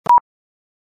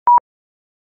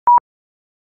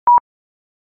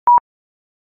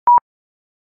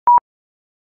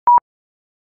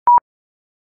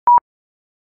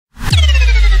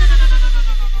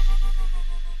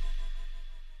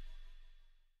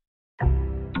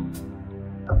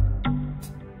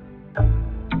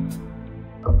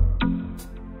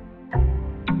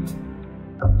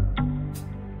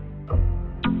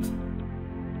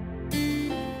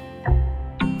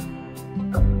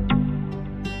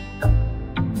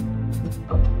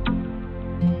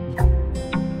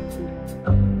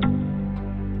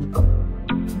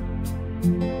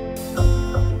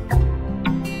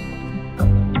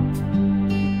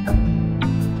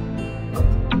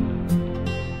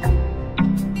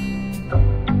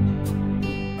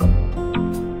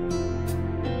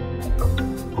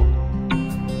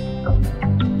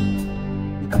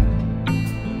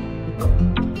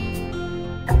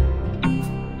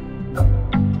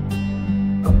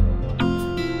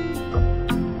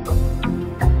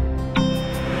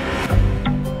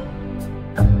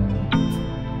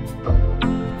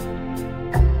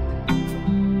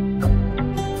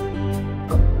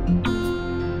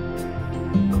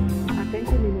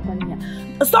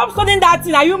Stop studying that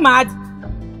thing. Are you mad?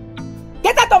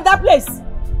 Get out of that place.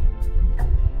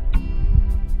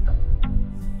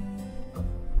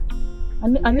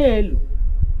 Anelu.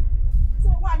 So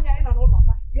why are you in an old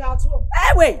You are at home.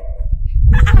 Hey, wait.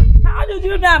 How did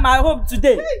you know I'm at home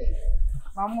today?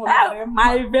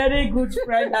 My very good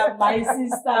friend and my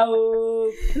sister.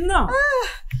 Oh. No.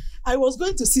 I was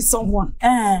going to see someone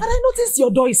and I noticed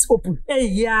your door is open. Hey,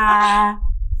 yeah.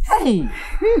 Hey.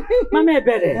 Mama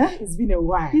Ebere. It's been a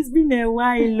while. It's been a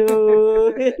while.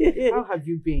 Oh. How have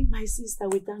you been? My sister,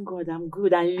 we thank God I'm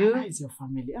good. And you? How is your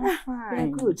family? I'm fine.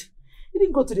 I'm good. You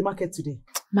didn't go to the market today?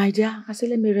 My dear, I said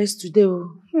let me rest today.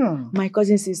 My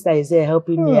cousin sister is there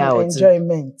helping me out.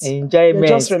 Enjoyment. Enjoyment. You're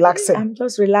just relaxing. I'm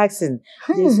just relaxing.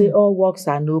 They say all works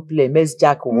are no play. Makes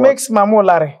Jack work. Makes Mamo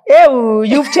Larry. Ew,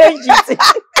 you've changed it.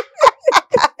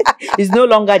 It's no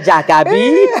longer Jack,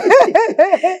 Abby.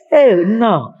 Hey,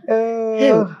 no.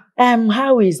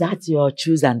 How is that your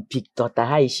choose and pick daughter?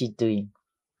 How is she doing?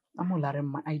 Mamo Larry,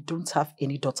 I don't have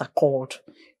any daughter called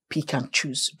pick and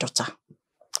choose daughter.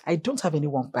 I don't have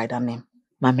anyone by that name.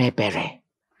 Mama Ebere,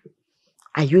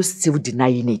 are you still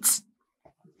denying it?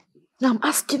 Now I'm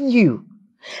asking you,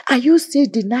 are you still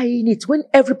denying it when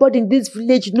everybody in this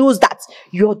village knows that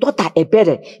your daughter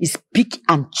Ebere is pick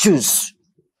and choose?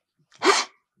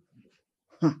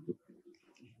 Mama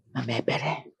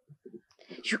Ebere,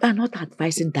 you are not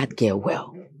advising that girl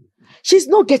well. She's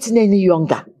not getting any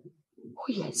younger. Oh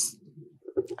yes.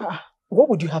 What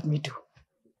would you have me do?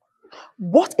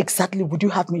 What exactly would you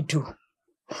have me do?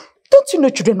 Don't you know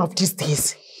children of these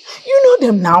days? You know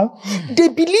them now. They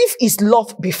believe it's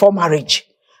love before marriage.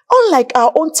 Unlike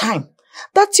our own time,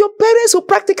 that your parents will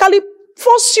practically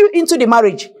force you into the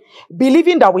marriage,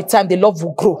 believing that with time the love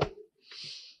will grow.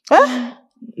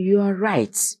 You are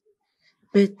right.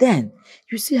 But then,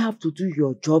 you still have to do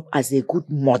your job as a good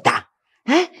mother.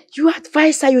 You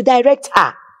advise her, you direct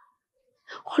her.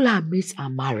 All her mates are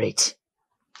married.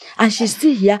 And she's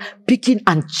still here picking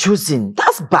and choosing.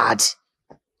 That's bad.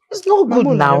 It's not good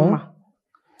now.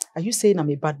 Are you saying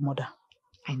I'm a bad mother?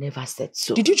 I never said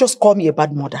so. Did you just call me a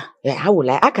bad mother? Yeah,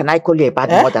 how can I call you a bad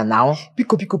mother now?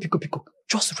 Pico.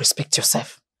 Just respect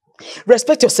yourself.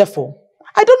 Respect yourself, oh.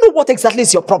 I don't know what exactly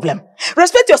is your problem.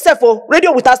 Respect yourself, oh.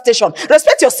 Radio Without Station.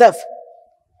 Respect yourself.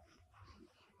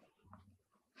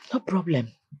 No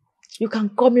problem. You can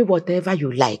call me whatever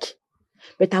you like.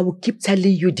 But I will keep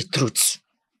telling you the truth.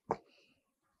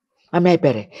 Mama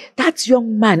Ebere, that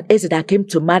young man is that came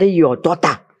to marry your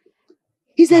daughter.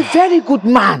 He's a very good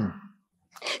man.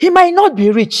 He might not be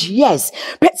rich, yes,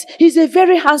 but he's a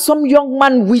very handsome young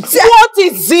man with... What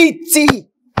is it?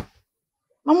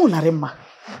 Mama Larema.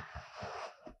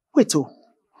 Wait,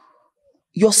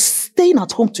 you're staying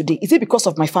at home today. Is it because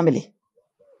of my family?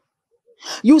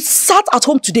 You sat at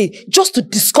home today just to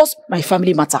discuss my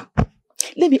family matter.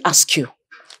 Let me ask you,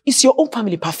 is your own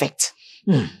family perfect?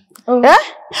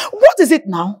 What is it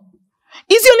now?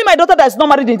 Is it only my daughter that is not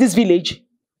married in this village?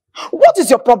 What is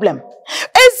your problem?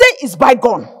 Eze is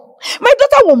bygone. My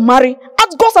daughter will marry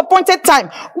at God's appointed time.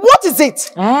 What is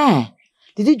it?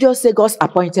 Did you just say God's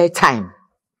appointed time?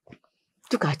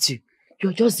 Look at you.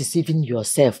 You're just deceiving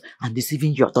yourself and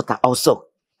deceiving your daughter also.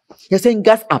 You're saying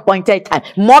God's appointed time.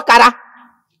 Mokara.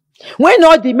 When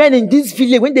all the men in this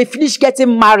village, when they finish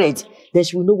getting married, then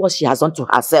she will know what she has done to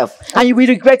herself. And you will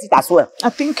regret it as well. I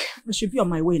think I should be on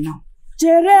my way now.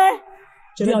 Jere!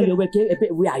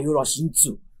 Where are you rushing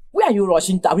to? Where are you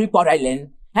rushing to? Are we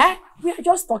quarreling? We are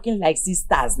just talking like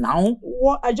sisters now.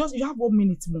 What? You have 1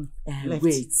 minute more.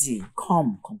 Wait,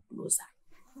 come closer.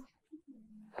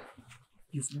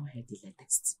 You've not heard the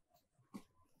latest.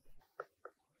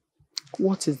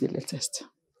 What is the latest?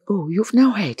 Oh, you've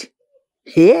now heard.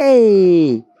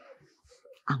 Hey!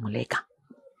 Angoleka.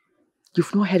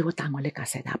 You've not heard what Angoleka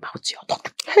said about your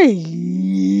daughter.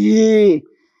 Hey!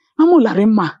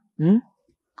 Amularema.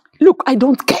 Look, I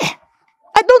don't care.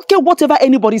 I don't care whatever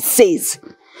anybody says.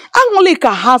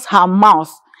 Angoleka has her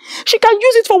mouth. She can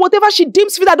use it for whatever she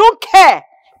deems fit. I don't care.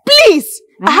 Please!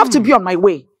 I have to be on my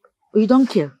way. Oh, you don't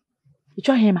care? You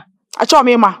try him? I try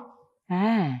me, ma.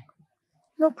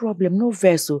 No problem, no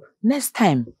vessel. Next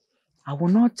time, I will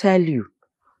not tell you.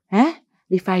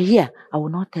 If I hear, I will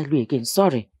not tell you again.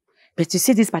 Sorry. But you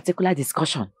see this particular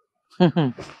discussion.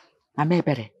 Mama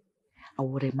Ebere, I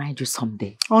will remind you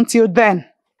someday. Until then.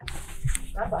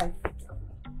 Bye-bye.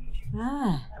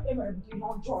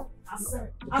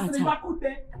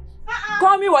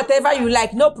 Call me whatever you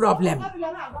like, no problem.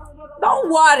 Don't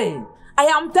worry. I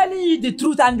am telling you the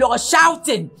truth and you're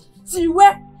shouting.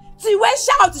 Tiwe,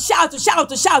 shout.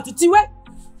 Tiwe.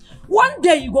 One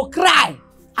day you go cry.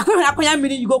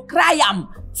 You go cry.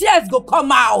 Tears go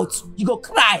come out. You go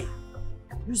cry.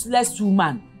 Useless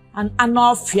woman. And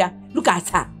Anofia. Look at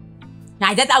her.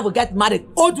 Now that I will get married.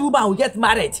 Old woman will get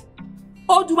married.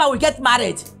 Old woman will get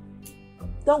married.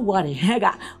 Don't worry.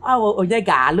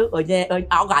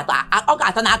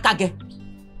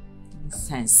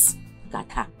 Sense. Look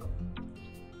at her.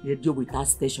 Radio with that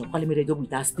station. Calling me radio with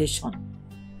that station.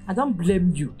 I don't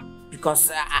blame you.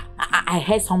 Because I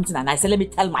heard something and I said, let me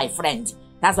tell my friend.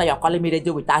 That's why you're calling me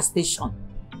radio with that station.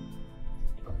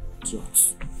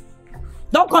 Idiot.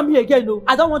 Don't come here again, no.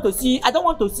 I don't want to see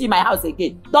my house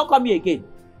again. Don't come here again.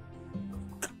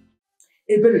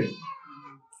 Ebere,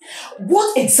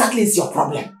 what exactly is your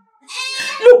problem?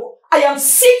 Look, I am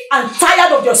sick and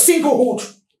tired of your singlehood.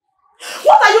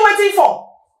 What are you waiting for?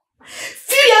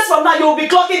 Few years from now, you will be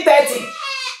clocking 30.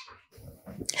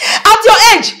 At your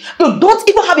age, you don't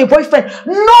even have a boyfriend.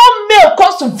 No male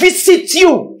comes to visit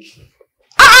you.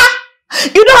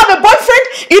 You don't have a boyfriend.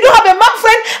 You don't have a man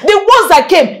friend. The ones that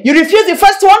came, you refused the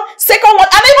first one, second one,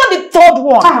 and even the third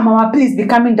one. Mama, please be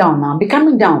calming down now. Be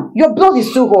calming down. Your blood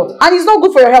is too hot, and it's not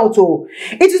good for your health, oh.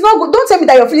 It is not good. Don't tell me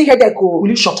that you're feeling headache, oh. Will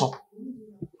you shut up?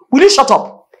 Will you shut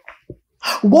up?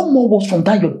 One more word from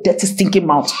that your dirty, stinking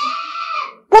mouth.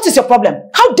 What is your problem?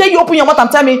 How dare you open your mouth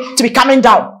and tell me to be calming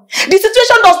down? The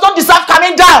situation does not deserve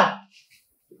calming down.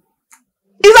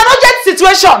 It's an urgent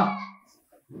situation.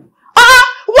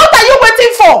 What are you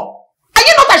waiting for? Are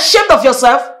you not ashamed of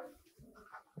yourself?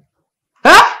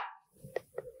 Huh?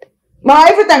 Mama,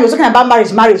 every time you're talking about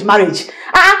marriage.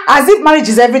 As if marriage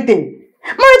is everything.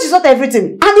 Marriage is not everything.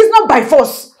 And it's not by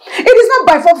force. It is not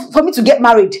by force for me to get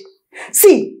married.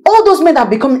 See, all those men that have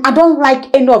become, I don't like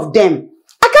any of them.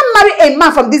 I can't marry a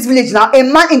man from this village now. A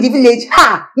man in the village.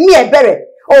 Me a berry.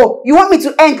 Oh, you want me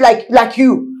to end like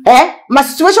you? My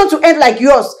situation to end like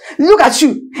yours. Look at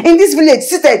you in this village,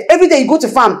 seated every day. You go to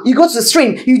farm, you go to the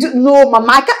stream. You do no,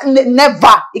 mama. I can't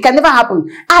never. It can never happen.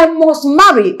 I must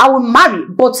marry. I will marry,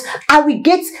 but I will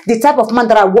get the type of man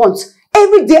that I want.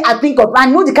 Every day I think of. I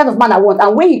know the kind of man I want,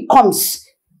 and when he comes,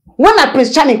 when my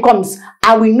Prince Charming comes,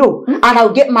 I will know, and I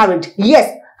will get married.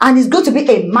 Yes. And it's going to be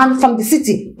a man from the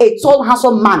city, a tall,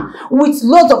 handsome man with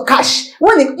loads of cash.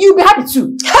 You'll be happy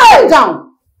too. Calm down.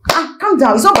 Calm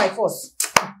down. It's not by force.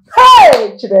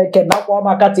 Hey,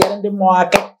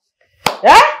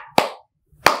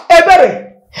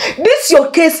 Ebere, this your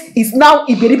case is now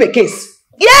Iberibe case.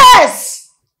 Yes,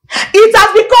 it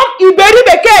has become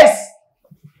Iberibe case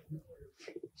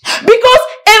because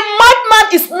a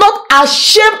madman is not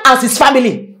ashamed as his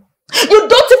family. You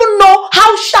don't even know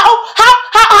how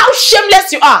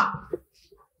shameless you are.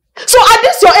 So at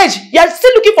this your age, you are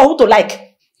still looking for who to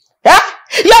like. Yeah?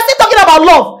 You are still talking about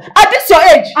love at this your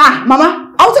age.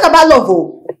 Mama, I'll talk about love.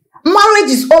 Oh.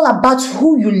 Marriage is all about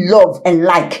who you love and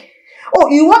like. Oh,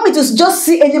 you want me to just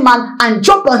see any man and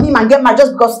jump on him and get married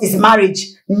just because it's marriage?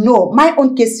 No, my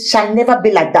own case shall never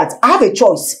be like that. I have a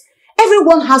choice.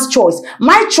 Everyone has choice.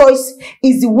 My choice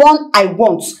is the one I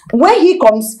want. When he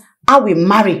comes, I will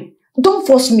marry. Don't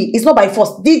force me. It's not by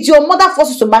force. Did your mother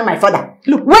force you to marry my father?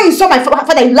 Look, when you saw my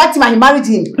father, you liked him and you married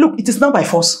him. Look, it is not by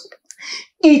force.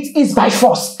 It is by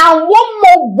force. And one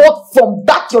more word from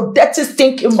that your dirty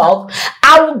stinking mouth,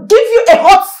 I will give you a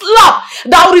hot slap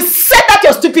that will reset that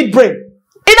your stupid brain.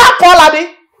 In that Paul,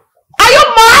 Abby? Are you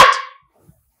mad?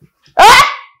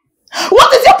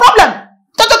 What is your problem?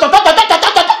 How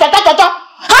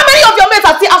many of your mates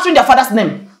are still answering their father's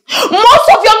name? Most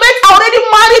of your mates are already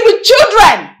married with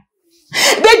children.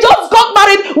 They just got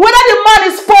married, whether the man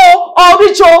is poor or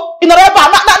rich or in a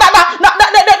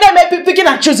they may be picking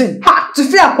and choosing. To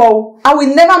fear Paul, I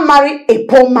will never marry a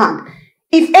poor man.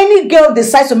 If any girl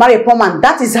decides to marry a poor man,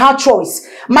 that is her choice.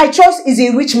 My choice is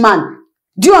a rich man.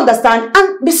 Do you understand?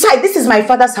 And besides, this is my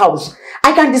father's house.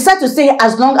 I can decide to stay here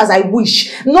as long as I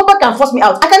wish. Nobody can force me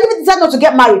out. I can even decide not to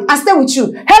get married and stay with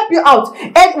you, help you out,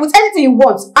 and with anything you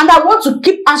want. And I want to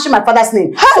keep answering my father's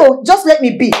name. So just let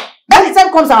me be. When the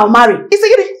time comes, I'll marry.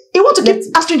 You want to keep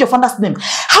answering your father's name?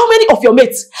 How many of your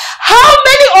mates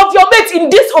in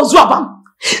this Ozuabam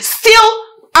still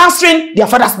answering their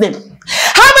father's name?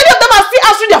 How many of them are still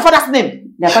answering their father's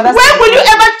name? When will you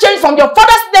ever change from your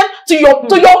father's name to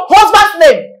your husband's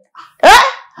name? Why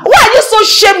are you so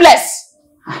shameless?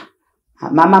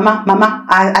 Mama,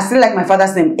 I still like my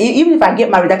father's name. Even if I get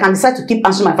married, I can decide to keep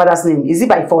answering my father's name. Is it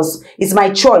by force? It's my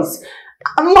choice.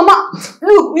 Mama,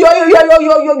 look, you're trying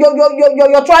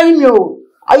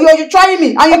me. You're trying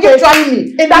me, and you keep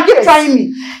trying me.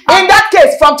 In that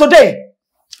case, from today,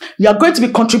 you are going to be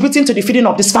contributing to the feeding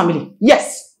of this family.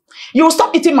 Yes. You will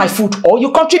stop eating my food or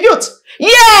you contribute.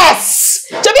 Yes.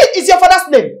 It's your father's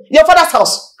name, your father's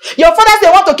house. Your fathers, they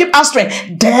want to keep answering.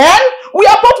 Then, We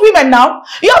are both women now.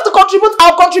 You have to contribute,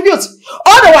 I'll contribute.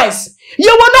 Otherwise, you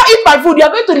will not eat my food. You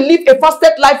are going to live a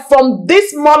fasted life from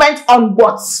this moment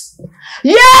onwards.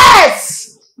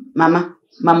 Yes! Mama,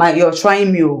 you're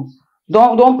trying me.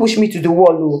 Don't push me to the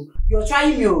wall. You're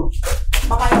trying me.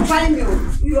 Mama, you're trying me.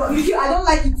 I don't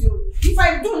like it. If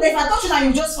I touch you now,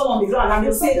 you just fall on the ground and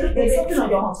they'll say, there's something on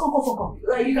your mouth. Come.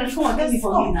 You can come and clean it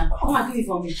for me now. Come and clean it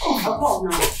for me. I'll come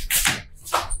now.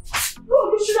 No,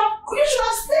 you should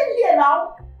have stayed here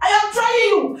now. I am trying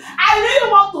you. I really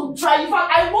want to try. In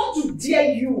fact, I want to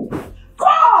dare you.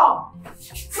 Come!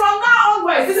 From now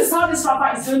onwards, this is how this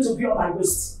wrapper is going to be on my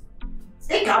waist.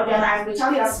 Hey, Calvian, I'm the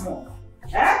Charlie small.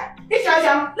 Hey,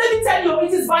 Calvian, let me tell you,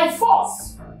 it is by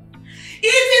force. It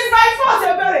is by force,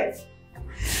 you better.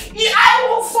 I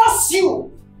will force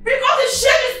you because the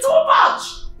shame is too much.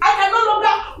 I can no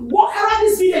longer walk around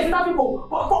this village without people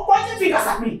pointing fingers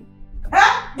at me.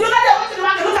 You know they went to the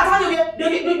market, look at how they were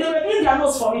doing their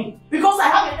nose for me because I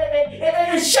have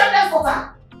a shameless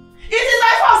daughter. It is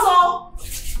my fault, so.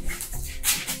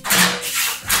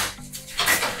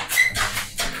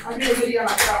 I'm going to get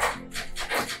like that.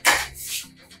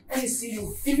 Let me see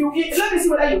you. Let me see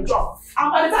whether you drop.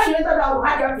 And by the time you enter that room,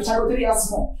 I can't reach. I go 3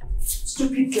 years more.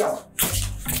 Stupid girl.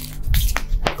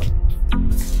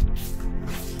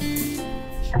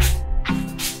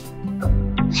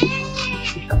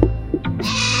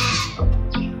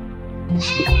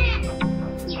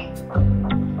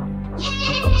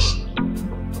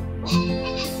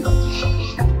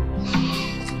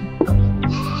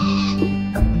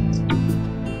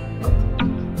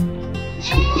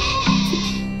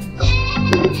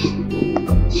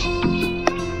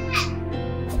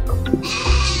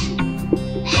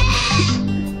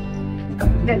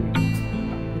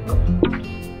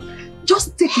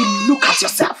 Just take a look at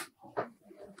yourself.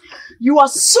 You are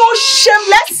so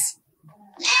shameless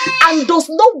and does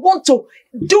not want to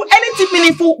do anything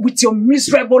meaningful with your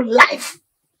miserable life.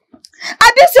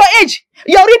 At this your age,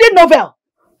 you're reading novel.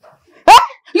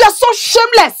 You are so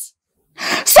shameless.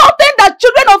 Something that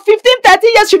children of 15, 30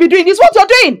 years should be doing is what you're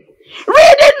doing.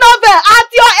 Reading novel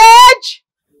at your age.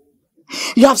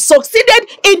 You have succeeded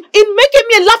in making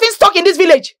me a laughing stock in this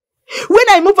village. When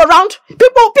I move around,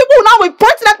 people now will be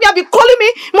pointing at me and be calling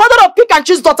me mother of pick and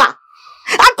choose daughter.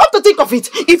 And come to think of it,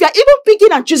 if you're even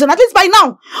picking and choosing, at least by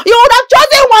now, you would have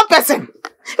chosen one person.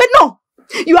 But no,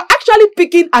 you are actually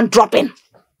picking and dropping.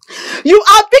 You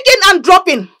are picking and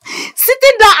dropping,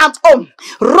 sitting down at home,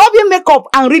 rubbing makeup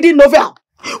and reading novel.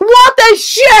 What a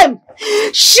shame!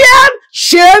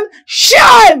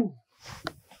 Shame!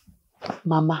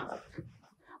 Mama,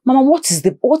 what is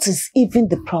even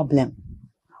the problem?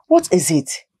 What is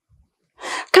it?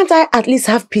 Can't I at least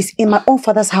have peace in my own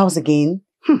father's house again?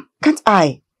 Can't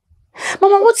I?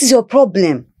 Mama, what is your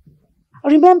problem?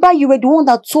 Remember, you were the one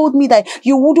that told me that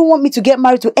you wouldn't want me to get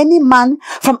married to any man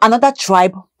from another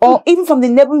tribe or even from the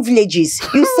neighboring villages.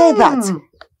 You said that.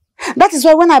 That is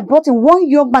why when I brought in one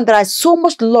young man that I so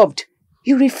much loved,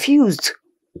 you refused.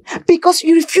 Because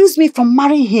you refused me from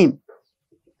marrying him.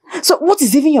 So what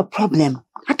is even your problem?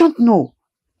 I don't know.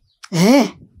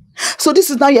 So this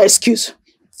is now your excuse.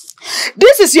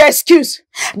 This is your excuse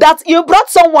that you brought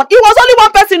someone. It was only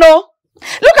one person, oh.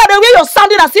 Look at the way you're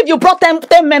sounding as if you brought 10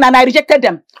 men and I rejected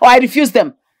them or I refused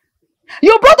them.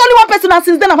 You brought only one person and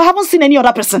since then I haven't seen any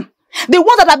other person. The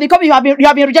ones that have been coming, you have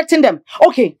been rejecting them.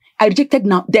 Okay, I rejected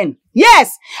now, then.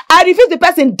 Yes, I refused the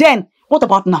person then. What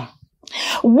about now?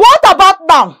 What about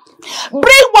now?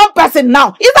 Bring one person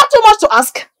now. Is that too much to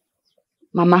ask?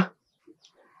 Mama,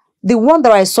 the one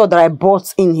that I saw that I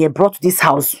brought in here, brought to this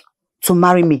house to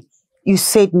marry me, you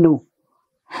said no.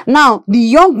 Now, the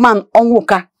young man,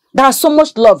 Onwoka, that I so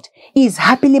much loved, is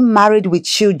happily married with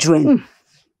children.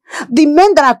 The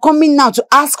men that are coming now to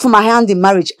ask for my hand in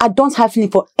marriage, I don't have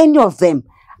feeling for any of them.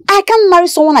 I can't marry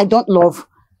someone I don't love.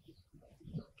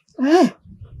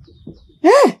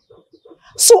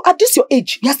 So at this your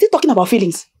age, you're still talking about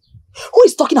feelings. Who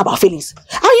is talking about feelings?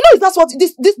 And you know that's what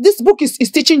this book is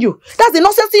teaching you. That's the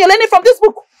nonsense you're learning from this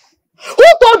book. Who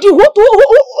told you?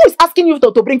 Who is asking you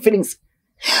to bring feelings?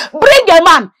 Bring a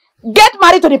man. Get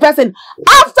married to the person.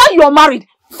 After you're married,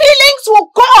 feelings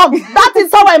will come. That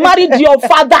is how I married your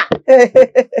father.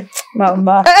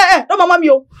 Mama. No, Mama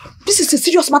Mio. This is a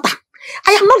serious matter.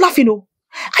 I am not laughing, oh.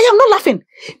 I am not laughing.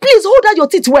 Please hold out your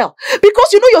teeth well.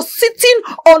 Because you know you're sitting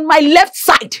on my left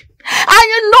side. And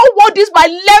you know what this my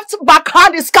left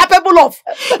backhand is capable of.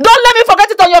 Don't let me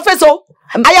forget it on your face, oh.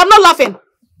 I am not laughing.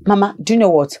 Mama, do you know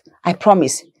what? I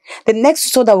promise. The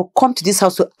next soul that will come to this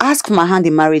house to ask for my hand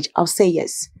in marriage, I'll say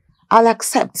yes. I'll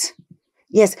accept.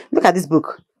 Yes, look at this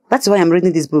book. That's why I'm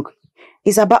reading this book.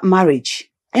 It's about marriage.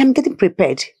 I am getting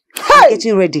prepared. I'm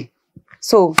getting ready.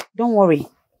 So, don't worry.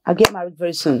 I'll get married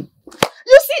very soon.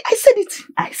 You see, I said it.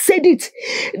 I said it.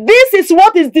 This is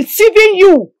what is deceiving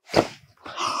you.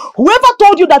 Whoever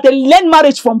told you that they learn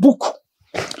marriage from book,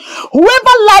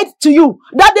 whoever lied to you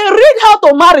that they read how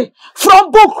to marry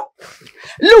from book.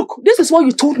 Look, this is what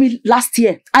you told me last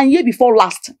year and year before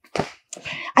last.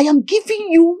 I am giving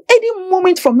you any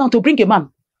moment from now to bring a man.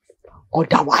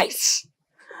 Otherwise.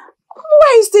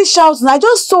 Why is this shouting? I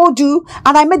just told you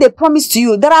and I made a promise to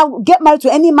you that I'll get married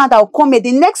to any man that will come here.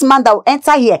 The next man that will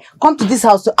enter here, come to this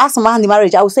house to ask my hand in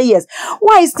marriage, I will say yes.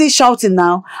 Why is this shouting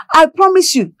now? I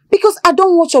promise you. Because I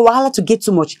don't want your wahala to get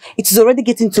too much. It is already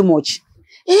getting too much.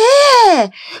 Yeah.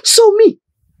 So me,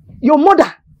 your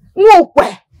mother,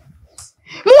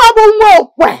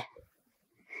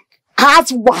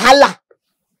 has wahala.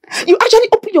 You actually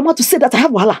open your mouth to say that I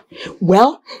have wahala.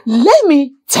 Well, let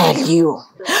me tell you.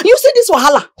 You see this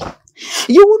wahala.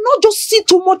 You will not just see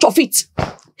too much of it.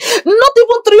 Not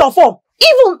even 3 or 4.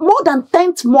 Even more than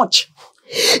 10 much.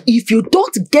 If you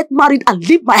don't get married and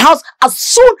leave my house as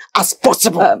soon as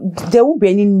possible. There won't be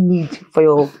any need for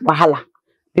your wahala.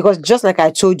 Because just like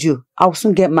I told you, I will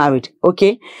soon get married.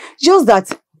 Okay? Just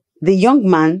that the young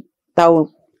man that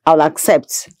I'll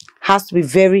accept has to be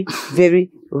very,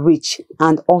 very rich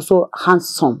and also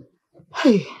handsome.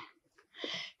 Hey.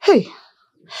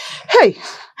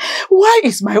 Why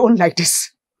is my own like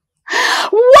this?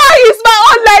 Why is my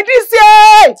own like this?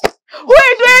 Hey? Who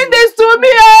is doing this to me?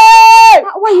 Hey?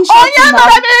 Why are you shouting now?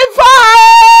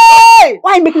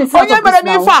 Why are you making a sound of this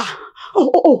now?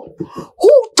 Oh.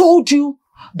 Who told you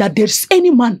that there's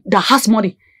any man that has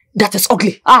money that is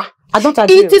ugly? I don't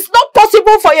agree. It is not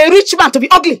possible for a rich man to be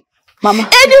ugly. Mama.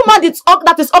 Any man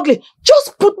that is ugly,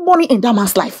 just put money in that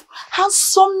man's life.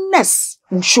 Handsomeness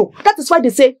will show. That is why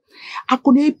they say,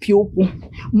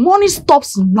 money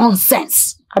stops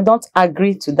nonsense. I don't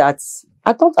agree to that.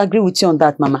 I don't agree with you on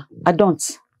that, Mama. I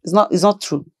don't. It's not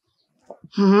true.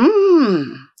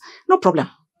 No problem.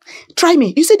 Try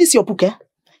me. You say this is your book, eh?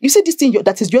 You say this thing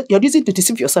that is you're using to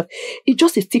deceive yourself. It's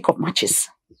just a stick of matches.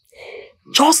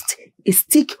 Just a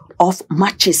stick of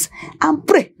matches. And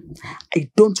pray, I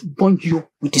don't burn you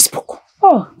with this book.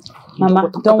 Oh,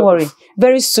 Mama, don't worry.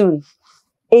 Very soon,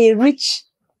 a rich,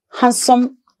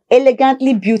 handsome,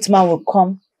 elegantly built man will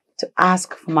come to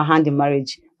ask for my hand in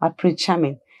marriage. My Prince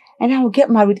Charming. And I will get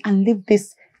married and leave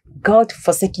this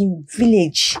God-forsaken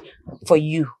village for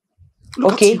you.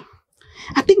 Okay?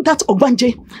 I think that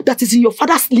Ogbanje that is in your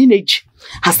father's lineage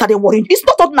has started worrying. It's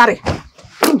not ordinary.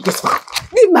 Give this one.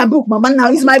 Give my book, Mama,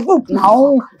 now. It's my book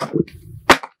now.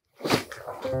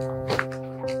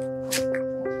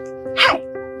 Hey!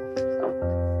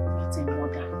 It's in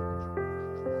order.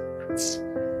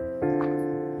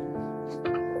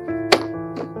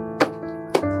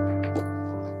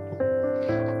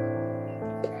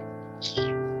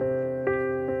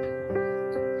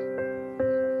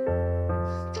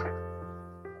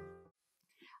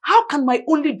 How can my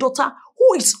only daughter,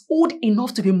 who is old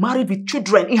enough to be married with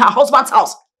children in her husband's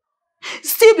house,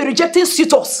 still be rejecting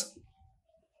suitors?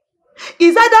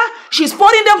 Is either she's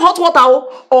pouring them hot water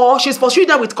or she's pursuing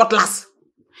them with cutlass.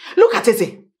 Look at Eze.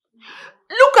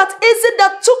 Look at Eze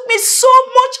that took me so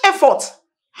much effort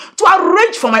to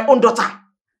arrange for my own daughter.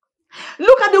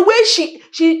 Look at the way she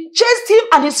chased him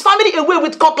and his family away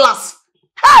with cutlass.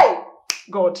 Hey!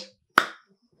 God.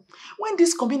 When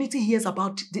this community hears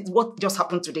about what just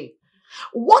happened today,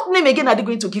 what name again are they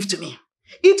going to give to me?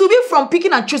 It will be from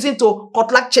picking and choosing to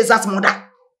cutlass chaser's mother.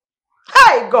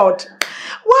 Hey, God.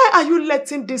 Why are you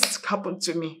letting this happen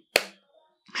to me?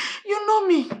 You know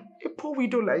me, a poor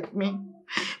widow like me.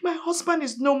 My husband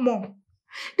is no more.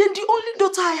 Then the only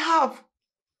daughter I have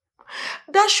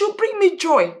that should bring me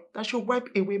joy, that should wipe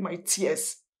away my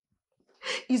tears,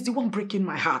 is the one breaking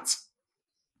my heart.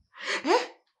 Eh?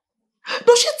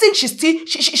 Does she think she's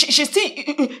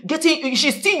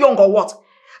still young or what?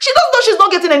 She doesn't know she's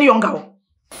not getting any younger.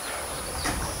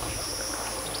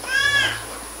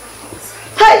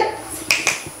 Hey!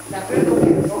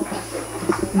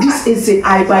 This is it.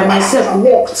 I by myself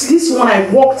walked. This one I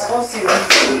walked.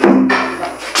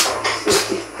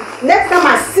 Next time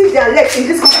I see their legs in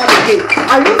this compound again,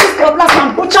 I use this cutlass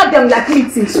and butcher them like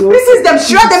meat. Pieces them,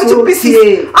 shred them into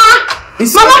pieces.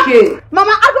 It's Mama, okay.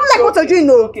 Mama, I don't like what you're doing,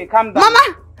 no. Okay, calm down.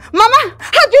 Mama,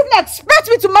 how do you even expect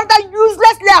me to marry that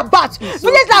useless layabat?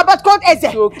 Village layabat called Eze.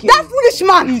 Okay. That foolish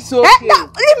man. It's okay.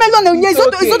 Leave me alone. It's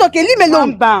not okay. Leave me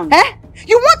alone. Calm down.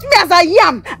 You want me as I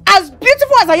am, as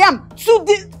beautiful as I am,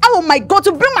 oh my God,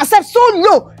 to bring myself so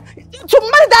low, to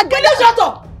marry that girl? Shut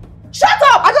up! Shut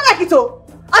up! I don't like it, oh.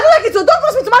 I don't like it. So don't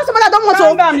force me to marry somebody I don't want to.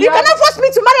 You cannot force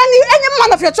me to marry any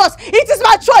man of your choice. It is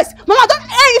my choice. Mama, don't.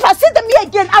 Hey, if I see them here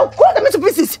again, I'll cut them into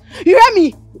pieces. You hear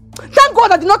me? Thank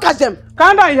God I did not catch them.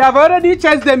 Calm down. You have already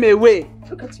chased them away.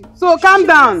 Look at you. So calm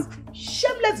down.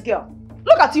 Shameless girl.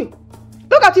 Look at you.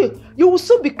 Look at you. You will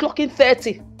soon be clocking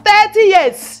 30. 30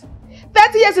 years.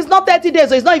 30 years is not 30 days,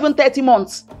 so it's not even 30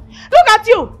 months. Look at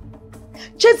you.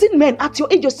 Chasing men at your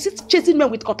age, you're chasing men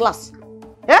with cutlass.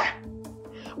 Eh?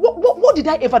 What did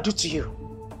I ever do to you?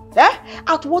 Eh?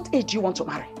 At what age do you want to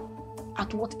marry?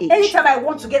 At what age? Anytime I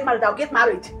want to get married, I'll get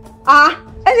married.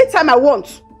 Anytime I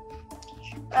want.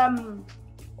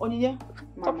 Onyinye,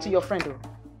 talk to your friend.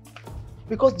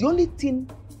 Because the only thing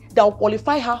that will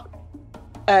qualify her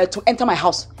to enter my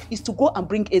house is to go and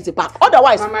bring Eze back.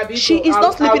 Otherwise, Mama, Biko, she is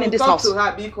not sleeping in this house. I will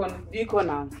talk to her, Biko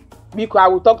now. Biko, I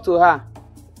will talk to her.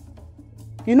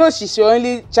 You know she's your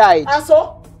only child. And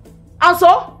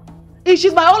so? If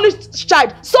she's my only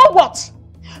child, so what?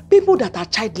 People that are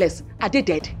childless, are they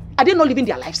dead? Are they not living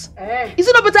their lives? Is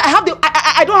it not better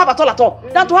I don't have at all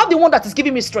than to have the one that is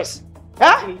giving me stress?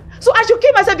 Huh? So I should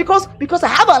kill myself because I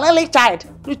have an only child.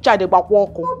 No child about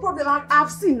walk. No problem. I've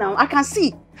seen now. I can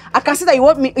see that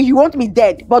you want me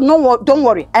dead, but no, don't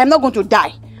worry. I am not going to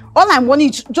die. All I'm wanting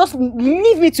is just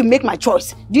leave me to make my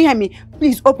choice. Do you hear me?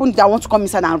 Please open it. I want to come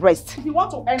inside and rest. If you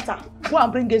want to enter, go and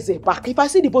bring Eze back. If I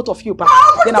see the both of you back,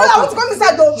 then I want to come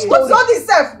inside though. What's all this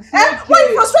stuff? Why are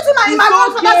you frustrating my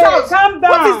grandfather's house? Calm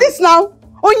down. What is this now?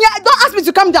 Onya, don't ask me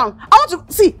to calm down. I want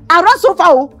to see. I ran so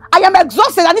far. I am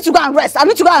exhausted. I need to go and rest. I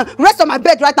need to go and rest on my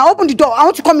bed right now. Open the door. I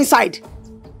want to come inside. Mama,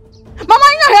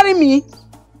 you're not hearing me?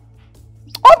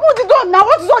 Open the door now.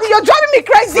 What is all this? You're driving me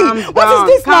crazy. What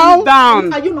is this now? Calm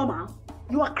down. Are you normal?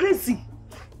 You are crazy.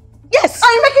 Yes.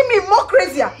 Are you making me more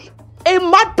crazier? A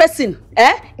mad person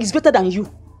is better than you.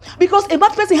 Because a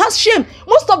mad person has shame.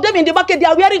 Most of them in the market, they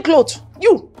are wearing clothes.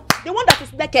 You, the one that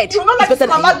is naked, you're not like better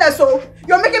than madness, so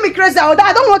you're making me crazy. I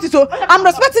don't want it, so I'm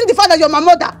respecting the fact that you're my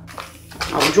mother.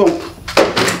 I'll jump.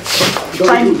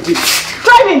 Try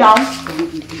me now.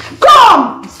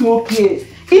 Come. It's okay.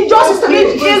 It's just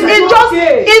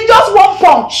one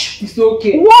punch. It's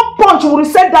okay. One punch will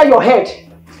reset down your head.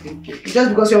 Just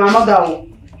because you're my mother.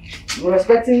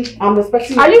 I'm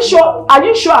respecting. Are you sure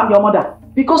I'm your mother?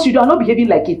 Because you are not behaving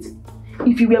like it.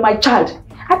 If you were my child,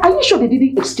 are you sure they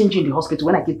didn't exchange you in the hospital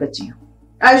when I gave birth to you?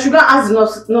 I should not ask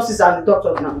the nurses and the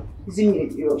doctors now. Is it me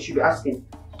you should be asking?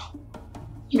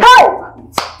 How?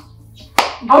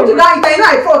 I want to go and eat.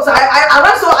 I fought. I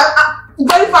ran so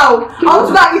very far. I want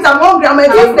to go and eat. I'm hungry. I'm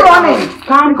keep running.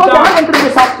 Calm down. Because you're not entering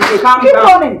this house today. Keep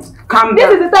running. Calm down. This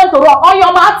is the time to run. On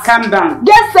your mat. Calm down.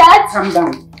 Get set. Calm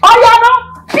down. Oh, you know?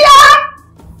 Pia!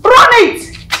 Run it!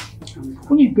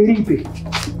 When you believe it.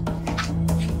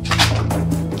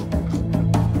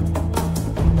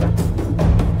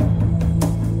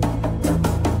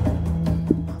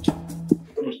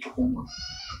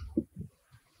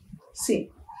 See,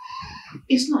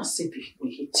 it's not as if we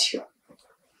hate you.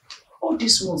 All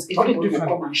these ones, everybody will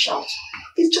come and shout.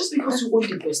 It's just because you want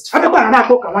the best.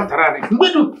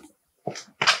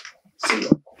 See,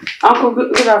 Uncle,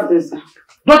 good afternoon, sir.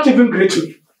 Don't even greet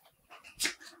me.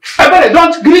 Ebere,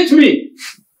 don't greet me.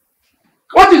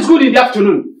 What is good in the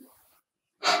afternoon?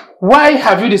 Why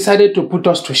have you decided to put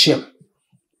us to shame?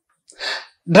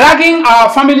 Dragging our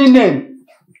family name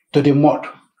to the mud.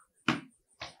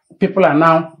 People are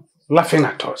now laughing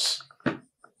at us.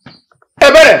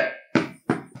 Ebere,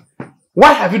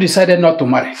 why have you decided not to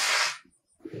marry?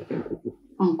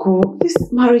 Uncle, this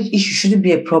marriage issue shouldn't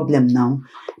be a problem now.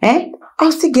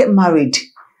 I'll still get married.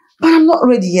 But I'm not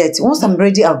ready yet. Once I'm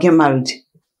ready, I'll get married.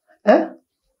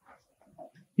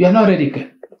 You are not ready,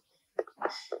 Ke?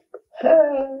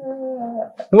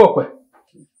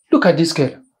 Look at this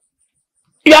girl.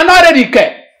 You are not ready,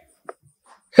 Ke?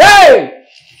 Hey!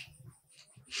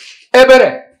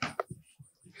 Ebere,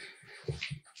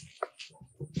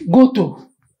 go to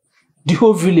the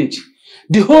whole village,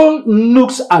 the whole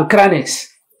nooks and crannies.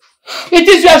 It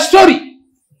is your story,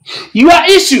 your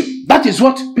issue. That is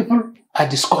what people are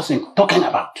discussing, talking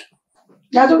about.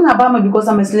 They're talking about me because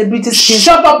I'm a celebrity.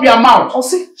 Shut up your mouth. Oh,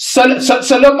 see?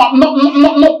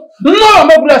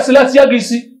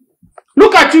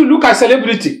 Look at you, look at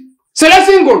celebrity.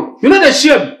 Single, you know the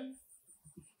shame.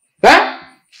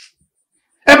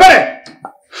 Ebere,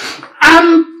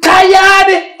 I'm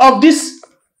tired of this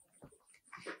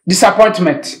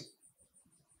disappointment.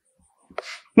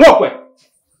 Walk away.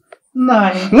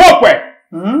 Walk away.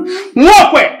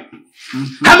 Walk away.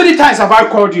 How many times have I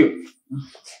called you?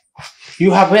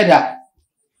 You have heard her.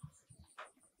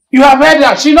 You have heard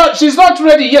her. She's not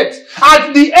ready yet.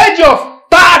 At the age of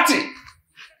 30,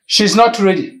 she's not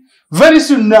ready. Very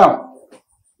soon now,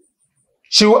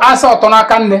 she will answer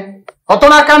Otonakanne.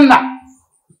 Otonakanna.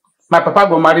 My papa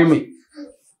will marry me.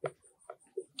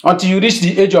 Until you reach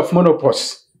the age of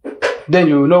menopause. Then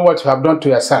you will know what you have done to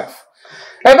yourself.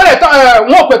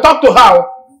 Talk to her.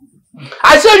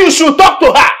 I said you should talk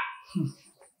to her.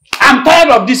 I'm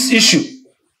tired of this issue.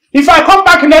 If I come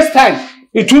back next time,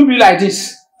 it won't be like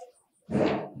this.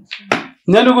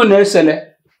 Nelugu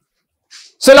nesele.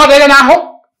 Selo de na ho.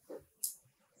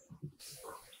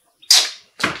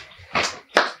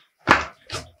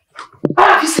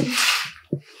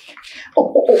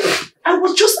 I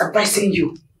was just advising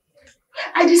you.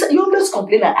 I decided, you always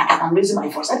complain I'm raising my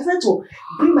voice. I decided to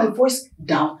bring my voice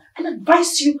down and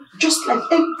advise you just like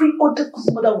every other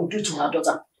mother would do to her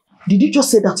daughter. Did you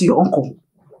just say that to your uncle?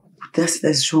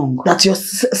 That's wrong. That's your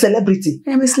celebrity.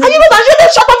 I'm a Are celebrity. you not ashamed to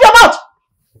shut up your mouth?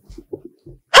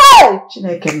 Hey!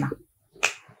 Chinekenna.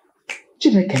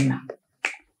 Chinekenna.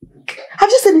 Have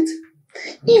you seen it?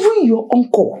 Even your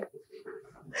uncle.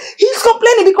 He's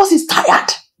complaining because he's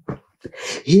tired.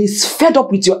 He's fed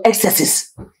up with your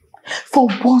excesses. For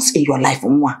once in your life,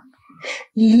 Mwa,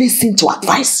 listen to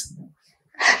advice.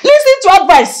 Listen to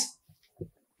advice.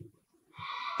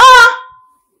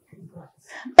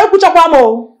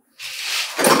 Ekuchakwamo.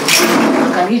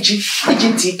 Kaniji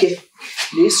ntike.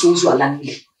 Lesozu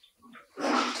alanile.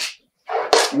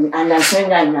 And I'm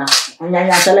saying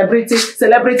I'm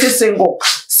celebrity single.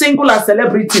 Single and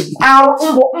celebrity.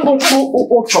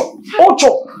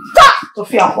 Ocho.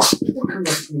 Sophia, what kind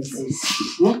of thing is this?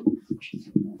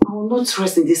 I will not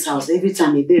rest in this house. Every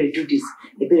time they better do this,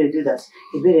 they better do that,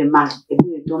 they better marry, they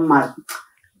better don't marry.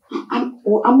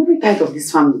 I'm really tired of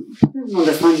this family. I don't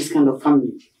understand this kind of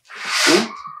family.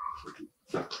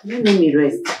 Don't let me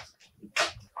rest.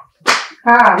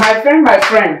 My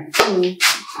friend.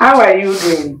 How are you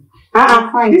doing?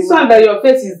 Fine. This one that your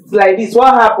face is like this.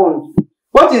 What happened?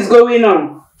 What is going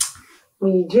on?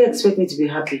 Do you expect me to be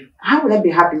happy? How would I be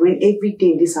happy when every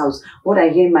day in this house, what I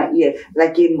hear in my ear,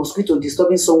 like a mosquito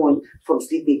disturbing someone from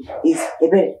sleeping, is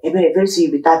very soon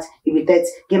you be that,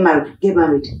 get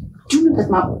married. Do you know that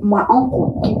my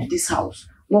uncle came to this house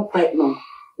not quite long,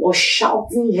 was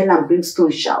shouting hell and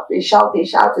brimstone, shouting.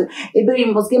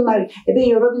 You must get married.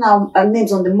 You're rubbing our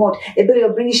names on the mud.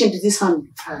 You're bringing shame to this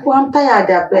family. Well, I'm tired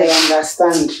of that.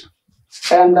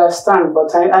 I understand,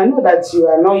 but I know that you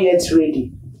are not yet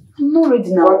ready. I'm not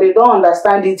ready now. But they don't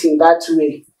understand it in that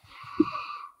way.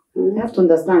 You have to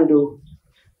understand though.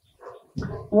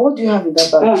 What do you have in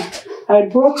that bag? I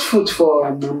brought food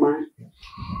for Mama.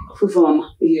 Food for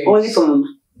Mama? Yes. Only for Mama?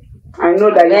 I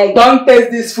know that you don't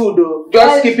taste this food though.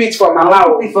 Just keep it for Mama.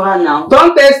 Keep it for her now.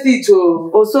 Don't taste it oh.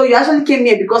 Oh, so you actually came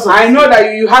here because of I know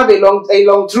that you have a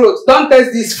long throat. Don't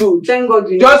taste this food. Thank God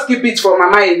you just keep it for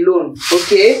Mama alone.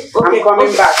 Okay? I'm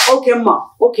coming back. Okay, Ma.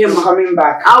 I'm coming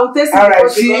back. I'll taste it.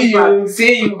 Alright,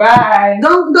 see you. Bye.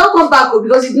 Don't come back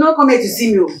because you did not come here to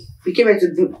see me. You came here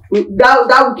to do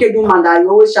that wicked woman that you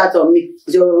always shout on me.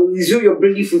 Is who you're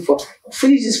bringing food for.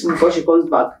 Finish this food before she comes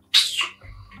back.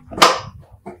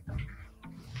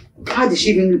 How did she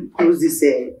even close this?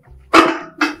 Hey!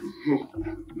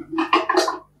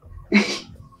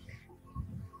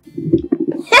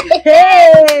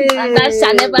 That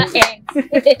shall never end.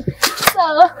 So,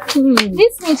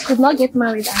 this means could not get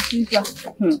married as usual.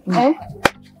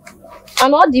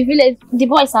 And all the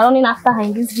boys are running after her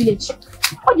in this village.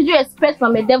 What did you expect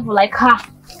from a devil like her?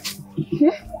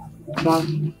 Well,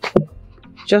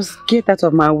 just get out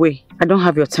of my way. I don't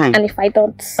have your time. And if I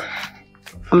don't?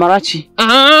 Amarachi,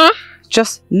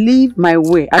 just leave my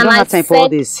way. I don't have time for all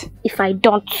this. If I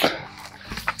don't.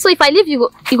 So if I leave, you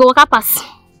go walk up us.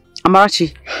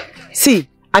 Amarachi, see,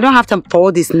 I don't have time for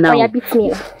all this now. Oh, yeah, beat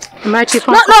me. Amarachi,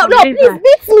 no, please beat me.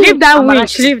 Leave that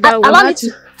witch. Leave that witch.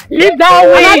 Leave that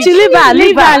witch.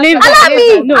 Leave her. Allow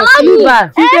me. No, leave her.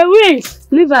 She's a witch.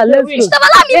 Leave her. Let's go. Stop,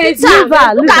 allow me beat her.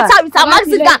 Look at her with her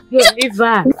Mexican. Leave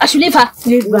her. I should leave her.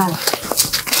 Leave her.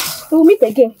 We'll meet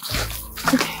again.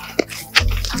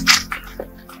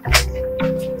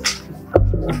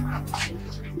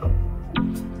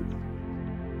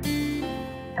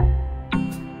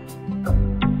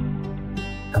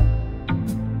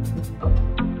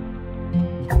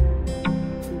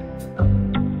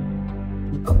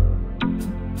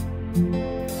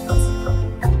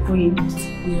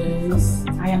 Yes.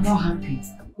 I am not happy.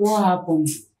 What happened?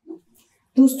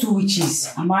 Those two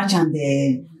witches, Amach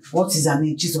and what is her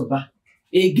name, Chizoba.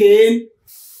 Again?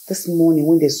 This morning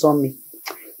when they saw me,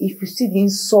 if you see the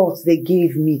insults they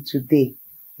gave me today,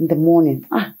 in the morning,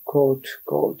 God.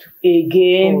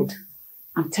 Again? God,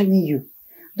 I'm telling you,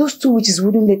 those two witches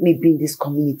wouldn't let me be in this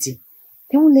community.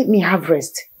 They won't let me have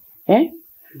rest.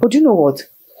 But you know what?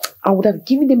 I would have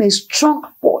given them a strong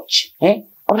punch. I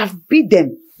would have beat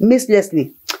them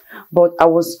mercilessly. But I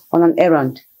was on an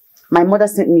errand. My mother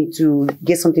sent me to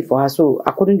get something for her, so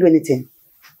I couldn't do anything.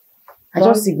 I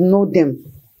just ignored them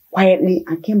quietly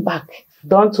and came back.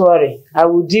 Don't worry. I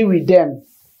will deal with them.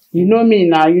 You know me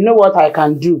now. You know what I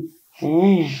can do.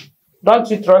 Don't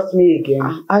you trust me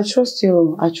again? I trust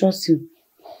you. I trust you.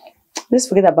 Let's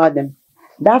forget about them.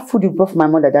 That food you brought for my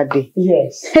mother that day.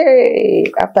 Yes.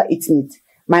 Hey, after eating it,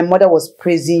 my mother was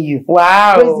praising you.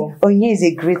 Wow. Onye is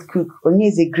a great cook. Onye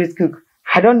is a great cook.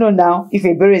 I don't know now if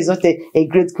Ebere is not a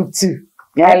great cook too.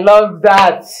 Yeah? I love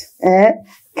that.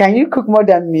 Can you cook more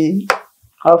than me?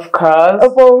 Of course.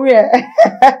 Oh, for where?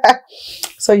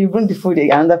 So you bring the food,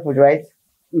 another food, right?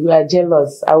 You are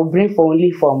jealous. I will bring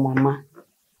only for Mama.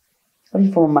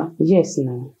 Only for Mama? Yes,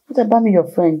 no. What about me, your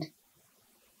friend?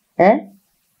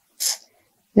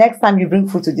 Next time you bring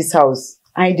food to this house,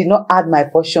 and you did not add my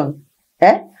portion,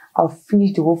 I'll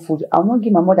finish the whole food. I'll not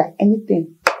give my mother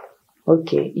anything.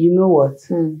 Okay, you know what?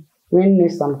 When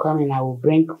next I'm coming, I will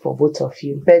bring for both of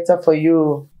you. Better for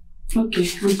you. Okay,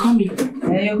 I'm coming.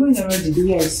 You're going already?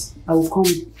 Yes, I will come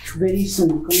very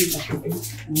soon. I'm coming back.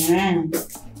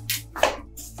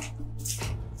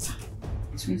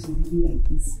 Like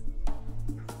this.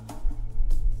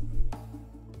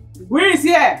 Who is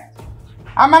here?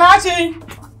 Amarachi!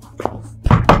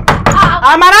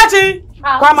 Amarachi!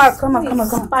 Come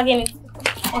on. Bargaining.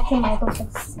 Okay, my daughter.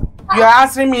 You are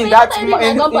answering me in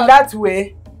that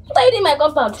way. What are you doing in my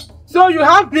compound? So you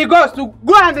have the guts to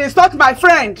go and insult my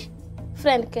friend.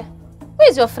 Friend, okay. Who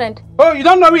is your friend? Oh, you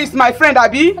don't know who is my friend,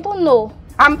 Abi? I don't know.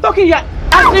 I'm talking, you're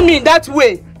answering me in that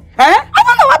way. I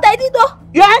don't know what I did though.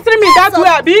 You're answering me that way,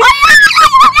 Abi?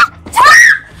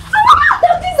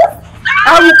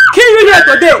 I will kill you here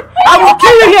today. I will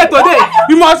kill you here today.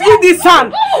 You must eat this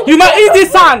sand. You must eat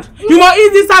this sand. You must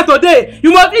eat this sand today.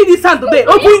 You must eat this sand today.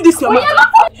 Open this your mouth.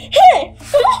 Hey,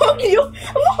 I'm not hungry. I'm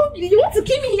not hungry. You want to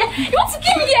kill me here? You want to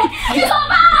kill me here?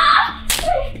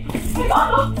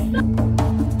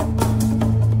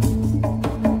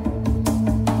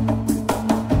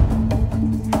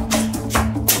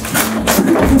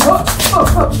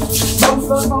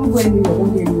 Don't go anywhere. Don't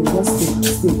go anywhere. Just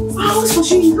stay. Who's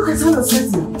pursuing you? Look at how you're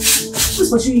sweating. Who's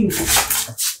pursuing you?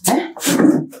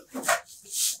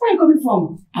 Where are you coming from?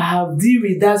 I have dealt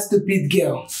with that stupid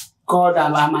girl called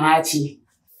Amarachi.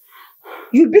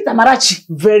 You beat Amarachi?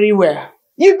 Very well.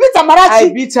 You beat Amarachi? I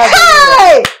beat her.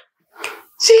 Hey!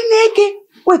 Chineke!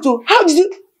 Wait, how did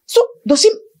you... So, does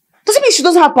it mean she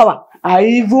doesn't have power? I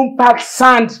even packed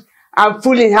sand and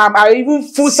full in her... I even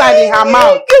full sand in her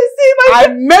mouth. I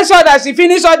made sure that she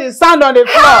finished all the sand on the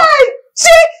floor. Hey!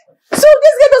 So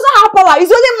this girl doesn't have power.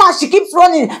 It's only man she keeps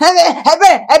running. She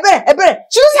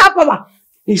doesn't have power.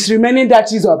 It's remaining that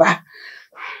Chizoba.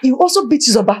 You also beat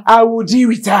Chizoba? I will deal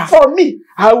with her. For me?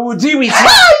 I will deal with her.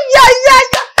 Yeah.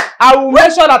 I will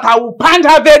make sure that I will pound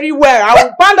her very well. I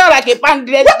will pound her like a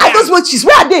pounded. Where are those witches?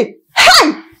 Where are they?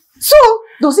 Hey! So,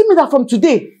 does it mean that from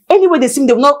today, anyway they see me,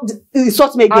 they will not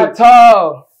insult me again? At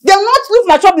all. They will not look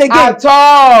my trouble again? At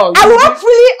all. I will walk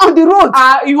freely on the road.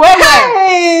 You will.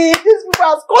 Hey! These people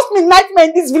have caused me nightmare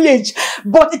in this village.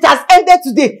 But it has ended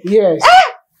today. Yes.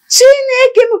 See,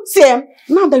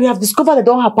 now that we have discovered they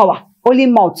don't have power, only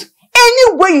mouth.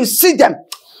 Anywhere you see them,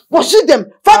 pursue them,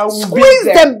 squeeze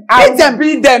them,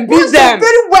 beat them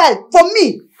very well for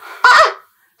me.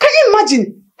 Can you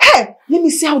imagine? Hey, let me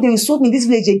see how they insult me in this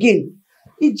village again.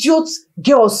 Idiots,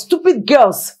 girls, stupid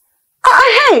girls.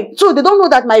 Hey, so they don't know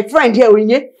that my friend here,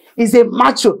 Orinye, is a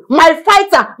macho, my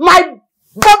fighter, my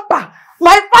bumper,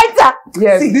 my fighter.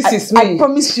 Yes, see, this is me. I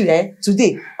promise you,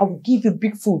 today I will give you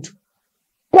big food.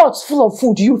 Pots full of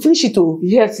food. You finish it all.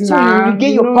 Yes, so you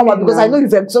regain your power because I know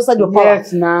you've exhausted your power.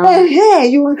 Yes, now.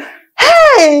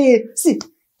 Hey, see,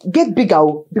 get bigger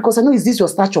because I know it's this your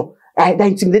stature that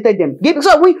intimidated them.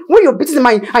 So when you're beating them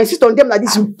and sit on them like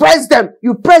this, you press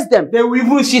them. They will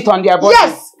even shit on their body.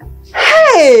 Yes.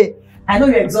 Hey, I know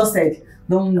you're exhausted.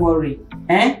 Don't worry.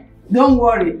 Don't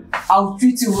worry. I'll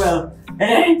treat you well.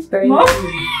 Thank you.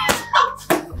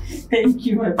 Thank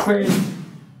you, my friend.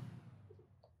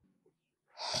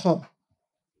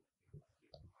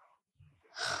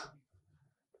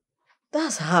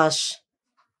 That's harsh.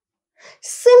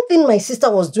 Same thing my sister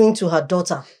was doing to her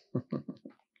daughter.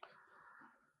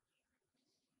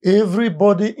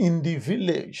 Everybody in the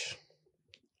village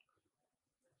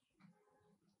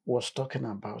was talking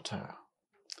about her.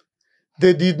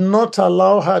 They did not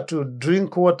allow her to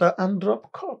drink water and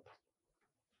drop cup.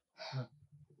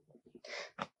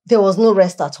 There was no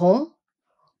rest at home,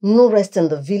 no rest in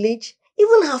the village.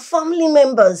 Even her family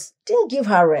members didn't give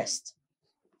her rest.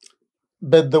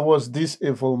 But there was this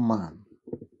evil man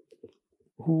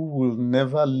who will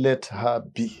never let her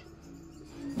be.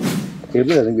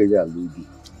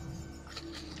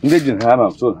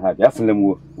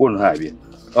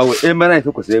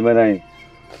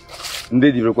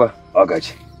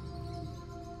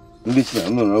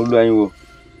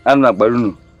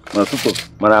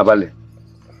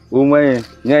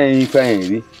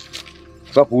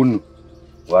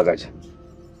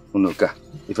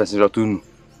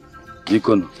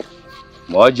 Ikono,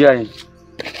 Moji,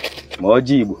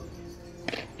 Igbo,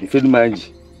 the field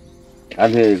manji,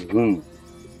 and his room.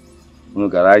 No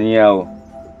garanya.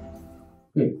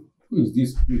 Hey, who is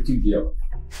this pretty girl?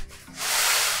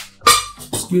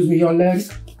 Excuse me, your leg.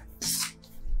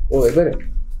 Oh, I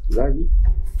better. Is that you?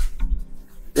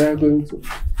 Where are you going to?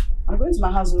 I'm going to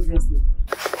my house, obviously.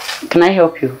 Can I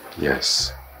help you?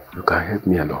 Yes, you can help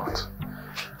me a lot.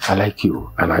 I like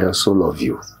you, and I also love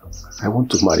you. I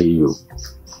want to marry you.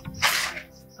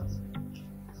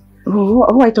 Who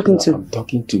are you talking to? I'm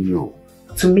talking to you.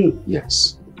 To me?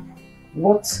 Yes.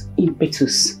 What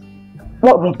impetus?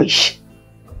 What rubbish?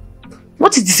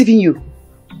 What is deceiving you?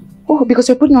 Oh, because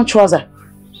you're putting on trousers.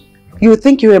 You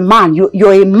think you're a man.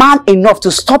 You're a man enough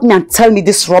to stop me and tell me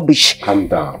this rubbish. Calm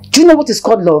down. Do you know what is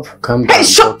called love? Calm down. Hey,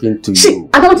 I'm talking to you.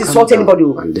 I don't insult anybody.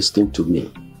 And listen to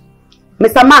me.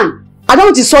 Mr. Man, I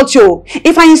don't insult you.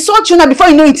 If I insult you now, before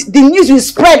you know it, the news will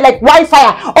spread like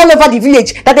wildfire all over the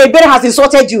village that Ebere has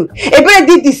insulted you. Ebere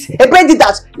did this, Ebere did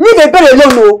that. Leave Ebere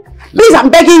alone, no. Please, I'm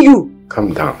begging you.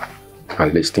 Calm down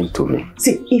and listen to me.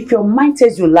 See, if your mind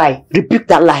says you lie, rebuke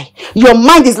that lie. Your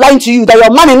mind is lying to you that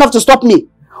you're man enough to stop me.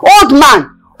 Old man,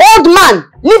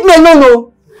 leave me alone,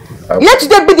 no. Let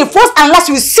today be the first and last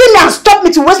you will see me and stop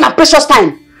me to waste my precious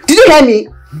time. Did you hear me?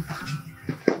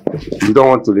 You don't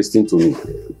want to listen to me.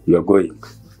 You're going.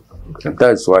 And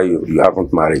that's why you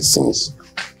haven't married since.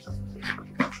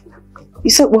 You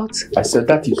said what? I said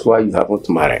that is why you haven't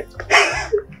married.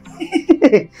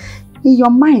 In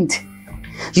your mind,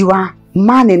 you are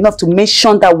man enough to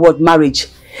mention that word marriage.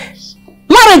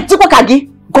 Marriage, Tukakagi.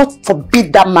 God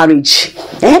forbid that marriage.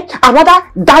 I'd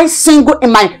rather die single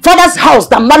in my father's house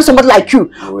than marry somebody like you.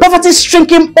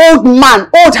 Poverty-stricken old man,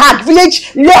 old hag,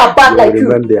 village layabout like you.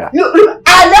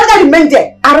 I'd rather remain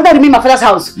there. I'd rather remain in my father's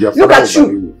house. Look at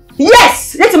you.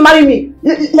 Yes, let him marry me.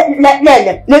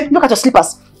 Look at your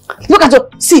slippers. Look at your...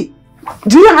 See, what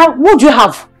do you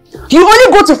have? You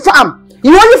only go to farm.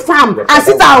 You only farm and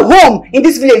sit at home in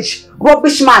this village.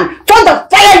 Rubbish man. Turn the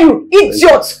fire, you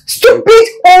idiot. Stupid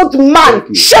old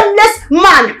man. Shameless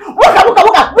man.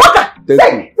 Waka.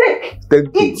 Take.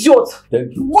 Idiot.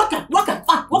 Thank you. Waka.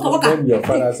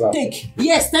 Take.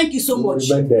 Yes, thank you so much.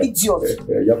 Idiot.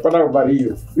 Your father will marry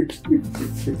you.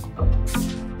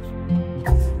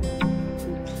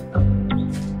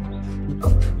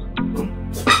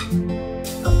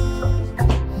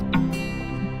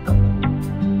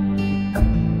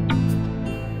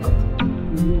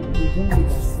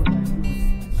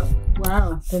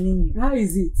 Wow, I'm telling you. How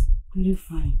is it? Very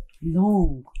fine.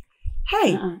 Long.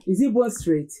 Hey. Is it bone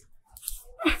straight?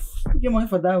 Give money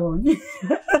for that one.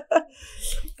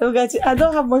 I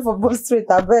don't have money for bone straight.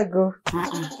 I beg you.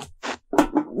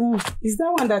 Is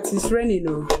that one that is raining?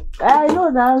 No? I know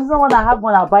now. It's not one I have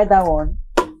one. I'll buy that one.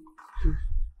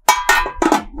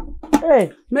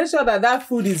 Hey. Make sure that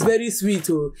food is very sweet.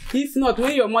 Oh. If not,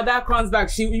 when your mother comes back,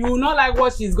 you will not like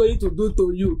what she's going to do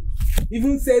to you.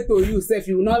 Even say to you, Seth,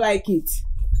 you will not like it.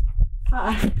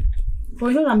 But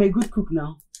you know I'm a good cook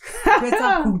now.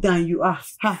 Better cook than you are.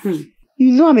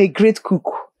 You know I'm a great cook.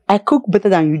 I cook better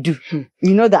than you do.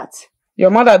 You know that. Your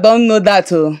mother don't know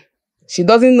that. Oh. She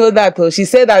doesn't know that. Oh. She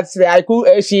said that I cook.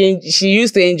 She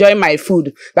used to enjoy my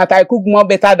food. That I cook more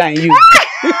better than you.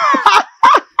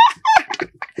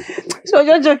 She was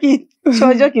just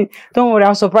joking. Don't worry,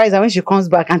 I'm surprised when she comes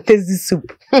back and tastes this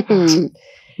soup.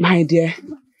 My dear.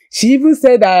 She even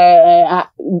said that,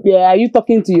 are you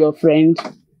talking to your friend?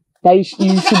 That you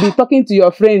should be talking to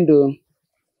your friend, though.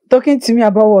 Talking to me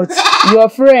about what? Your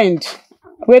friend.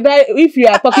 If you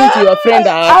are talking to your friend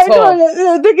at all. I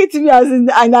know, talking to me as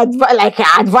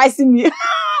advising me.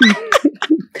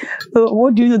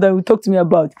 What do you know that will talk to me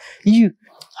about? You.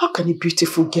 How can a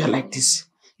beautiful girl like this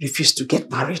refuse to get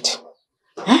married?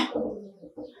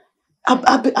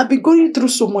 I've been going through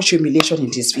so much humiliation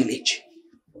in this village.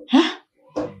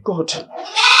 God,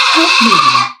 help me.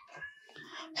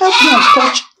 Help me and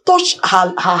touch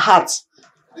her heart.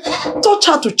 Touch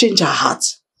her to change her heart.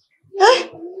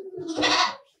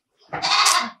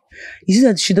 You see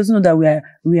that she doesn't know that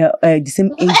we are the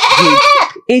same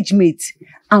age mates,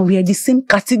 and we are the same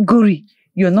category.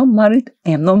 You're not married, I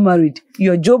am not married.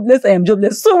 You're jobless, I am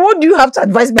jobless. So what do you have to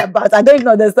advise me about? I don't even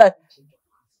understand.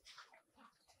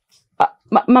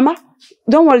 Mama,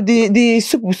 don't worry, the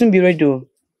soup will soon be ready.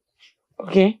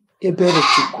 Okay? Ebere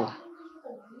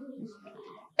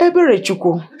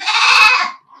Chuku.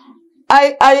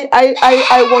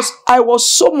 I was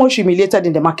so much humiliated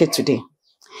in the market today.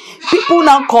 People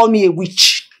now call me a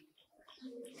witch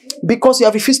because you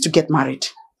have refused to get married.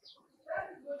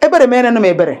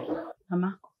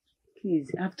 Mama,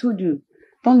 please, I've told you,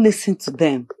 don't listen to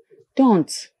them. Don't.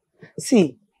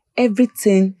 See,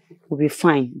 everything will be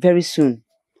fine very soon.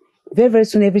 Very, very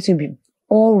soon, everything will be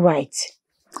all right.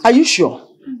 Are you sure?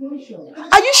 I'm very sure.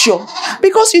 Are you sure?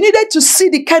 Because you needed to see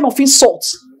the kind of insult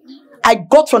I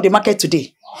got from the market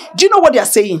today. Do you know what they are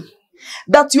saying?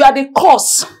 That you are the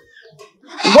cause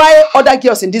why other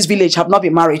girls in this village have not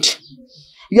been married.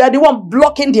 You are the one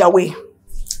blocking their way.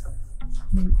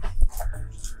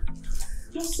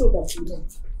 Just so that you know.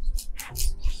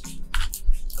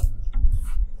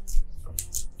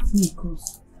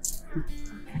 Because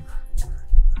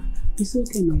it's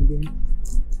okay, my dear.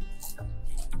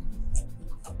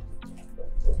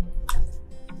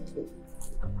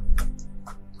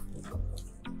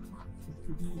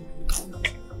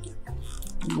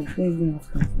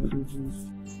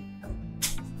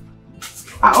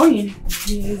 Oye,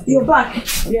 you're back.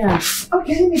 Yeah.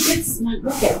 Okay, let me get my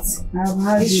bucket.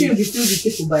 It should be filled with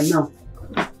people by now.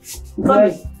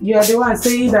 But you are the one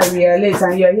saying that we are late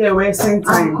and you are here wasting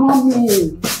time. I'm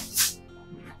coming.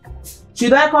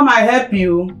 Should I come and help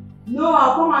you? No,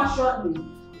 I'll come out shortly.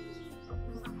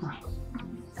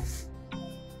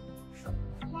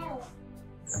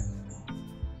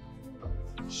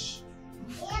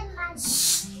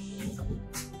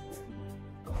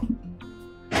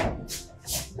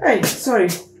 Hey, sorry.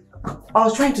 I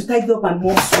was trying to tidy up my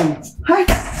mom's room.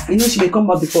 Hi. You know she may come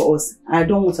back before us. I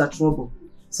don't want her trouble.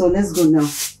 So let's go now.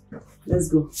 Let's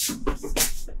go.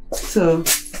 So,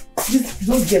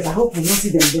 those girls, I hope you don't see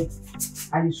them there.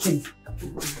 Are you sure?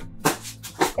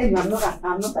 Anyway,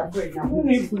 I'm not afraid now.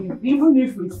 Even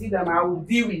if we see them, I will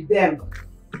deal with them.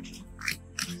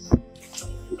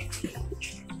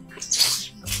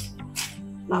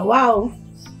 Now, wow.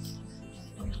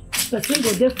 The thing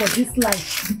go there for this life.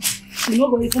 You no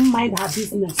go even mind her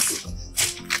business.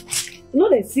 You know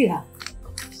they see her.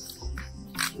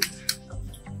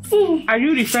 Are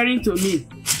you referring to me?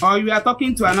 Or you are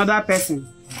talking to another person?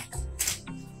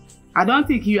 I don't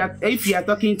think you are. If you are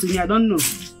talking to me, I don't know.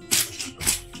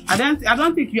 I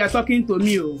don't think you are talking to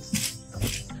me. Oh.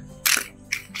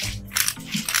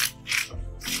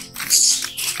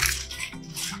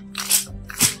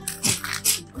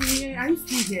 Yeah, are you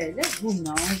still here? Let's go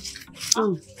now.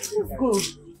 Let's go.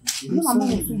 No, my mom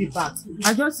will soon be back.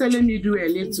 I just telling you do a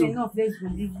little. Enough, let's go.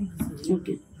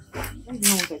 Okay. Let's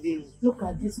know what I did. Look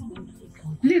at this.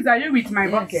 Please, are you with my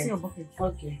bucket? See your bucket.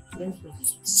 Okay. Let's go.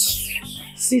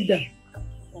 Sit down.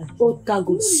 Old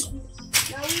cargoes.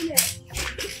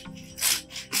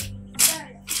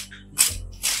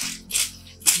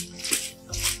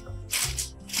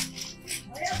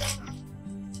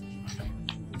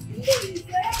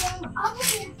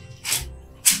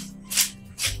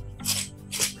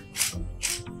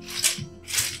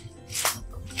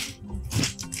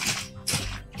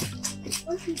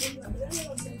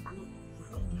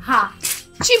 Ha!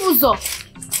 Chibuzo!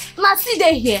 Now see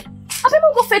they here. I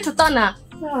people go fetch water now.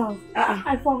 No,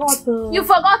 I forgot to. You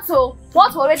forgot to.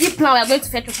 What we already planned we are going to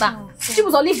fetch water.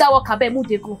 Chibuzo, leave that work a bit, move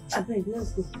they go.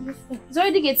 Let's go. It's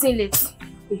already getting late.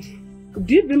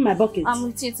 Do you bring my bucket? I'm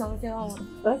with it. I'm with it.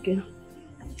 Okay.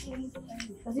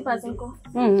 Does it pass uncle?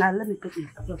 Let me put it.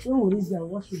 Don't worry, I'll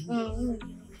wash it.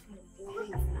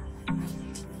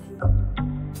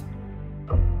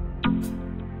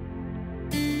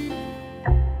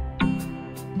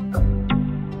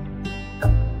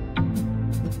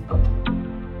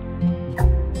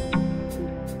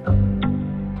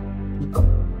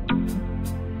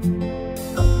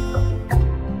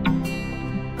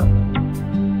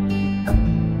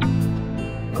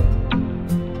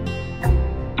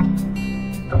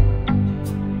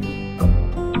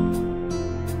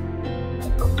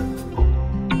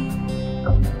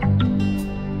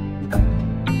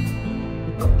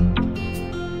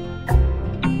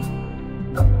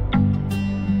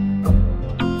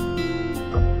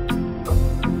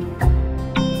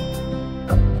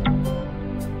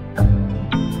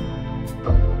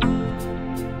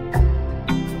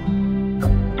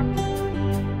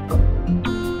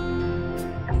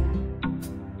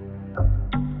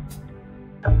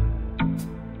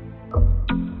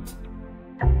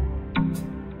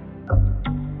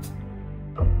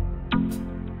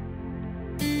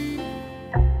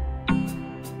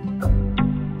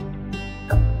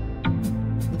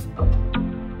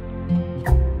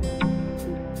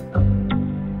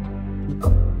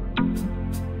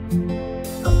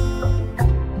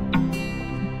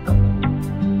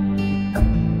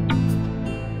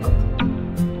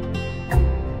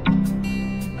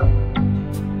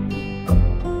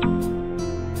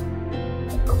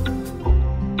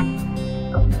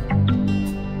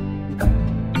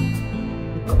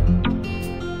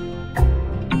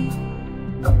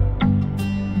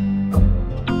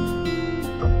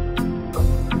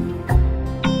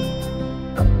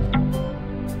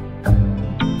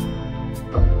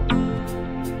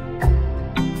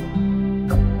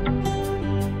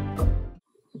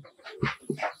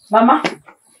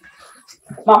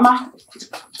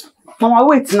 Mama,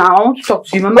 wait now. I want to talk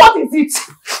to you, Mama. What is it?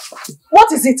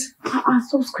 What is it?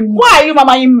 Stop screaming. Why are you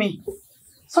mamaing me?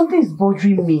 Something is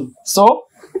bothering me. So,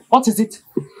 what is it?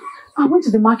 I went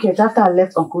to the market after I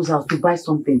left Uncle's house to buy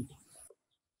something.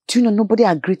 Do you know, nobody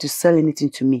agreed to sell anything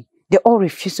to me. They all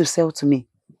refused to sell to me.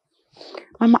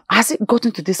 Mama, has it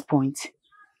gotten to this point?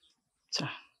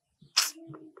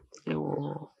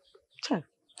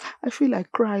 I feel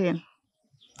like crying.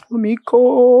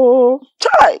 Omiko.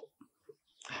 Chai!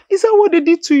 Is that what they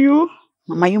did to you?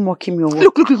 Mama, you mocking me or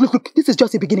what? Look. This is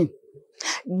just the beginning.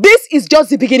 This is just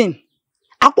the beginning.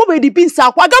 It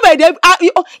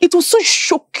will so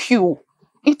shock you.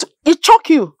 It shock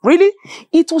you. Really?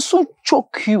 It will so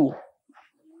choke you.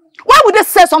 Why would they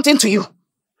say something to you?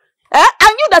 And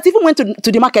you that even went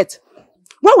to the market.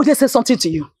 Why would they say something to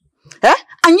you?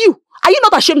 And you? Are you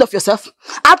not ashamed of yourself?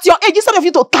 At your age, instead of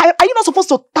you to tie, are you not supposed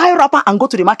to tie wrapper and go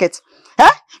to the market?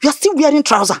 You are still wearing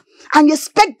trousers and you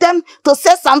expect them to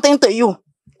say something to you.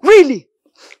 Really?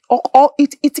 Or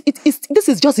this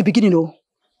is just the beginning, though.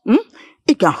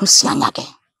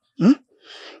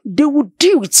 They will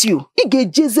deal with you.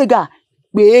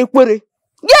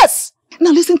 Yes!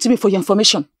 Now listen to me for your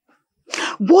information.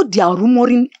 What they are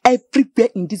rumoring everywhere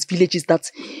in this village is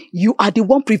that you are the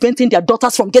one preventing their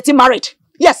daughters from getting married.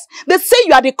 Yes, they say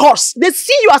you are the curse. They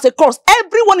see you as a curse.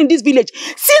 Everyone in this village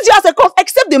sees you as a curse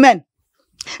except the men.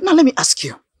 Now let me ask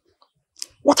you,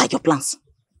 what are your plans?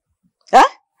 Are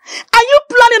you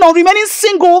planning on remaining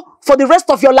single for the rest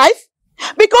of your life?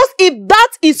 Because if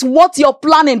that is what you're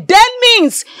planning, then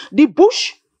means the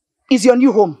bush is your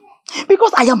new home.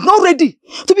 Because I am not ready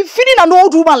to be feeding an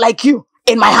old woman like you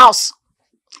in my house.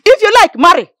 If you like,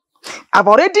 marry. I've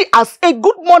already, as a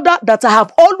good mother that I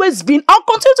have always been, I'll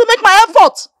continue to make my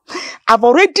effort. I've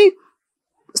already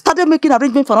started making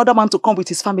arrangements for another man to come with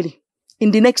his family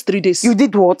in the next 3 days. You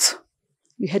did what?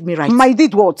 You heard me right. I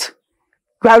did what?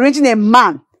 You are arranging a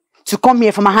man to come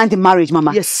here for my hand in marriage,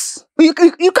 Mama. Yes. You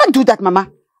can't do that, Mama.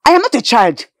 I am not a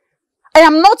child. I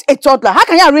am not a toddler. How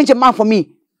can you arrange a man for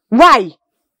me? Why?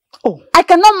 Oh, I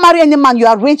cannot marry any man you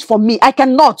arrange for me. I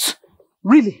cannot.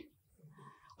 Really?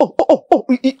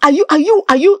 Are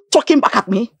you talking back at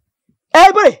me?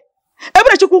 Ebre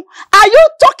Chuku, are you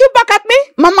talking back at me?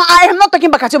 Mama, I am not talking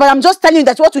back at you, but I'm just telling you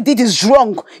that what you did is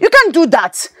wrong. You can't do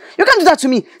that. You can't do that to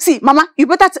me. See, Mama, you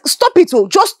better stop it, oh.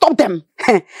 Just stop them.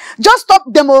 Just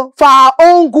stop them, oh, for our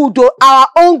own good, oh. Our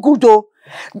own good, oh.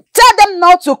 Tell them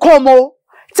not to come, oh.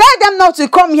 Tell them not to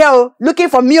come here, oh, looking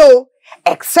for me, oh.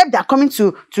 Except they're coming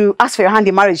to ask for your hand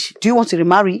in marriage. Do you want to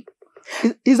remarry?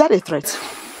 Is that a threat?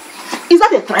 Is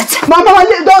that a threat? Mama,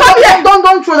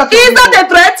 don't throw that. Is that a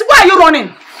threat? Why are you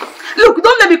running? Look,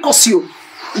 don't let me curse you.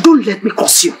 Don't let me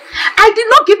curse you. I did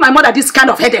not give my mother this kind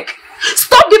of headache.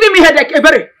 Stop giving me headache,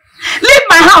 Ebere. Leave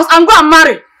my house and go and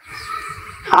marry.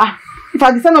 If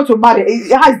I decide not to marry,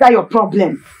 how is that your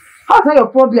problem? How is that your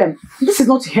problem? This is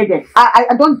not a headache.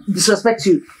 I don't disrespect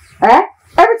you.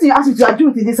 Everything you ask me to, I do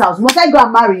it in this house. Must I go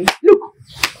and marry? Look,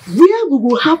 where we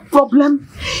will have problem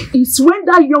is when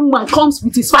that young man comes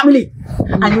with his family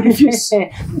and you refuse.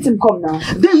 Let him come now.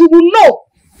 Then we will know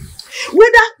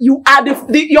whether you are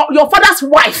your father's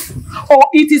wife or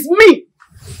it is me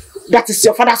that is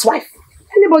your father's wife.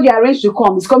 Anybody arranged to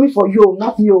come is coming for you,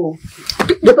 not me.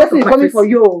 The person is coming for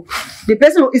you. The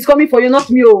person is coming for you, not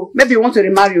me. Maybe you want to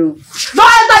remarry you.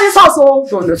 Don't enter this house, oh!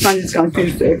 Don't understand this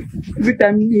country, sir. Every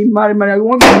time we marry, I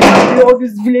want to marry all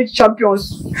these village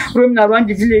champions roaming around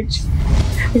the village.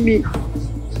 Me.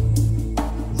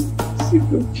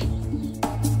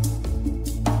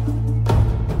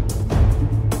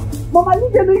 Mama,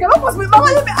 leave me. You cannot force me. Mama,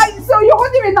 leave me. So you're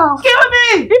holding me now. Kill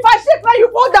me. If I shake now, you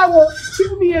fall down.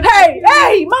 Kill me.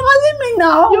 Hey, Mama, leave me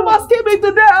now. You must kill me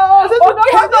today.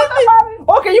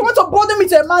 Okay, you want to bother me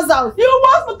to a man's house? You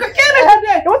want to kill me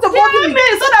today. You want to bother me?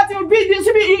 So that you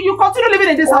continue living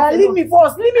in this house. Leave me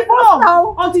first. Leave me first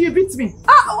now. Until you beat me.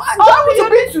 Until you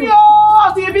beat me.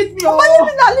 Until you beat me. Mama, leave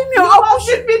me now. Leave me. You must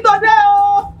kill me today.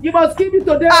 You must kill me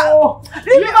today.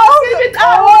 Leave me.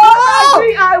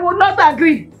 I will not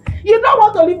agree. You don't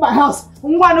want to leave my house.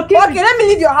 Okay, let me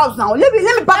leave your house now. Let me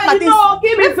pack my things. No,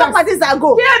 give me first. Pack my things and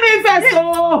go. Give me first,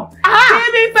 oh.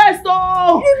 Give me first,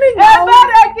 oh. Give me now.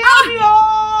 Kill me,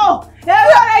 oh.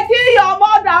 Kill your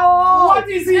mother, oh. What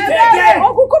is it again?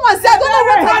 Uncle, come and say, I don't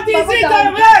know what is it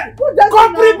again?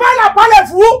 Comprends la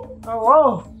parole-vous?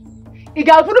 Oh. Il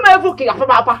a voulu me vous qui a fait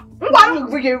ma papa.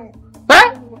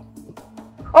 Hein?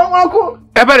 Oh, uncle.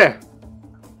 Ebere.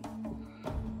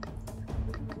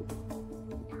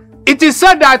 It is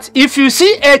said that if you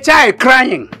see a child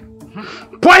crying,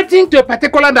 pointing to a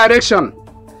particular direction,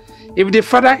 if the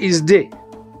father is there,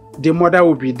 the mother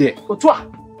will be there.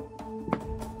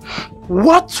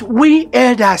 What we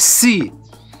elders see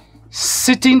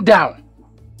sitting down,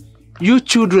 you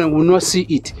children will not see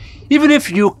it. Even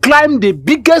if you climb the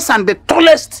biggest and the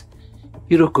tallest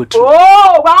Iroko tree.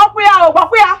 Oh,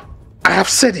 I have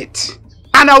said it.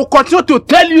 And I will continue to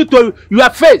tell you to your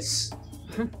face.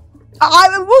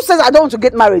 Who says I don't want to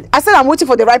get married? I said I'm waiting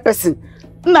for the right person.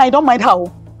 No, I don't mind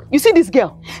how. You see this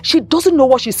girl? She doesn't know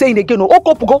what she's saying again. I know what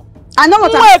I'm saying. I know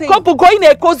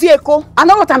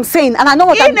what I'm saying, and I know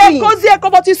what I'm doing.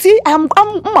 But you see, I'm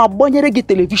television.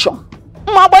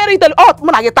 I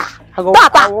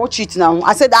watch it now.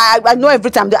 I said I know every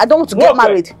time. I don't want to get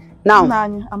married now.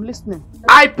 I'm listening.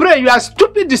 I pray your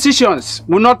stupid decisions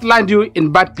will not land you in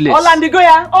bad place. Already.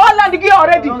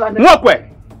 Walk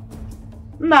away.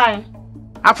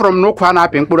 I'm from Nokwana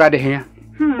Pinkura here.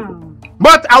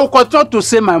 But I will continue to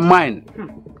say my mind.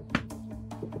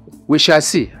 We shall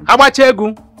see.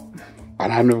 Abachegu.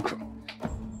 And I know.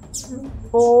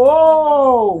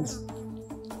 Oh.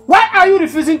 Why are you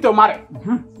refusing to marry?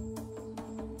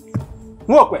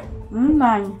 Walk away.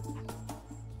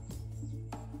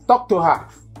 Talk to her.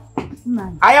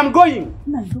 I am going.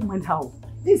 Don't mind how.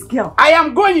 This girl. I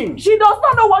am going. She does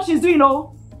not know what she's doing,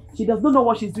 oh. She does not know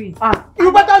what she's doing.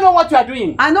 You better know what you are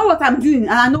doing. I know what I'm doing,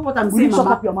 and I know what I'm saying. Shut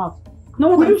up your mouth. No,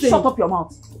 what Will I'm you saying. shut up your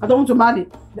mouth? I don't want to marry.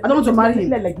 I don't want to marry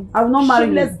him. I will not marry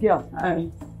him. Shameless girl.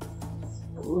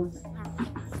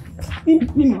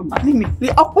 Leave me, Mama. Leave me.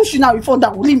 I'll push you now before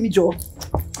that. Leave me, Joe.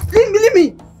 Leave me. Leave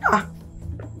me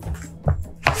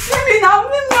now.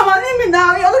 Leave me, Mama. Leave me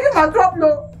now. You're looking for drop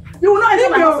low. You will not enter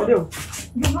my house today.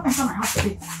 You will not enter my house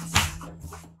today.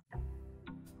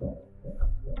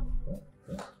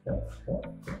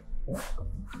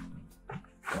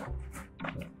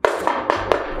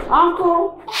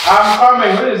 Uncle. I'm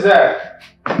coming. Who is that?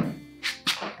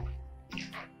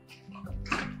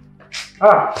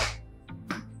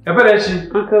 Eberechi.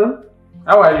 Uncle.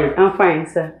 How are you? I'm fine,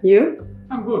 sir. You?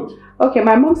 I'm good. Okay,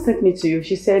 my mom sent me to you.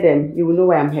 She said you will know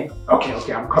why I'm here.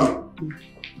 Okay, I'm coming.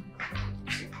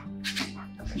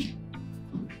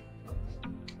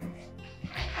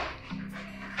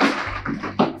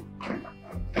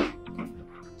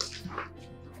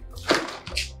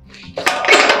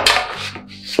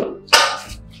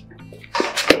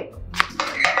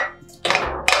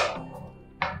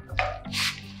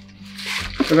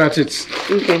 Look at it.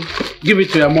 Okay. Give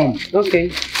it to your mom.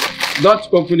 Okay. Don't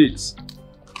open it.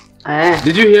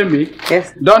 Did you hear me?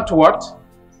 Yes. Don't what?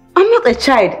 I'm not a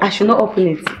child. I should not open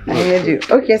it. I heard you.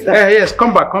 Okay, sir. Yes,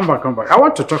 come back. I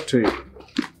want to talk to you.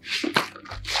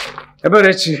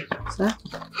 Eberechi. Sir?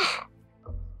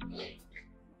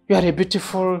 You are a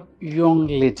beautiful young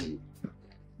lady.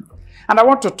 And I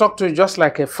want to talk to you just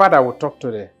like a father would talk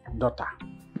to the daughter.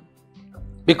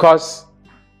 Because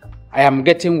I am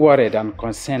getting worried and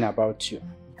concerned about you.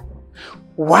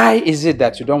 Why is it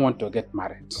that you don't want to get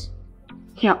married?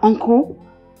 Yeah, Uncle.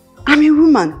 I'm a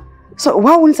woman. So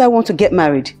why wouldn't I want to get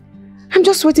married? I'm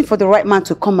just waiting for the right man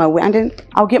to come my way and then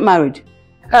I'll get married.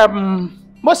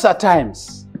 Most of the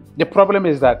times, the problem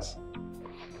is that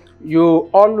you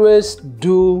always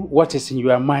do what is in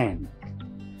your mind.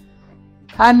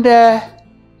 And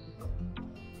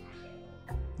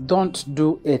don't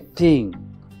do a thing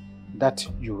that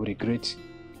you regret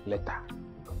later.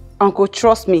 Uncle,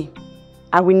 trust me.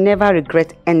 I will never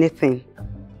regret anything.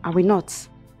 I will not.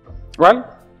 Well,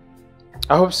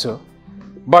 I hope so.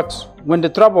 But when the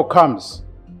trouble comes,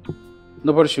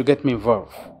 nobody should get me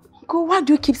involved. Uncle, why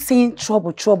do you keep saying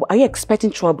trouble? Are you expecting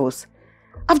troubles?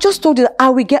 I've just told you that I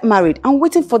will get married. I'm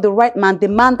waiting for the right man, the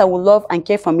man that will love and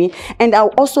care for me, and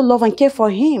I'll also love and care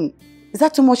for him. Is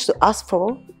that too much to ask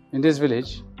for? In this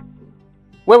village?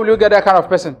 Where will you get that kind of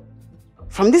person?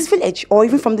 From this village or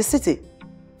even from the city?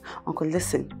 Uncle,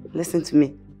 listen to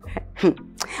me.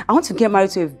 I want to get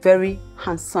married to a very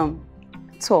handsome,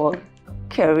 tall,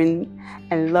 caring,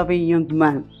 and loving young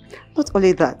man. Not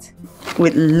only that,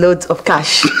 with loads of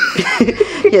cash.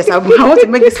 Yes, I want to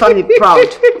make this family proud.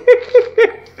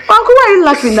 Uncle, why are you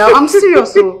laughing now? I'm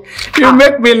serious. So. You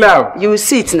make me laugh. You will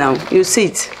see it now. You will see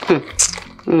it.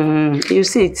 You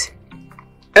see it.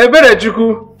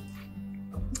 Eberechuku.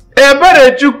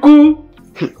 Eberechuku.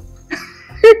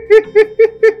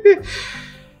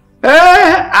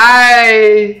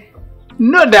 I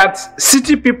know that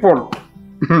city people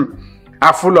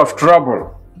are full of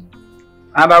trouble.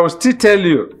 And I will still tell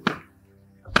you,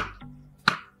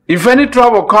 if any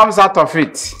trouble comes out of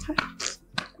it,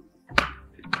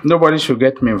 nobody should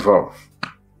get me involved.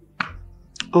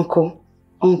 Uncle,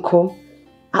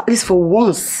 at least for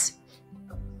once,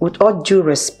 with all due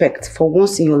respect, for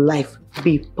once in your life,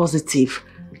 be positive.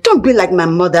 Don't be like my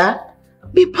mother.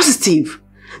 Be positive.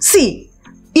 See,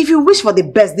 if you wish for the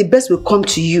best will come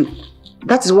to you.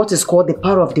 That is what is called the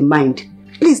power of the mind.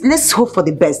 Please, let's hope for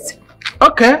the best.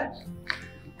 Okay.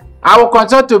 I will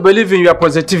continue to believe in your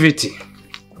positivity.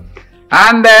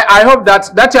 And I hope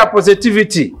that your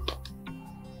positivity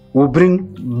will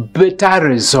bring better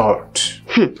result.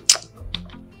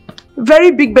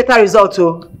 Very big better result,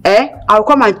 oh. I will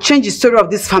come and change the story of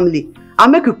this family. I'll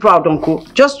make you proud, Uncle.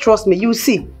 Just trust me. You will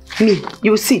see. You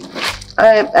will see.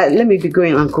 Let me be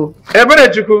going, Uncle.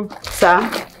 Eberechuku. Sir?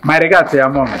 My regard to your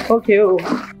mom. Okay, oh.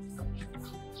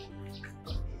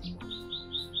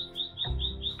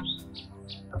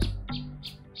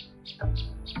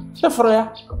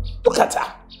 Freya, look at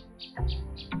her.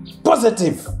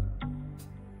 Positive.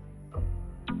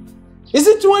 Is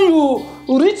it when you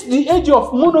reach the age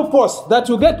of menopause that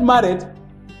you get married?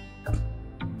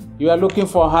 You are looking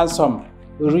for handsome,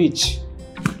 rich,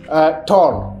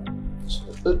 tall,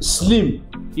 slim,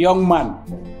 young man.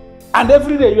 And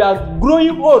every day you are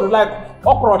growing old like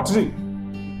okra tree.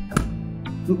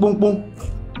 Boom, boom.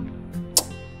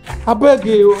 I beg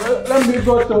you, let me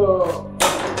go to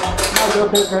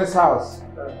Mario's house.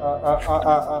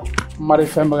 Mama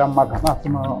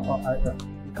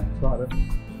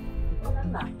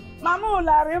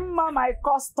Larimma, my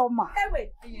customer.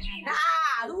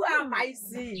 Who am I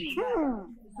seeing?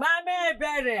 Mama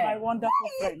Berry. My wonderful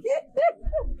friend.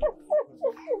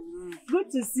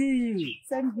 Good to see you.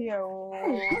 Same here. Oh.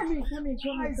 Come in.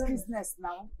 How is business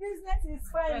now? Business is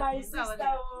fine, my sister.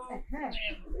 Thank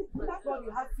God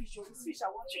you have fish. Oh, this fish I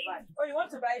want to buy. Oh, you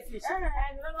want to buy fish? And you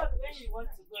know when you want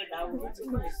to go now, we want to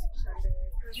go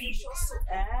fish also.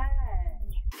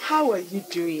 How are you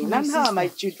doing? And how are my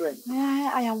children?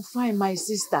 I am fine, my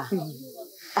sister.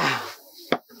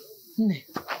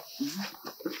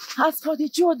 As for the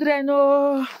children,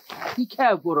 you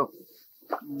can't go.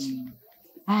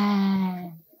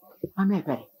 Mama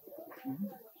Berry,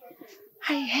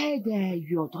 I heard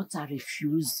your daughter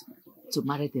refused to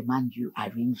marry the man you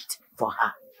arranged for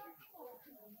her.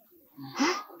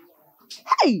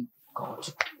 Hey,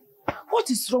 God, what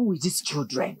is wrong with these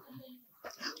children?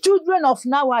 Children of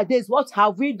nowadays, what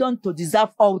have we done to deserve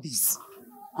all this?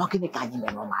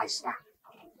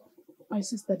 My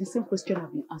sister, the same question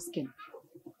I've been asking.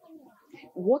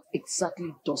 What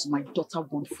exactly does my daughter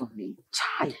want from me?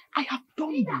 Child, I have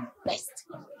done my best.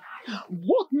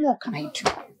 What more can I do?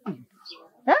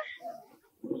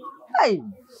 Hey!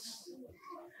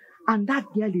 And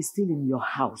that girl is still in your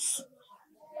house.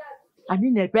 I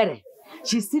mean, Ebere,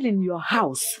 she's still in your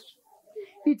house,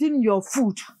 eating your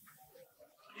food,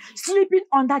 sleeping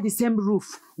under the same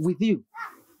roof with you.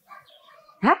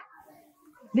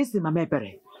 Listen, Mama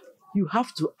Ebere, you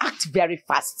have to act very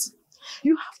fast.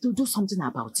 You have to do something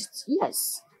about it.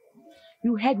 Yes.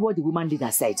 You heard what the woman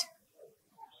leader said.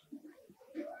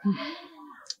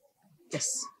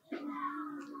 Yes.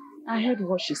 I heard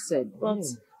what she said, but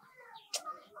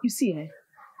you see,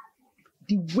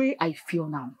 the way I feel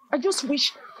now, I just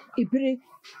wish Ebere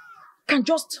can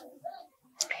just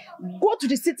go to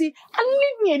the city and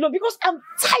leave me alone because I'm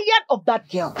tired of that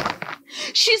girl.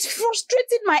 She's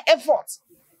frustrating my efforts.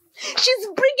 She's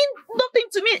bringing nothing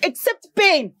to me except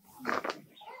pain.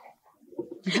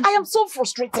 I am so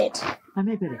frustrated.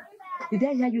 Mama Ebere, did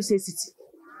I hear you say city?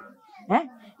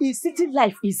 Is city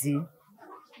life easy?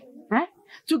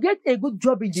 To get a good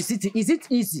job in the city, is it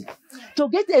easy? To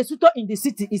get a suitor in the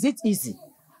city, is it easy?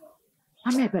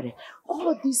 Mama Ebere,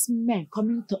 all these men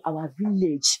coming to our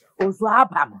village,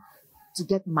 Ozuabam, to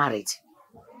get married,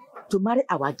 to marry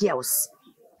our girls,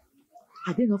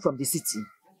 are they not from the city?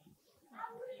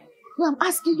 No, I'm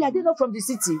asking you, are they not from the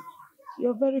city?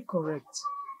 You're very correct.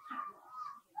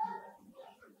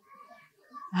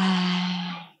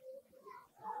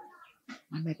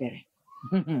 Mama Ebere,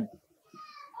 Do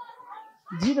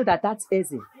you know that that's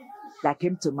Eze that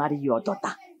came to marry your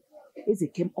daughter? Eze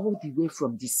came all the way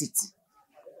from the city.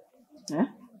 Eh?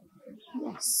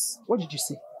 Yes. What did you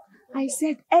say? I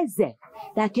said Eze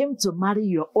that came to marry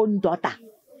your own daughter.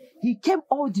 He came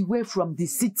all the way from the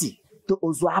city to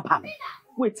Ozuabam.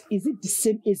 Wait, is it the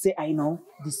same Eze I know?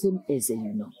 The same Eze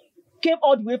you know. Came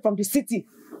all the way from the city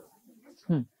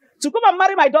to come and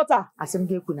marry my daughter.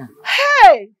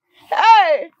 Hey!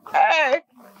 Hey! Hey!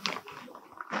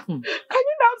 Can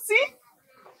you now see?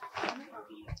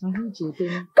 Can you now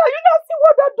see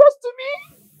what that does to me?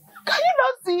 Can you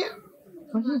now see?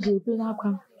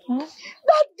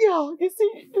 That girl, you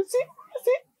see?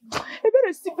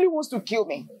 Ebere simply wants to kill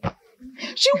me.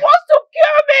 She wants to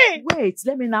kill me! Wait,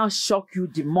 let me now shock you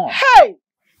the more. Hey!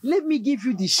 Let me give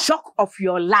you the shock of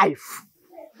your life.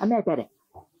 Mama Ebere.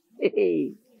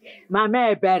 Hey,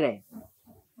 Mama Ebere.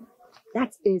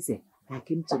 That's Eze that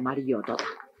came to marry your daughter.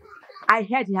 I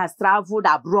heard he has traveled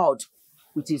abroad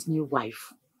with his new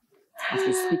wife. As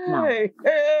we speak now.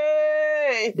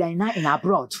 Hey! They are now in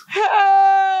abroad. Hey!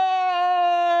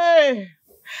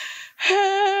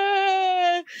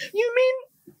 Hey! You mean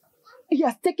he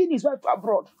has taken his wife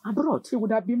abroad? Abroad? He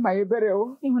would have been my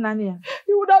Ebere. He would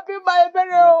have been my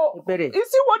Ebere. You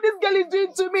see what this girl is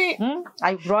doing to me?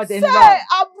 I brought in law.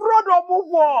 Abroad or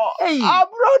move on. Hey.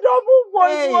 Abroad or move on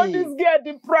is what this girl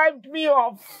deprived me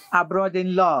of. Abroad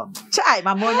in law. Chai,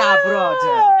 Mamonia abroad.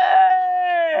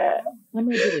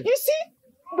 You see,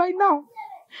 by now,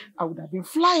 I would have been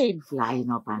flying. Flying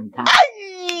up and down.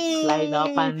 Flying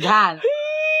up and down.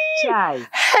 Chai.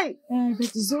 Hey. But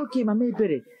it's okay, Mama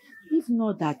Ebere. If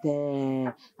not that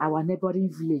our neighboring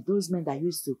village, those men that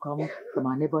used to come from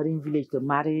our neighboring village to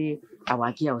marry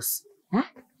our girls,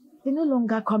 they no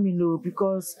longer come in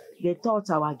because they thought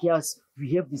our girls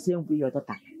behaved the same way your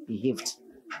daughter behaved.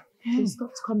 They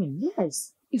stopped coming.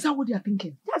 Yes. Is that what they are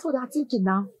thinking? That's what they are thinking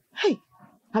now. Hey,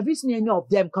 have you seen any of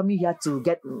them coming here to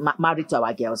get married to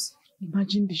our girls?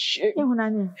 Imagine the shame.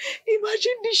 Imagine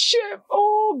the shame.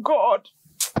 Oh, God.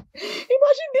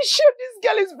 Imagine the shame this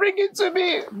girl is bringing to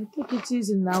me. Take it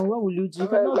easy now. What will you do? You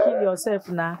cannot kill yourself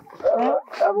now. I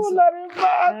have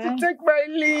to take my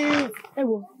leave. I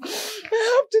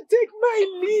have to take my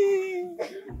leave.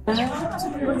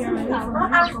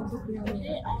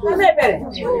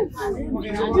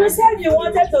 You said you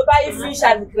wanted to buy fish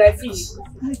and crayfish.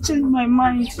 I changed my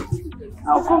mind.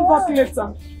 I'll come back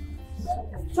later.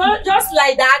 So just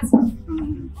like that?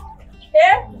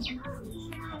 Eh?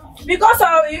 Because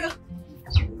of you.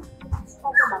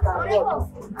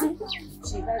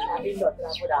 She has having not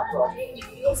traveled abroad.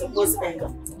 You're supposed to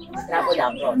travel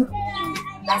abroad.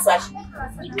 That's why she.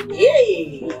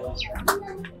 Hey!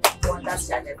 Wonders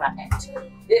shall never end.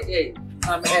 Hey,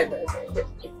 I'm ever.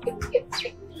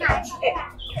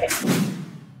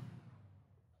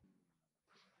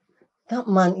 That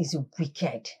man is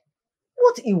wicked.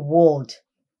 What a world.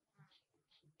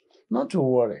 Not to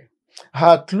worry.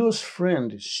 Her close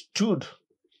friend stood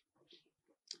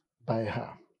by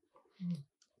her.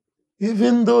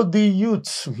 Even though the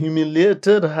youths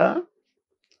humiliated her,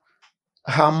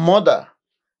 her mother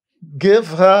gave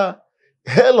her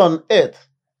hell on earth,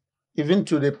 even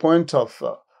to the point of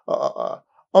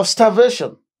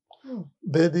starvation.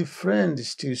 But the friend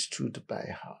still stood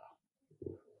by her.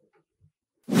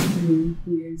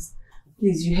 Yes.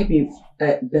 Please, you help me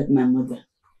beg my mother.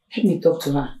 Help me talk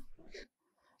to her.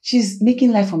 She's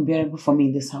making life unbearable for me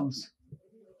in this house.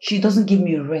 She doesn't give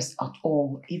me rest at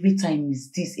all. Every time it's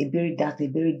this, a bury that, a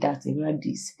bury that, a bury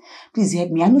this. Please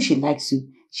help me. I know she likes you.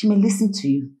 She may listen to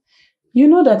you. You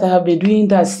know that I have been doing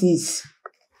that since.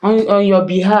 On your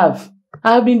behalf.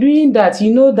 I have been doing that.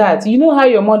 You know that. You know how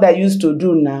your mother used to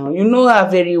do now. You know her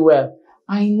very well.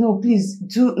 I know. Please,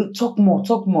 do talk more,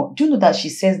 talk more. Do you know that she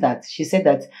says that? She said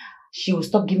that she will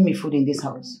stop giving me food in this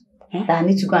house. That I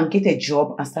need to go and get a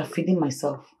job and start feeding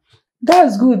myself.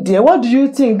 That's good, dear. What do you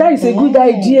think? That is a good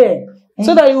idea.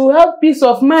 So that you will have peace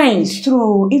of mind. It's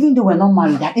true. Even though we're not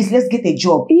married, at least let's get a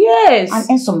job. Yes. And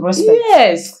earn some respect.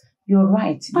 Yes. You're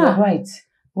right. You're right.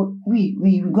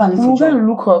 We go and look for a job. We're going to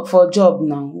look for a job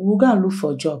now. We're going to look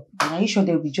for a job. Are you sure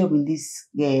there will be a job in this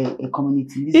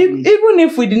community? In this even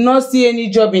if we did not see any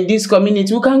job in this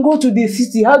community, we can go to the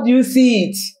city. How do you see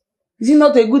it? Is it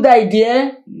not a good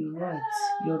idea? You're right.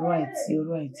 You're right. You're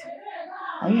right.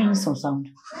 Are you hearing some sound?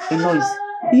 A noise?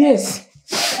 Yes.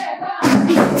 Come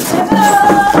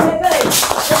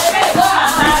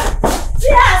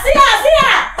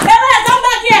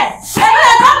back here.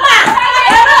 Come back.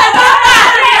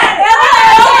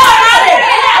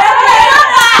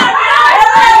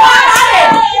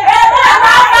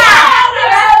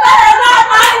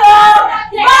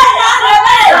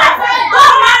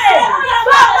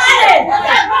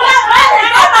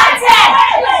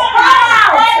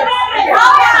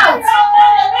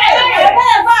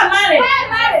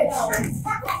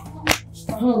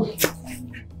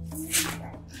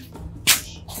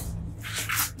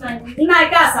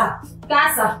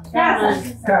 Casa.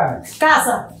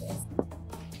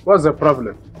 What's the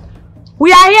problem?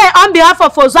 We are here on behalf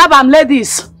of Ozabam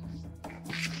ladies.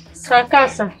 Sir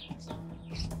Casa,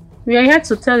 we are here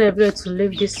to tell Ebere to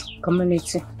leave this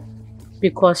community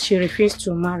because she refused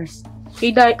to marry.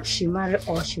 Either she marry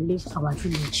or she leave our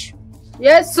village.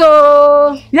 Yes,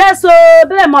 so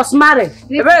they must marry.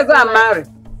 They better go and marry.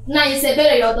 Now you say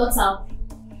Ebere your daughter.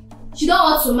 She don't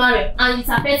want to marry and it's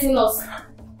affecting us.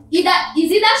 Either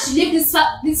she leave this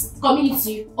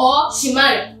community or she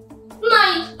marry.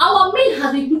 Now our men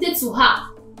have been rooted to her.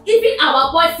 Even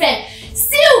our boyfriend.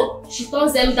 Still she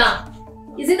turns them down.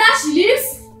 Is it that she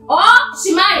leaves or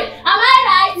she marry? Am I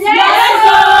right? Yes,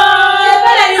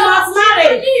 you must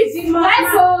marry. She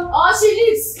leaves. Or she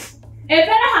leaves.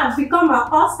 Ebere has become an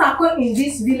obstacle in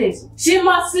this village. She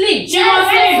must leave. She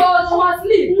must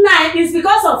leave. Nah, it's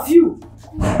because of you.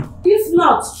 If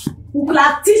not, we could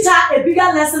have teach her a bigger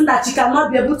lesson that she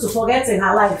cannot be able to forget in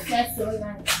her life. That's so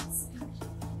nice.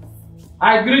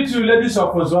 I greet you, ladies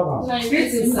of Ozoma.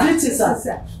 Greetings,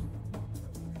 sir.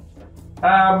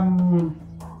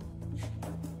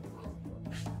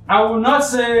 I will not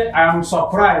say I am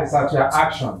surprised at your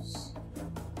actions,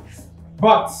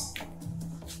 but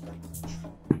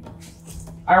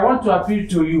I want to appeal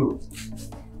to you.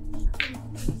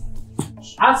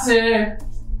 I say,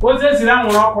 I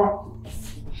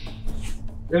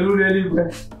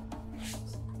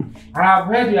have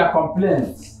heard your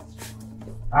complaints.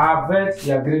 I have heard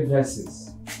your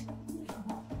grievances.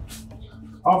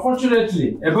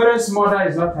 Unfortunately, Ebere's mother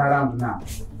is not around now.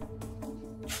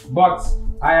 But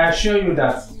I assure you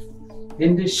that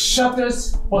in the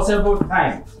shortest possible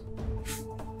time,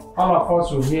 all of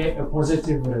us will hear a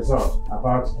positive result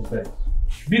about Ebere.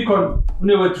 Because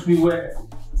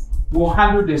we'll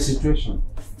handle the situation.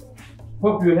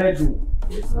 Hope you heard me.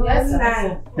 Yes,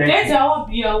 sir. Let your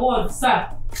be your word, sir.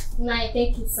 Nah,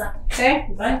 thank you, sir. Thank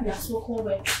you. You have spoken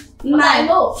well. But I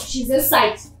know she's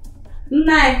inside.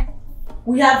 Nah,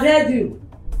 we have heard you.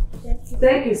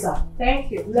 Thank you, sir.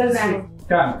 Thank you. Let's go.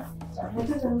 Come.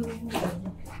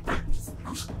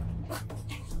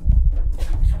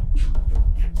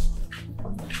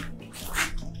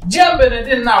 Jambene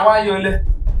din na wayole.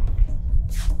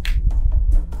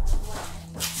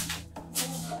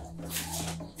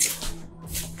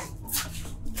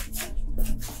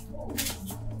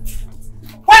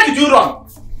 Why did you run?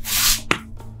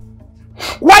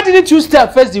 Why didn't you stay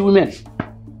and face the women?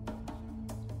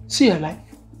 See your life.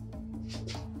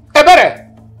 Ebere,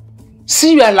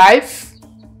 see your life.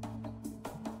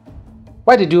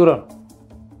 Why did you run?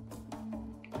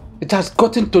 It has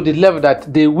gotten to the level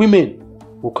that the women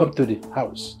will come to the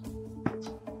house.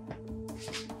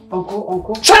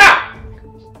 Uncle. Shut up!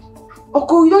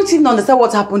 Uncle, you don't even understand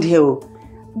what happened here.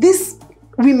 These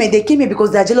women, they came here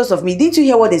because they are jealous of me. Didn't you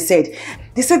hear what they said?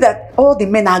 They said that all the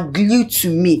men are glued to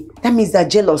me. That means they're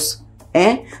jealous.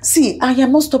 See, I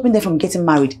am not stopping them from getting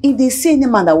married. If they see any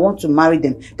man that wants to marry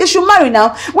them, they should marry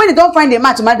now. When they don't find a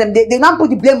man to marry them, they now put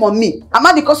the blame on me. Am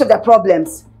I the cause of their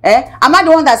problems? Am I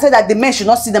the one that said that the men should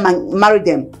not see them and marry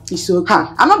them? It's okay.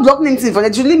 I'm not blocking anything for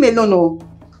them. You leave me alone, no.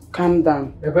 Calm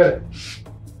down. Ebere,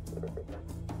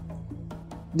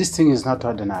 this thing is not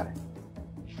ordinary.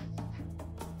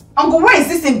 Uncle, where is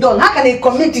this thing done? How can a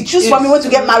community choose for me when to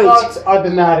get married? It's not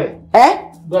ordinary.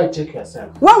 Go and check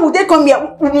yourself. When would they come here?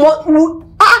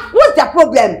 What's their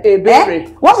problem?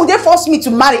 Why would they force me to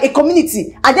marry a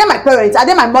community? Are they my parents? Are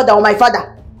they my mother or my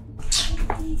father?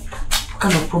 What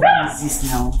kind of problem is this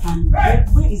now? Where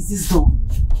is this done?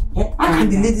 How can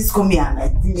the ladies come here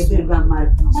and they better go and marry?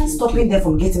 Am I stopping them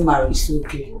from getting married? It's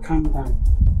okay. Calm down.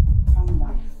 Calm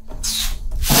down.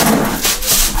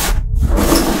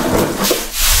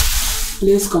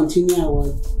 Let's continue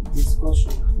our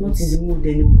discussion. Not in the mood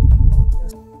anymore.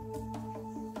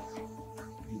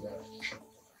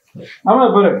 I'm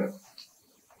a brother.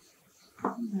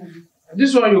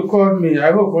 This one you called me.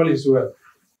 I hope all is well.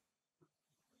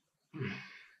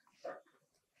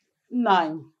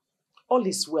 Nine. All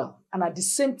is well. And at the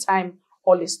same time,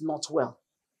 all is not well.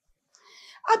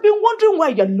 I've been wondering why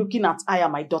you're looking at I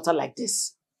and my daughter like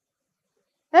this.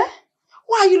 Why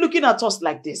are you looking at us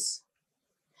like this?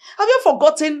 Have you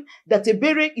forgotten that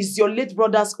Ebere is your late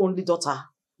brother's only daughter?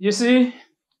 You see,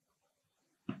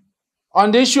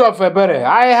 on the issue of Ebere,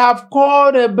 I have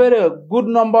called Ebere a good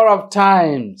number of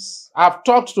times. I've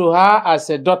talked to her as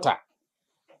a daughter.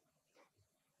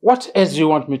 What else do you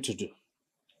want me to do?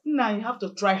 Now you have to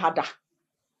try harder.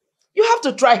 You have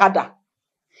to try harder.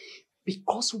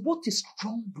 Because what is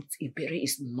wrong with Ebere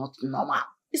is not normal.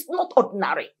 It's not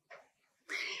ordinary.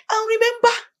 And remember,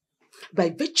 by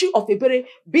virtue of Ebere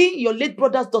being your late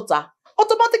brother's daughter,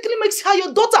 automatically makes her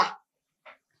your daughter.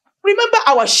 Remember,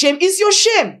 our shame is your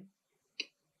shame.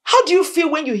 How do you feel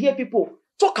when you hear people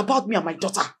talk about me and my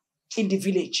daughter in the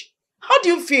village? How do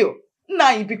you feel?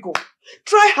 Nah, Ibiko,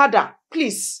 try harder,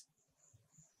 please.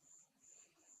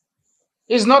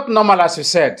 It's not normal, as you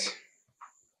said.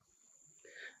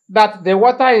 That the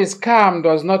water is calm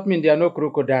does not mean there are no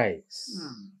crocodiles.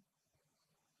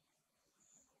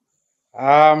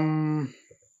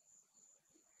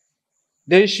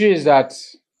 The issue is that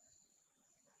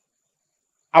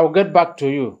I'll get back to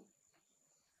you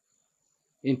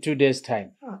in 2 days'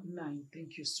 time. Nine,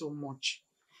 thank you so much.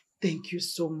 Thank you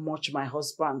so much, my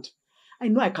husband. I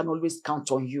know I can always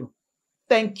count on you.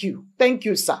 Thank you. Thank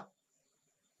you, sir.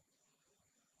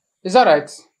 Is that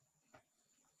right?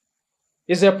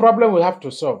 It's a problem we have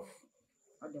to solve.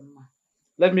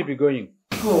 Let me be going.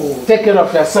 Oh. Take care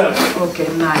of yourself. Okay,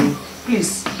 Nine.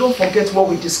 Please, don't forget what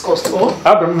we discussed. Oh,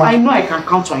 I know I can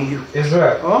count on you. Is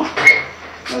that? Oh,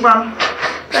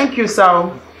 thank you,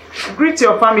 sir. Greet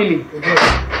your family. Okay.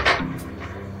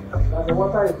 The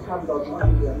water is calm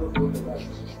down. We are not going to that.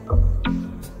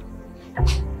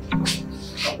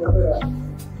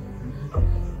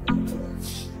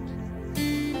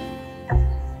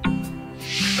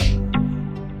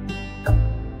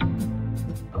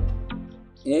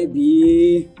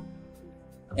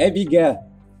 Abby girl.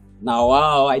 Now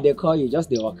wow, I dey call you, just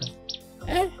the worker.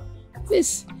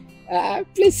 Please,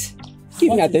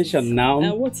 give me attention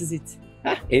now. What is it?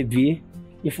 Abby,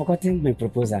 you've forgotten my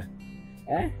proposal.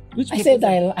 Which I said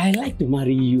I like to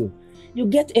marry you. You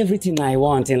get everything I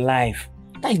want in life.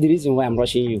 That's the reason why I'm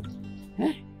rushing you.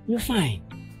 You're fine.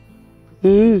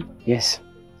 Yes.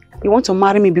 You want to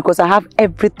marry me because I have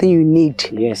everything you need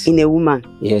in a woman.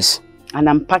 Yes. And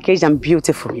I'm packaged and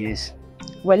beautiful. Yes.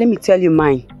 Well, let me tell you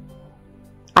mine.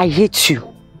 I hate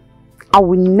you. I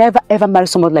will never ever marry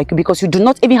someone like you because you do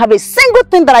not even have a single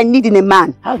thing that I need in a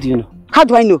man. How do you know? How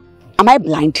do I know? Am I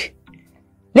blind?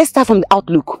 Let's start from the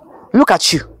outlook. Look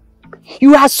at you.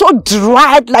 You are so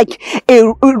dried like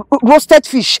a roasted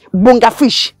fish, bonga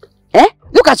fish.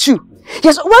 Look at you.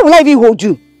 Yes, why will I even hold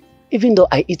you? Even though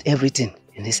I eat everything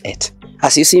in this earth,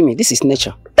 as you see me, this is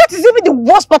nature. That is even the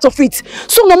worst part of it.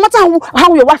 So no matter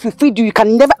how your wife will feed you, you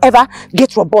can never ever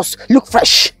get robust, look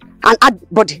fresh, and add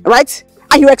body, right?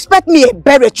 And you expect me, a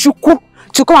berry chuku,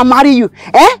 to come and marry you,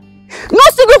 No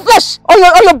single flesh on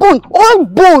your bone, all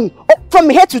bone from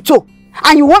head to toe,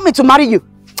 and you want me to marry you?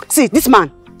 See, this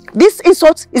man, this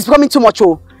insult is becoming too much.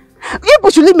 Oh,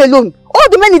 you should leave me alone. All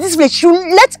the men in this village should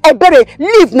let a berry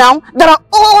live now. There are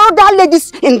other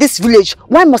ladies in this village.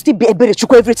 Why must it be a berry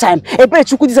chuku every time? A berry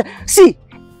chuku this. See,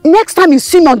 next time you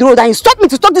see me on the road and you stop me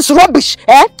to talk this rubbish,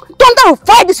 thunder will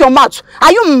fire this your mouth.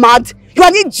 Are you mad? You are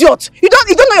an idiot. You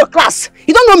don't know your class.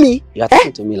 You don't know me. You are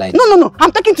talking to me like No.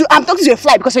 I'm talking to a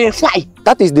fly because you're a fly.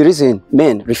 That is the reason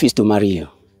men refuse to marry you.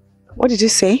 What did you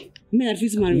say? Men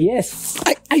refuse to marry. Yes.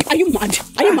 Are you mad?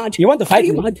 Are you mad? You want to fight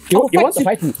me? Mad? You want to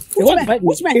fight me? You want to fight me?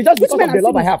 Which man? It's just because of the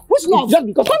love I have. Which love? Just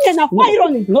because. Come here now. Why are you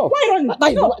running? No. Why are you running?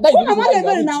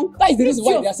 That is the reason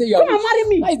why they are saying you are rich. Come and marry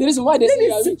me. That is the reason why they say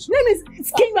you are rich. Let me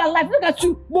skin you alive. Look at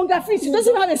you, bonga fish. He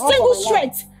doesn't have a single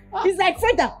straight. He's like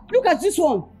feather. Look at this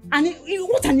one. And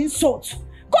what an insult.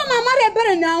 Come and marry a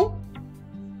better now.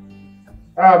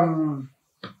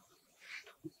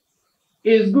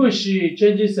 It's good she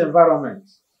changes environment.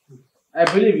 I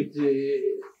believe it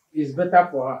is better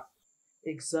for her.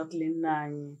 Exactly,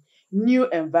 Nine. New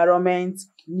environment,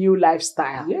 new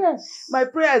lifestyle. Yes. My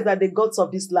prayer is that the gods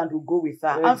of this land will go with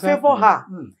her and favor her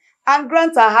and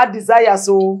grant her her desire.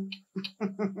 So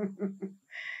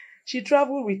she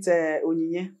traveled with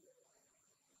Onyinye.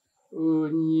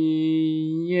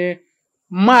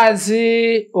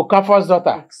 Mazi Okafor's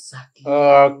daughter. Exactly.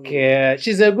 Okay.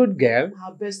 She's a good girl.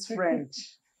 Her best friend.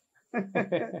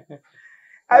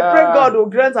 I pray God will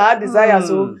grant her desire.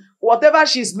 So whatever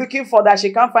she's looking for that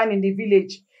she can't find in the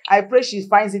village, I pray she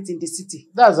finds it in the city.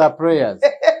 That's her prayers.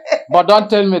 But don't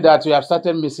tell me that you have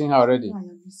started missing her already. I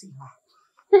am missing her.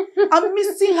 I'm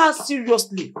missing her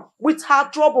seriously with her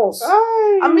troubles.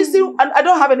 I'm missing, and I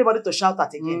don't have anybody to shout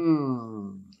at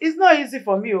again. It's not easy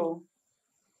for me. Oh.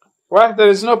 Well, there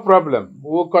is no problem.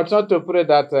 We'll continue to pray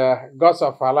that gods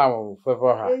of Allah will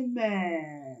favor her.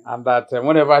 Amen. And that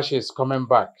whenever she's coming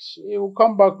back, she will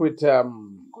come back with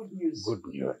good news. Good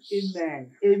news.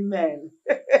 Amen. Amen.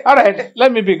 All right,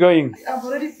 let me be going. I'm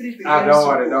already free. Don't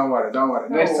worry. No.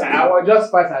 Next time, I will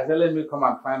just pass and say, let me come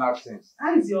and find out things.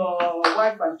 How is your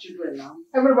wife and children now?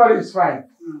 Everybody is fine.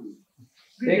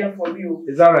 Greet them for you.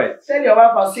 It's all right. Tell your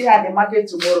wife I'll see her at the market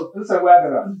tomorrow. This is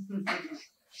where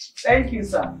Thank you,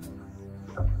 sir.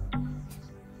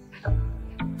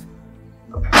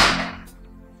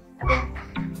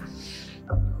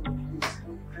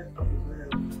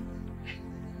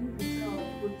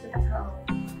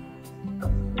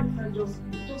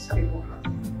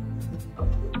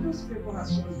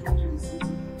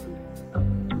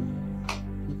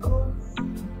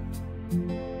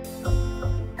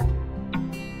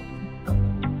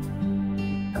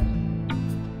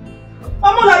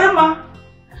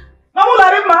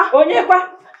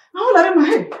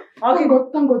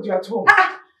 told you at home.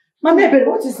 Mama,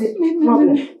 what is the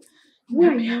problem? Why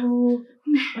are Mama. you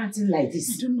panting like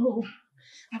this? I don't know.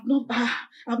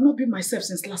 I've not been myself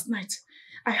since last night.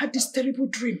 I had this terrible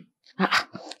dream.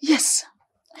 Yes.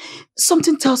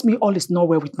 Something tells me all is not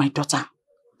well with my daughter.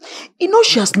 You know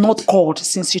she has not called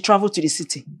since she traveled to the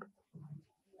city.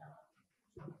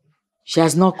 She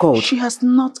has not called? She has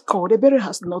not called. Ebere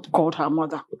has not called her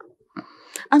mother.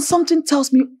 And something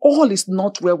tells me all is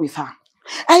not well with her.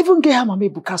 I even gave her Mama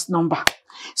Ebuka's number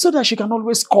so that she can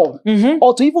always call.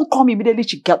 Or to even call me immediately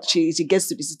she gets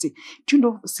to the city. Do you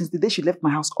know, since the day she left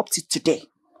my house up to today,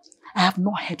 I have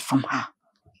not heard from her.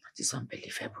 That is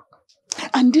unbelievable.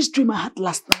 And this dream I had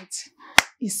last night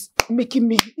is making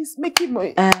me... But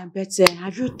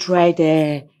have you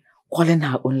tried calling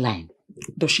her online?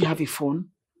 Does she have a phone?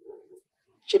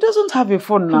 She doesn't have a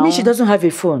phone now. You mean she doesn't have a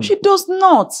phone? She does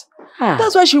not.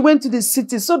 That's why she went to the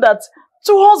city, so that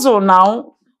to hustle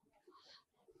now.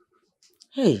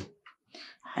 Hey.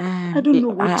 I don't know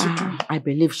what to do. I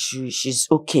believe she's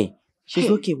okay. She's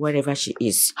okay wherever she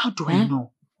is. How do I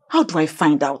know? How do I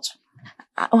find out?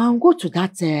 I'll go to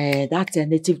that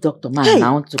native doctor man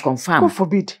now to confirm. God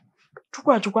forbid.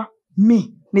 Chukwa.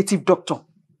 Me, native doctor.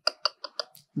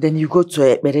 Then you go to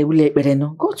Ekbere,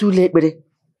 no? Go to Ekbere.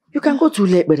 You can go to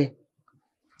Ekbere.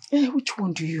 Which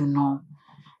one do you know?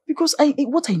 Because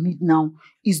what I need now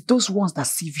is those ones that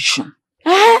see vision.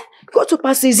 Go to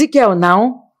Pastor Ezekiel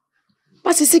now.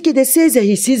 Pastor Ezekiel, they say that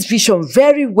he sees vision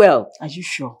very well. Are you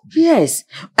sure? Yes.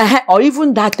 Or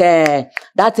even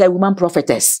that woman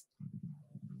prophetess.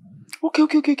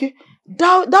 Okay.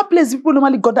 That place people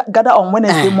normally gather on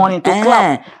Wednesday morning to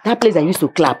clap. That place I used to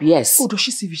clap, yes. Oh, does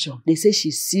she see vision? They say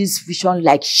she sees vision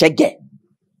like Shege.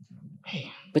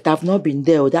 But I've not been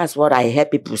there. That's what I hear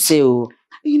people say.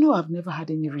 You know, I've never had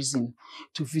any reason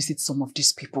to visit some of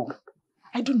these people.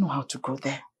 I don't know how to go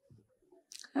there.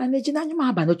 And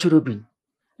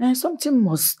something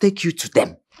must take you to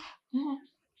them.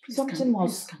 Please, can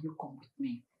you come with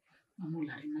me? Mama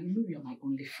Larina, you know you're my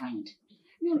only friend.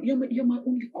 You're my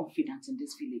only confidant in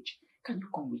this village. Can you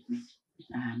come with me?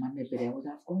 Mama, I would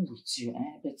have gone with you.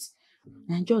 But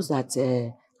just that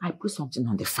I put something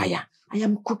on the fire. I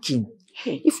am cooking.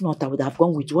 If not, I would have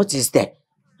gone with what is there.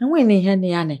 And when let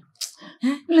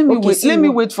me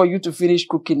wait for you to finish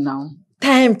cooking now.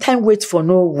 Time waits for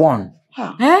no one.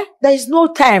 There is no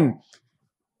time.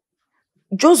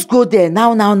 Just go there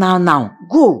now.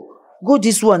 Go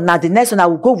this one now. The next one I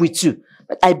will go with you.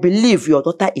 But I believe your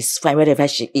daughter is fine wherever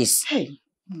she is. I'm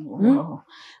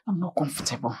not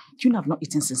comfortable. You know I've not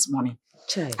eaten since morning.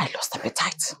 I lost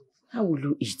appetite. How will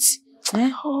you eat?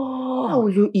 How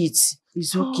will you eat?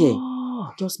 It's okay.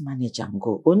 Just manage and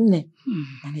go. Only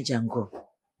manage and go.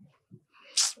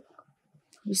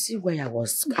 You see where I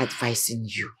was advising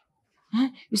you.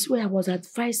 You see where I was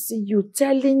advising you,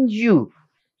 telling you.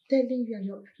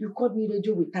 You called me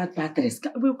radio without batteries.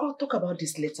 We'll talk about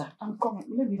this later. I'm coming.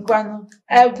 Let me go and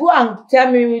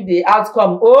tell me the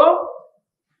outcome.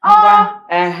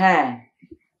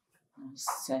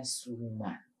 Nonsense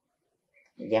woman.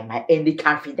 You're my only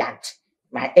confidant.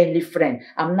 My only friend.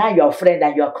 I'm now your friend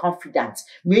and your confidant.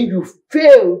 When you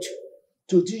failed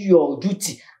to do your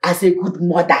duty as a good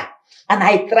mother, and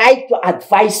I tried to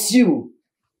advise you,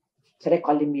 started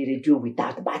calling me radio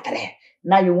without battery.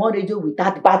 Now you want radio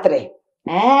without battery.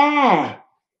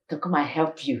 To come and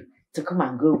help you, to come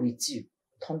and go with you.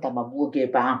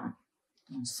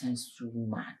 Nonsense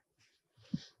woman.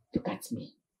 Look at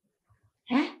me.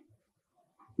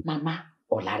 Mama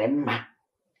Olaremma.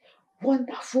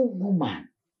 Wonderful woman.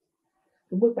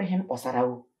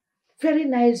 Very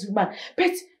nice woman.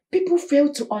 But people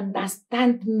fail to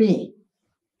understand me.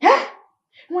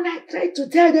 When I try to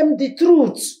tell them the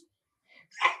truth.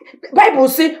 Bible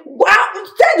says,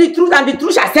 tell the truth and the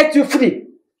truth shall set you free.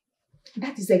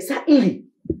 That is exactly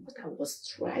what I was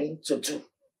trying to do.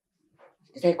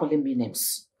 Did I calling me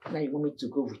names? Now you want me to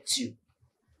go with you.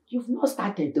 You've not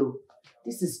started though.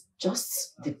 This is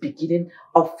just the beginning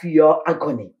of your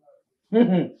agony.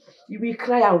 You will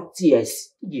cry out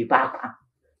tears. You back.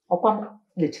 Without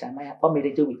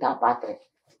battery.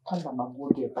 Come on, my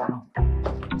get back.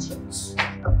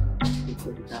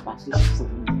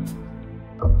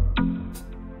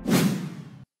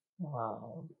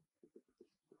 Wow.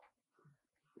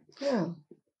 Yeah.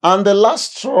 And the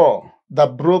last straw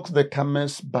that broke the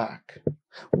camel's back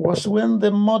was when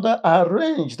the mother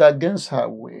arranged against her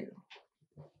will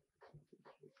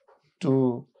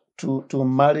to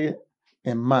marry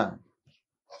a man.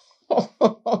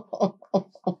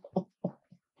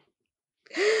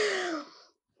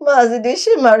 Mazi, did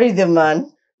she marry the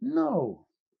man? No.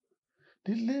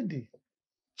 The lady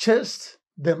chased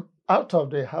them out of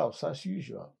the house as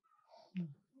usual.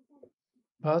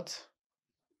 But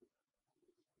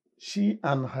she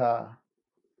and her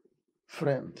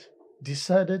friend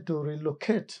decided to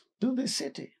relocate to the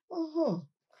city.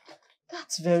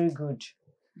 That's very good.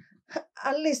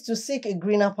 At least to seek a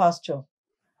greener pasture.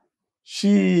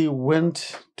 She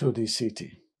went to the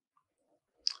city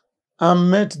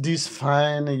and met this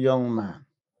fine young man.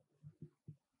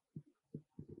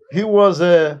 He was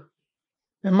a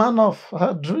man of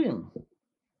her dream.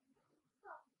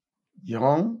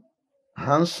 Young,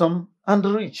 handsome, and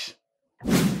rich.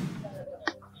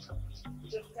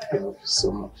 I love you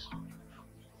so much.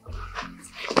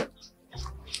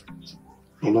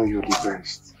 You know you're the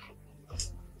best.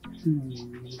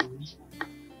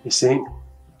 You see,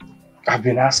 I've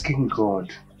been asking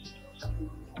God,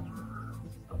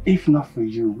 if not for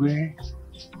you,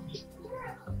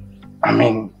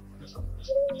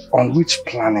 on which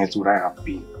planet would I have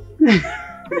been?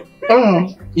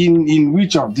 In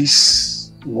which of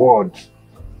this world?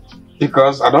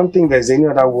 Because I don't think there's any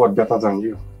other world better than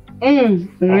you.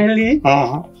 Really?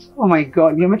 Oh my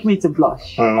God, you make me to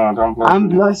blush. No, don't blush. I'm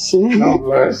blushing. Don't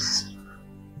blush.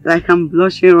 Like I'm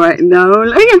blushing right now.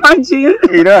 Like imagine.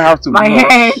 You don't have to my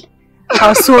blush. head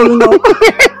has swollen up.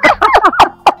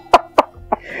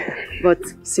 But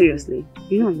seriously,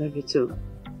 you know I love you too.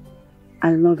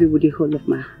 I love you with the whole of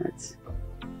my heart.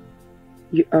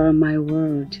 You are my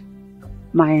world.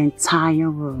 My entire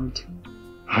world.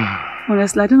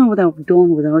 Honestly, I don't know what I would have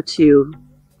done without you.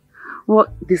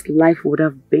 What this life would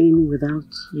have been without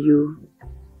you.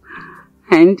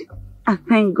 And I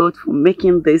thank God for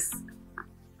making this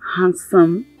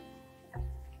handsome,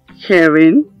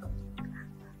 caring,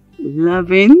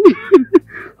 loving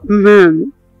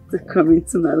man to come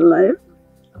into my life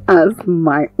as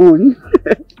my own.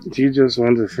 Do you just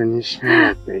want to finish me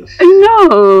like this?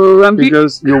 No,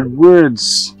 because your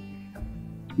words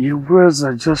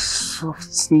are just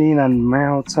softening and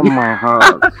melting my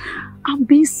heart. I'm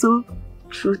being so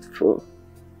truthful.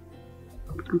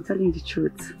 I'm telling you the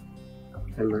truth.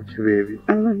 I love you, baby.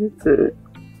 I love you too.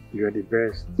 You are the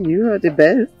best. You are the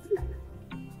best.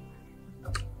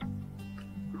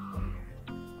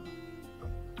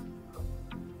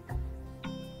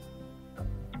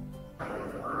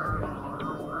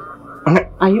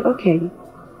 Are you okay?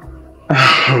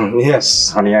 Yes,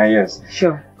 honey, yes.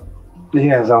 Sure.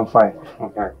 Yes, I'm fine.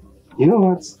 I'm fine. You know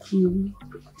what?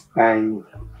 I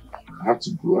have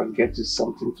to go and get you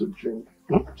something to drink.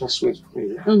 Just wait for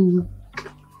me.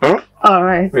 All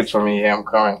right. Wait for me here, I'm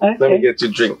coming. Okay. Let me get you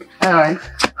a drink. All right.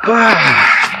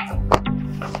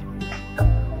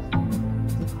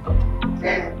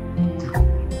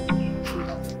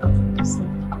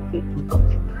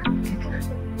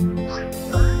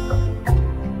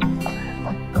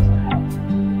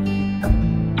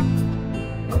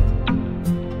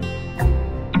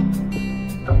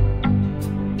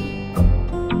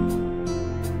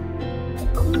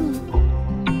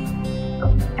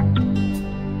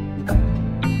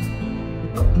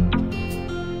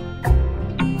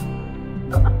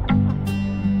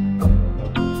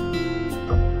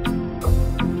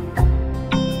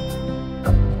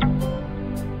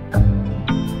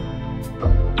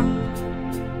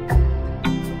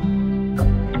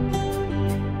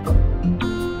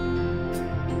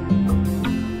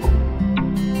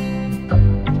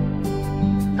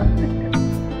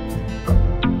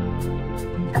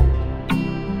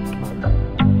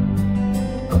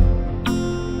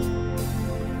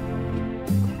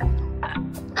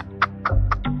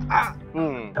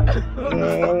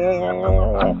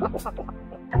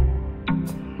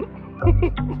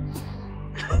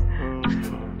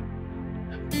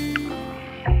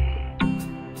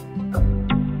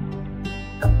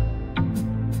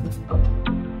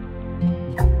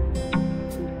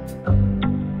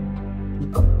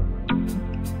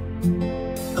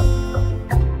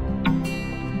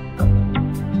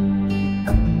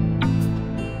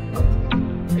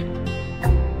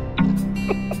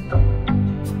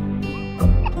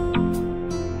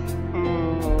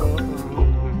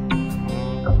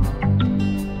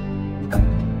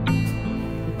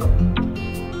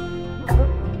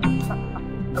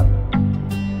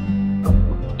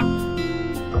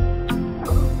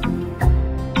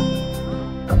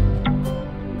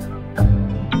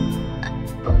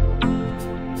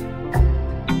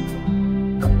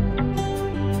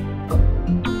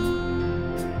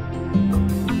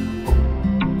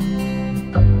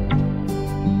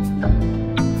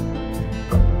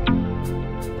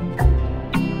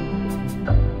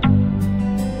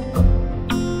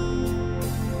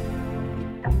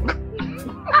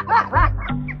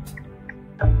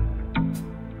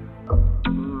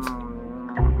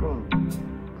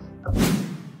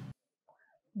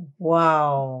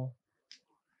 Wow.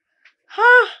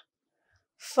 Ha!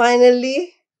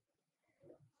 Finally,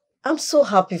 I'm so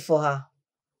happy for her.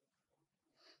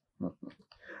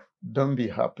 Don't be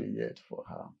happy yet for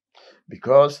her.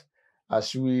 Because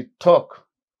as we talk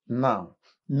now,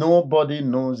 nobody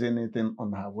knows anything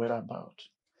on her whereabouts.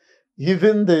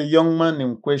 Even the young man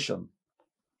in question,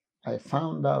 I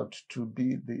found out to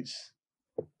be this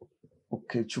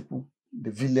Okechukwu,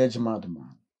 the village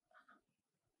madman.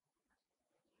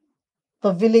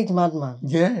 The village madman?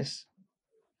 Yes.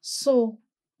 So,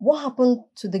 what happened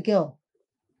to the girl?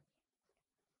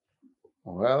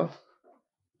 Well,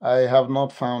 I have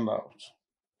not found out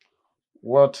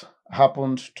what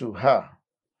happened to her.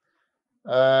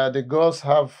 The gods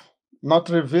have not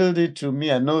revealed it to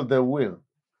me. I know they will.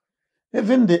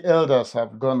 Even the elders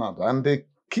have gone out and they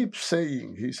keep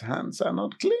saying his hands are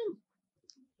not clean.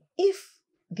 If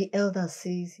the elder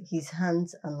says his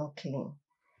hands are not clean,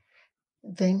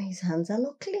 then his hands are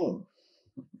not clean.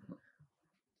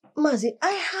 Mazi,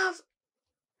 I have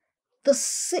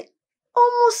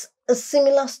almost a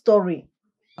similar story.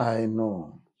 I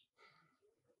know.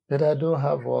 But I don't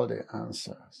have all the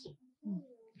answers. You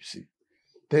see,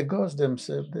 the gods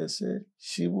themselves, they say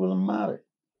she will marry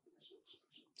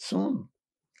soon.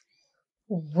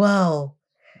 Wow.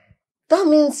 That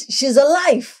means she's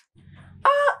alive.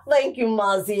 Thank you,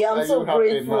 Mazi. I'm so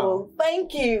grateful.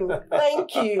 Thank you.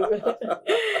 Thank you.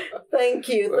 Thank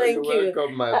you. Thank you.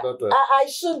 Welcome, my daughter. I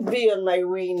should be on my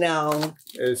way now.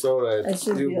 It's all right.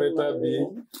 You better be.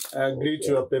 Greet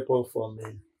your people for me.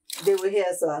 They were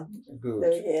here, sir. Good. They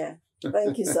were here.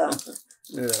 Thank you, sir.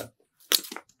 Yeah.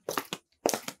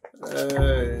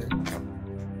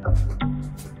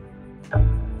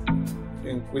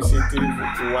 Inquisitive,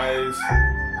 wise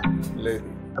lady.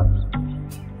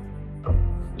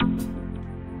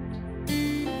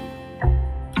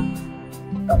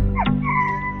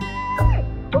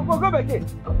 Go back in.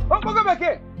 Go back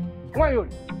in.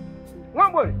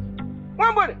 One body.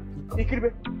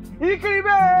 Ikiribe.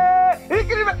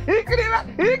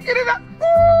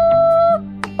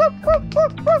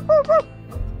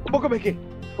 Go back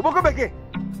in.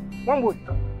 One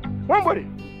body.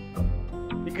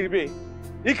 Ikiribe.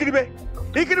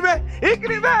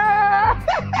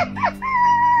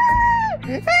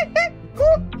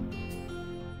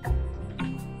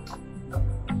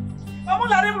 Mama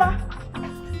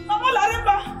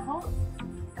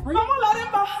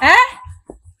Larimba. Eh?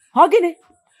 Hogini.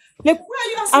 Where are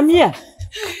you? I'm here.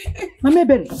 Mama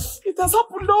Berry. It has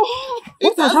happened, no.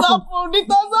 It has happened.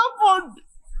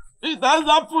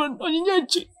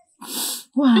 Onyinyechi.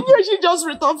 Onyinyechi just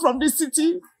returned from the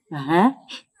city.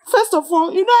 First of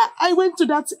all, I went to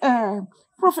that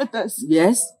prophetess.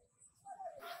 Yes.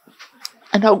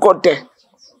 And I got there.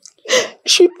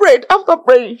 She prayed. After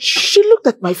praying, she looked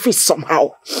at my face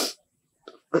somehow.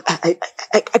 I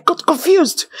got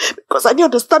confused because I didn't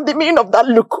understand the meaning of that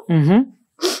look.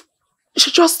 She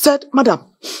just said, "Madam,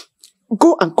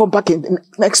 go and come back in the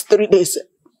next 3 days."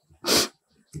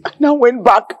 And I went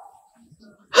back.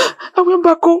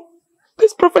 Oh,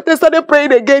 this prophetess started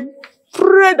praying again.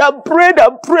 Prayed.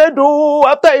 Oh,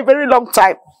 after a very long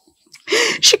time.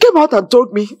 She came out and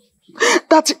told me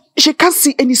that she can't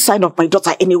see any sign of my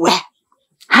daughter anywhere.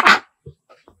 I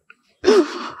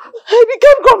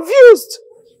became confused.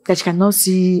 That she cannot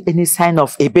see any sign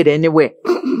of a bed anywhere.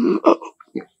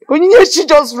 She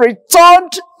just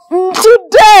returned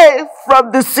today from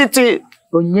the city.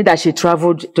 Only that she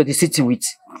traveled to the city with.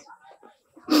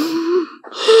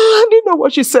 I didn't know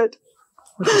what she said.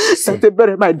 What did she say? That they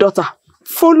buried my daughter.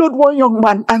 Followed one young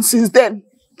man, and since then,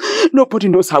 nobody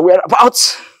knows her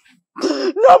whereabouts.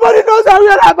 Nobody knows her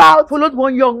whereabouts. Followed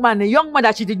one young man, a young man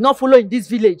that she did not follow in this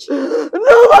village. Nobody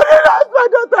knows my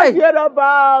daughter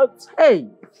whereabouts. Hey,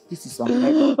 this is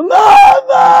unheard of.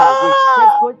 Mama!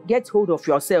 Wait, just get hold of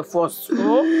yourself first.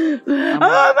 Oh?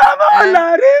 Mama,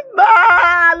 Larimba!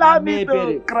 Allow me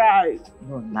to cry.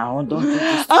 No, now don't do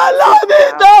this. Allow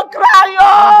me to cry,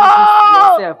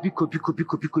 oh! Biko,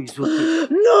 it's okay.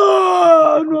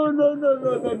 No.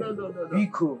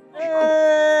 Biko.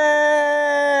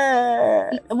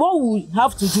 What we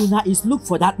have to do now is look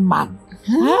for that man.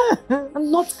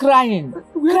 I'm not crying.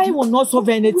 Crying will not solve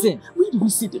anything. Where do we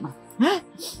see the man?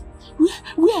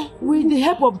 Where? With the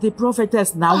help of the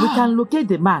prophetess now, we can locate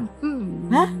the man.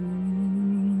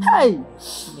 Hey!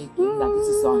 That this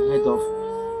is unheard of.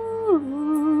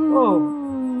 Oh.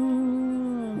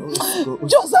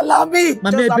 Just allow me.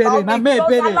 Mama Ebere. Allow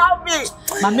me.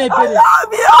 Mama Ebere. Allow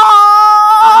me.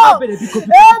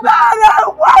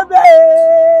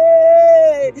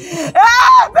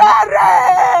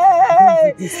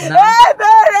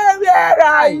 Ebere, where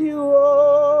are you?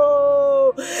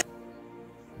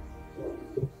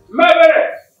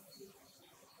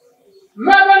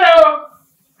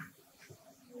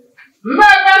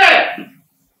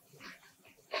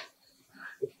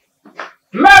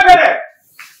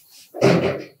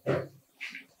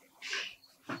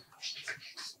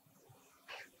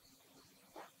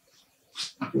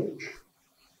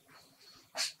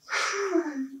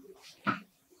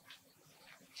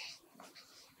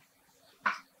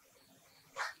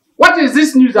 What is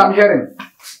this news I'm hearing?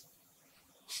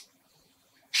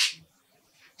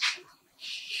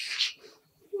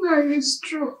 No, it's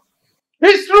true.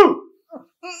 It's true.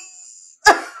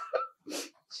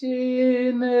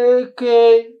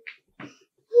 Chineke.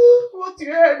 What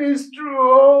you heard is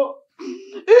true.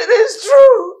 It is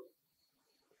true.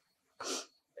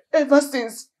 Ever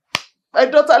since my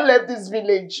daughter left this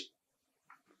village,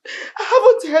 I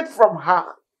haven't heard from her.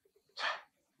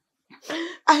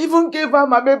 I even gave her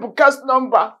my Mebuka's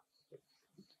number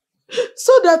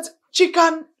so that she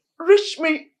can reach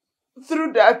me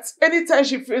through that anytime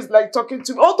she feels like talking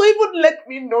to me, or to even let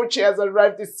me know she has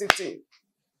arrived this city.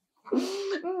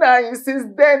 Now, since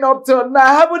then up till now,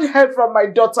 I haven't heard from my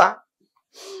daughter.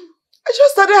 I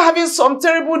just started having some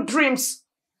terrible dreams.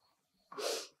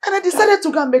 And I decided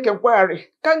to go and make inquiry.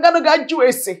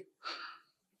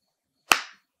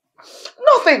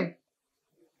 Nothing.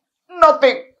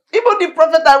 Nothing. Even the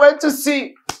prophet I went to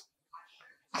see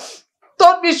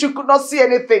told me she could not see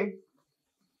anything.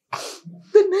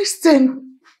 The next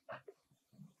thing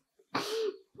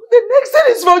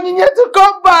is for Nina to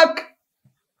come back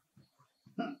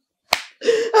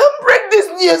and bring this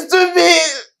news to me.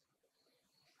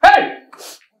 Hey!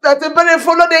 That Ebere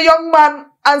followed the young man,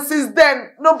 and since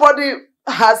then, nobody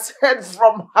has heard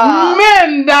from her.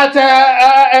 Men that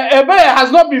Ebere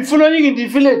has not been following in the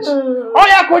village. Oh,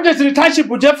 yeah, coaches in the township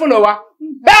with Jeff follower.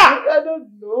 I don't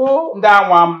know. That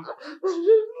one.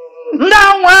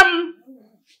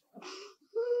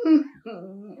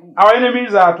 Our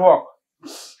enemies are at work.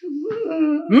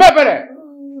 Mebere!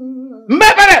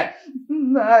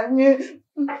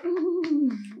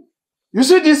 You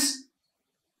see this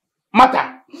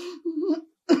matter?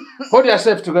 Hold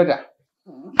yourself together.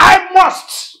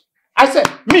 I said,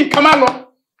 me, come along.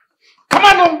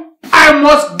 I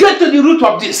must get to the root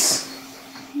of this.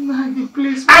 Nani,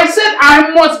 please. I said,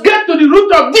 I must get to the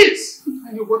root of this.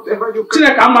 Nani, whatever you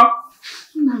can.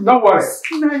 Don't worry.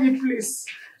 Nani, please.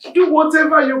 Do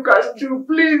whatever you can do.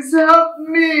 Please help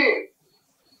me.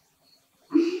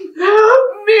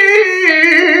 Help me.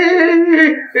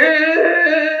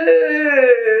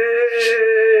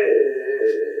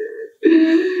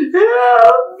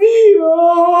 Help me.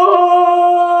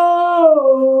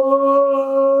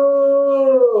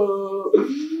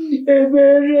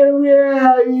 Ebere, where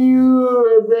are you?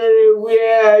 Ebere,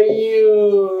 where are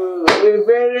you?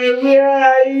 Ebere, where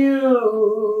are you?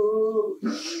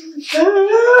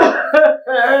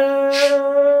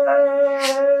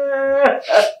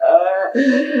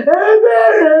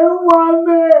 Ebere,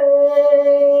 woman.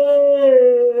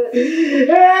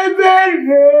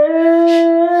 Ebere.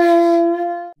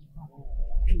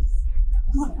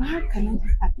 How can I be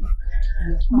happy?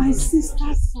 My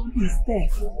sister's son is there,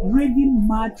 raving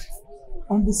mad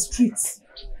on the streets.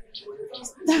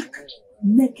 Stuck,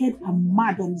 naked and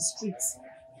mad on the streets.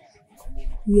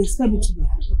 You expect me to be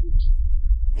happy?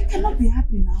 I cannot be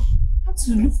happy now. I have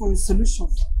to look for a solution.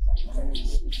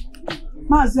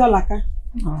 Maziolaka,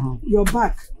 you're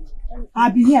back.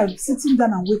 I'll be here sitting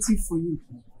down and waiting for you.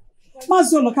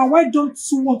 Maziolaka, why don't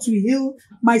you want to heal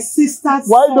my sister's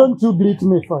Why son? don't you greet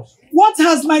me first? What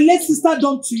has my late sister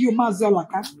done to you,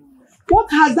 Maziolaka?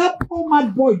 What has that poor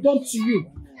mad boy done to you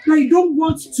that you don't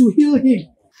want to heal him?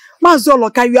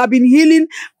 Maziolaka, you have been healing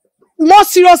more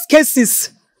serious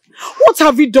cases. What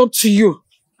have we done to you?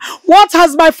 What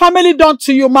has my family done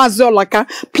to you, Maziolaka?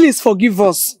 Please forgive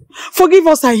us. Forgive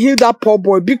us and heal that poor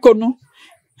boy. Bikonu.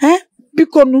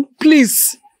 Bikonu,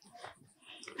 please.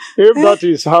 If that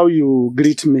is how you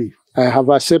greet me, I have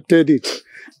accepted it.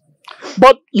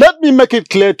 But let me make it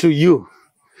clear to you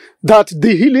that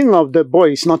the healing of the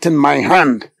boy is not in my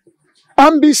hand.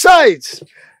 And besides,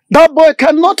 that boy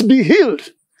cannot be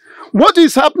healed. What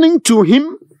is happening to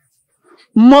him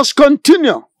must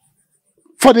continue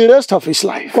for the rest of his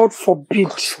life. God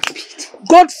forbid.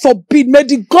 God forbid. May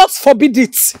the gods forbid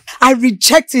it. I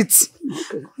reject it.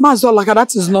 Okay. Maziolaka,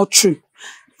 that is not true.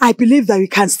 I believe that we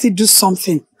can still do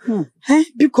something.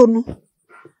 Bikonu,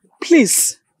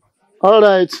 please. All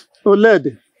right,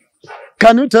 Oled,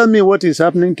 can you tell me what is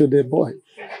happening to the boy?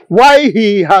 Why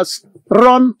he has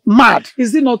run mad?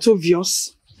 Is it not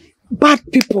obvious? Bad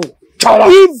people,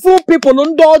 evil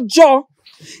people,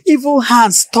 evil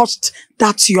hands touched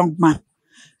that young man.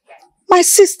 My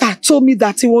sister told me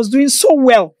that he was doing so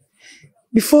well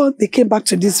before they came back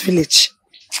to this village.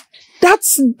 That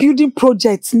building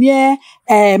project near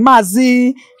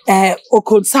Mazi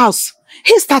Okon's house,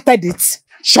 he started it.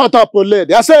 Shut up, old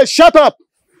lady. I said, shut up.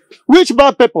 Which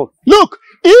bad people? Look,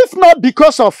 if not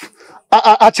because of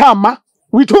Achama,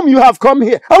 with whom you have come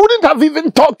here, I wouldn't have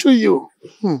even talked to you.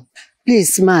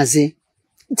 Please, Mazi,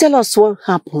 tell us what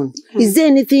happened. Is there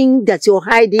anything that you're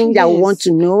hiding that we want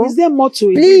to know? Is there more to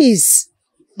it? Please,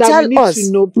 tell us.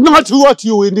 To know. Not what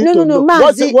you will need to know.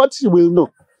 Mazi, what you will know.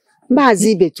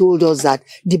 Mazibe told us that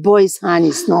the boy's hand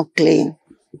is not clean.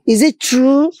 Is it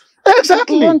true?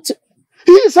 Exactly.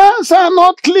 His hands are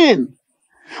not clean.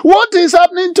 What is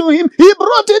happening to him? He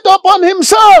brought it upon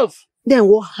himself. Then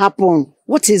what happened?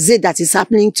 What is it that is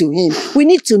happening to him? We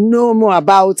need to know more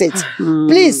about it.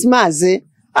 Please, Mazi,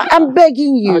 I'm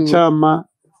begging you.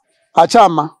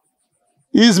 Achama,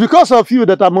 it's because of you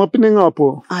that I'm opening up.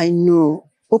 Oh. I know.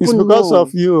 It's because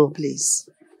of you. Please.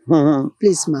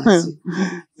 Please, Mazi.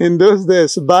 In those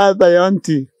days, bye,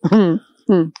 auntie.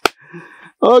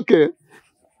 Okay.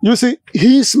 You see,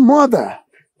 his mother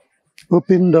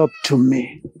opened up to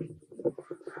me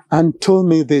and told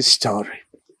me this story.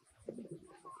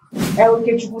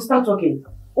 Okay, you will start talking.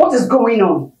 What is going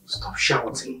on? Stop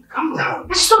shouting. Calm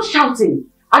down. Stop shouting.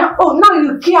 Oh, now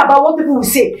you care about what people will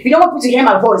say. You don't want people to hear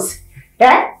my voice.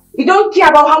 Eh? You don't care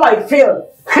about how I feel.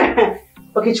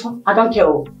 Okay, Chuku, I don't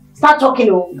care. Start talking.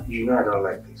 You know I don't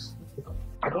like this.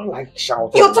 I don't like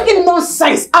shouting. You're talking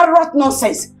nonsense. Arrant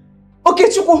nonsense. Okay,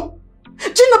 Chuku. Do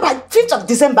you know by 5th of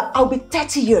December, I'll be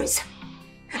 30 years.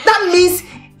 That means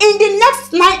in the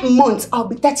next 9 months, I'll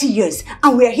be 30 years.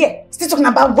 And we're here, still talking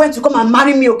about when to come and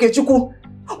marry me, okay, Chuku?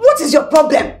 What is your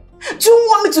problem? Do you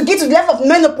want me to get to the level of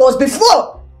menopause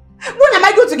before? When am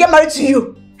I going to get married to you?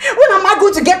 When am I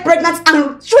going to get pregnant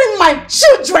and train my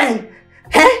children?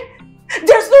 Eh?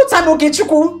 There's no time, okay,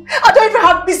 Chuku? I don't even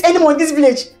have peace anymore in this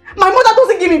village. My mother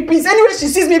doesn't give me peace. Anyway, she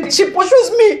sees me, she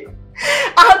pursues me.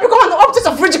 I have become an object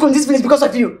of ridicule in this village because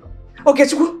of you. Okay,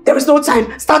 Chuku, there is no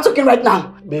time. Start talking right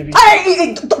now. Baby.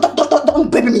 Hey, don't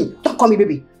baby me. Don't call me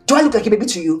baby. Do I look like a baby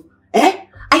to you? Eh?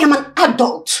 I am an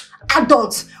adult.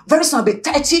 Adult. Very soon I'll be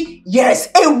 30 years.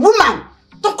 A woman.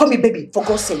 Don't call me baby, for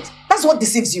God's sake. That's what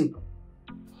deceives you.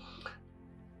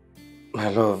 My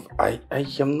love, I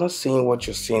am not saying what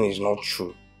you're saying is not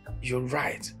true. You're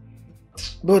right.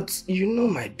 But you know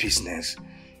my business.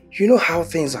 You know how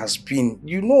things has been.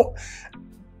 You know,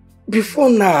 before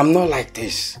now, I'm not like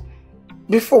this.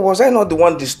 Before, was I not the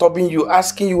one disturbing you,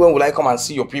 asking you when will I come and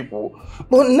see your people?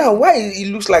 But now, why it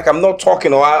looks like I'm not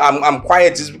talking or I'm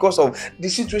quiet is because of the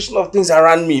situation of things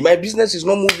around me. My business is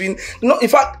not moving. No, in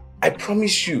fact, I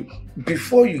promise you,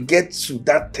 before you get to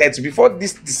that 30, before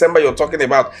this December you're talking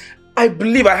about, I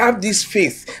believe, I have this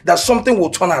faith that something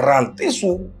will turn around. This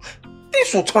will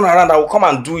turn around. I will come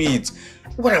and do it.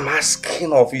 What I'm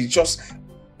asking of is just,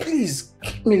 please,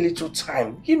 give me a little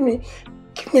time. Give me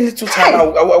a little time.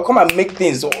 I'll come and make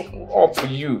things up for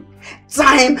you.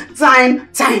 Time.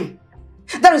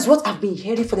 That is what I've been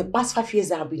hearing for the past 5 years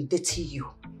that I've been dating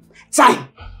you. Time.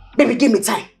 Baby, give me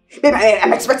time. Baby,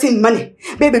 I'm expecting money.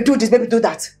 Baby, do this, baby, do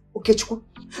that. Okay, Chuku,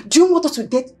 do you want us to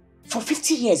date for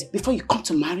 50 years before you come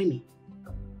to marry me?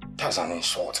 That's an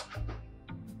insult.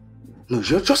 No,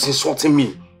 you're just insulting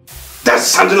me. That's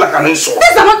sounding like an insult.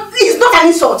 It's not an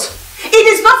insult. It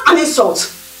is not an insult.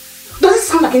 Does it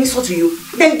sound like an insult to you?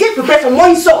 Then get prepared for more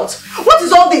insult. What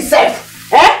is all this,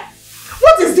 Seth? Eh?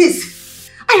 What is this?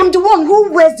 I am the one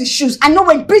who wears the shoes. I know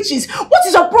when preaches. What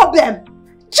is your problem?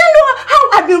 Do you know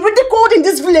how I've been ridiculed in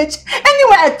this village?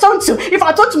 Anywhere I turn to, if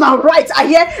I turn to my right, I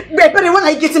hear, Ebere, when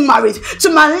are you getting married? To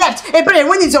my left, Ebere,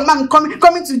 when is your man coming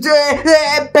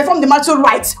to perform the marital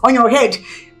rites on your head?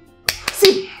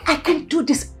 See, I can't do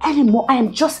this anymore. I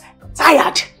am just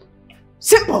tired.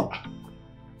 Simple.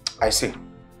 I see.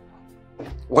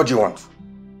 What do you want?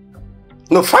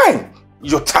 No, fine.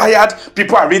 You're tired.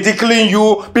 People are ridiculing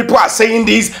you. People are saying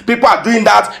this. People are doing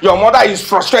that. Your mother is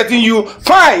frustrating you.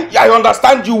 Fine. I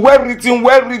understand you. Well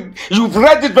written. You've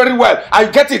read it very well. I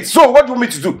get it. So what do you want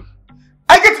me to do?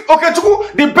 I get it. Okay,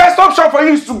 Chuku, the best option for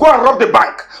you is to go and rob the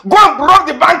bank. Go and rob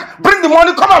the bank. Bring the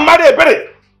money. Come and marry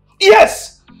Ebere.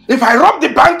 Yes. If I rob the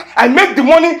bank, I make the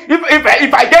money.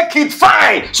 If I get killed,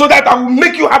 fine. So that I will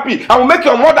make you happy. I will make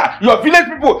your mother, your village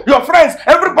people, your friends,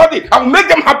 everybody. I will make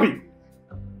them happy.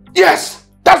 Yes,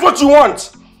 that's what you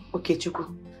want. Okay,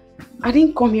 Chuku. I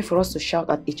didn't come here for us to shout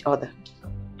at each other.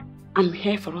 I'm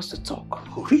here for us to talk.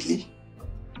 Oh, really?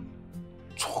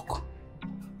 Talk?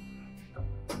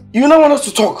 You don't want us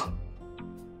to talk?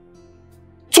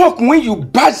 Talk when you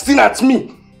barged in at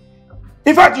me.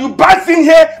 In fact, you barged in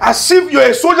here as if you're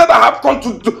a soldier that have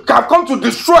come to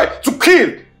destroy, to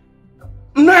kill.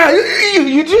 Nah,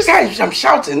 you just heard I'm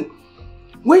shouting.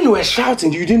 When you were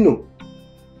shouting, you didn't know.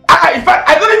 In fact,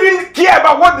 I don't even care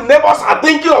about what the neighbors are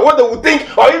thinking or what they will think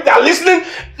or if they are listening.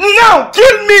 Now,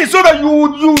 kill me so that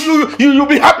you'll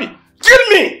be happy. Kill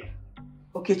me.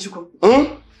 Okay, Chuko.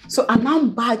 So I now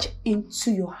barge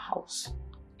into your house.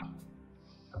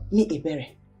 Me,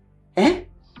 Ebere.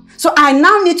 So I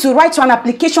now need to write you an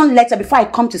application letter before I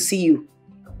come to see you.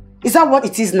 Is that what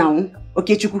it is now?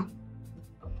 Okay, Chuku.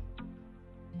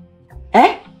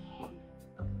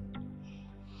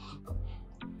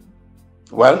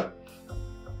 Well,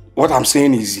 what I'm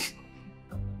saying is,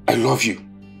 I love you.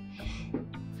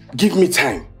 Give me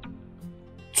time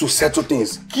to settle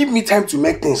things. Give me time to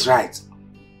make things right.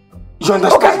 You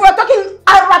understand? Okay, we're talking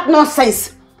Arab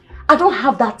nonsense. I don't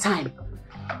have that time.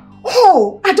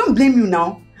 Oh, I don't blame you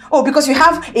now. Oh, because you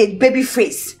have a baby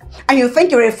face and you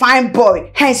think you're a fine boy,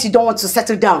 hence you don't want to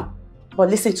settle down. But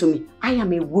listen to me, I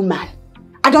am a woman.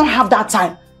 I don't have that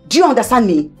time. Do you understand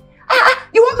me?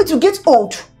 You want me to get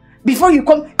old before you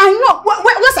come? I know,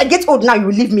 once I get old now, you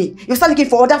will leave me. You start looking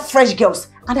for other fresh girls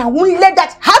and I won't let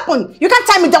that happen. You can't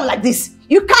tie me down like this.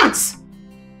 You can't.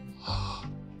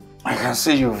 I can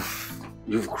see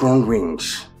you've grown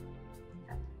wings.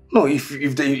 No, if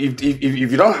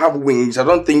you don't have wings, I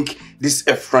don't think this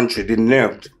effrontery, the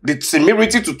nerve, the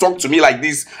temerity to talk to me like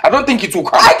this, I don't think it will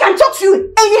come. I can talk to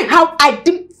you anyhow I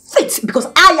deem fit because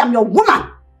I am your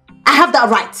woman. I have that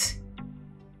right.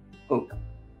 Oh,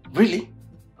 really?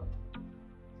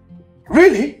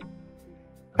 Really?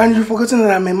 And you've forgotten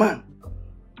that I'm a man?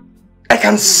 I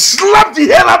can slap the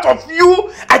hell out of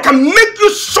you. I can make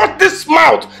you shut this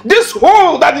mouth. This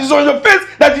hole that is on your face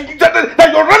that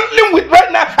you're rattling with right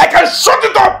now, I can shut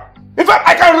it up. In fact,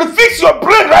 I can refix your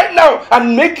brain right now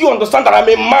and make you understand that I'm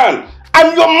a man.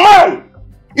 I'm your man.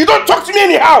 You don't talk to me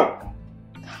anyhow.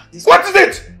 What is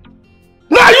it?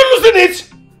 Now are you losing it?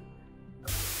 So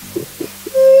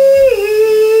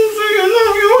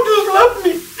you want to slap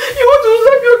me? You want to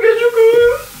slap me, okay,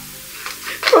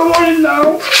 don't worry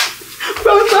now.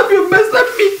 Don't slap you, mess up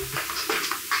me.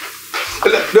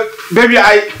 Baby,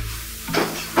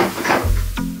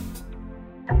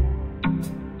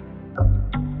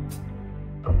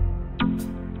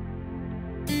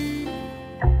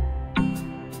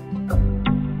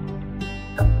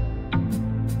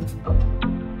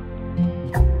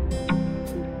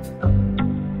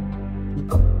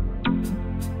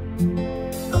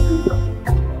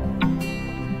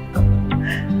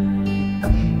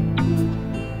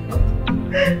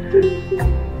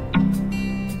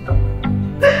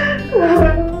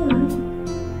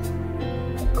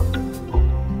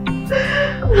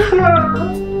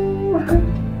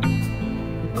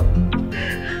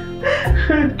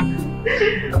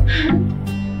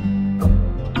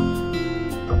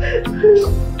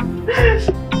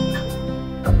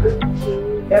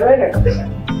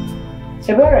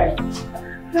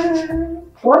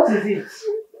 What is it?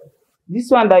 This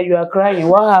one that you are crying,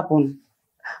 what happened?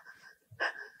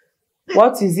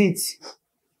 What is it?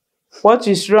 What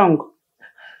is wrong?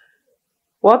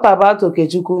 What about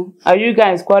Okechukwu? Are you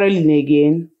guys quarreling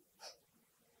again?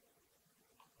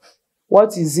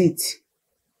 What is it?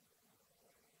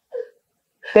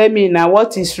 Tell me now,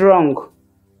 what is wrong?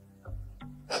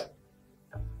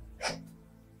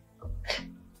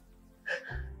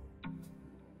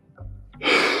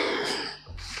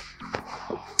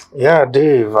 Yeah,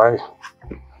 Dave,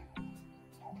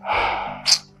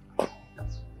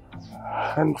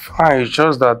 I'm fine, it's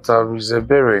just that it's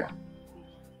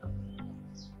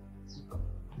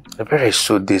Ebere is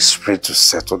so desperate to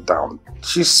settle down.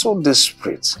 She's so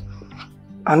desperate.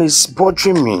 And it's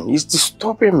bothering me, it's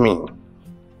disturbing me.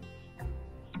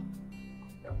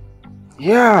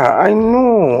 Yeah, I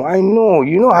know.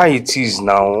 You know how it is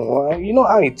now.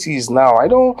 I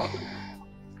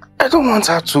don't want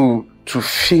her to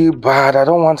feel bad. I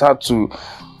don't want her to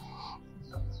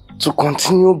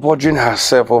continue bothering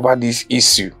herself over this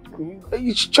issue.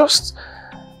 It's just,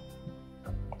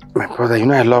 my brother, you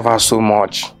know I love her so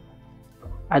much.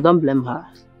 I don't blame her.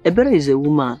 Ebere is a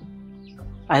woman.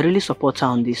 I really support her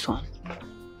on this one.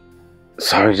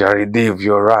 Sorry, Jerry, Dave,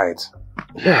 you're right.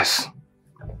 Yes.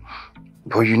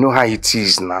 But you know how it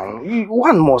is now.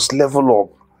 One must level up.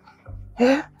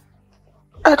 Yeah?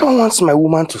 I don't want my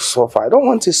woman to suffer. I don't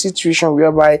want a situation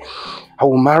whereby I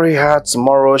will marry her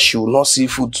tomorrow, she will not see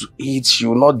food to eat, she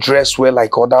will not dress well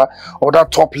like other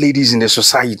top ladies in the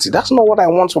society. That's not what I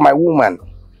want for my woman.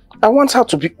 I want her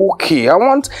to be okay. I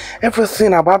want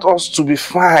everything about us to be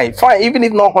fine. Fine, even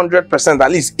if not 100%,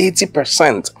 at least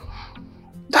 80%.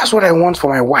 That's what I want for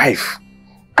my wife.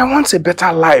 I want a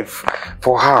better life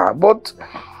for her, but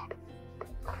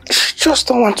she just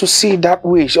don't want to see it that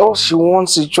way. All she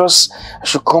wants is just I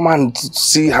should come and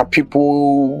see her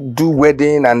people do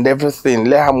wedding and everything.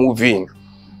 Let her move in.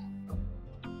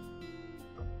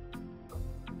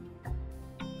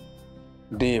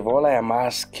 Dave, all I am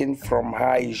asking from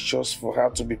her is just for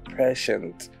her to be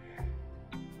patient.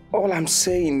 All I'm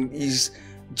saying is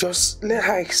just let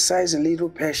her exercise a little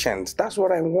patience. That's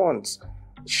what I want.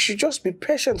 She should just be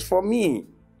patient for me.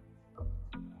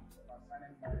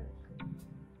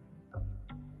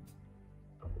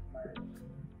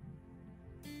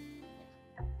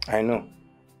 I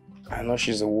know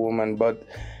she's a woman, but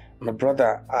my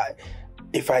brother,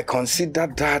 if I consider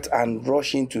that and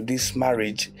rush into this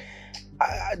marriage,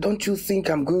 don't you think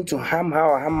I'm going to harm her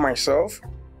or harm myself?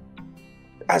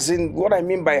 As in, what I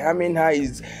mean by harming her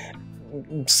is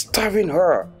starving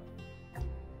her.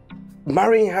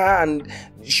 Marrying her and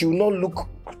she will not look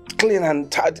clean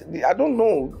and tight. I don't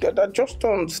know. I just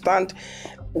don't understand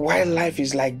why life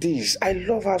is like this. I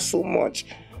love her so much.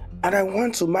 And I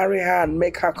want to marry her and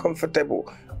make her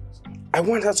comfortable. I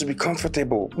want her to be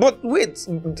comfortable. But wait,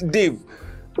 Dave,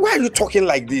 why are you talking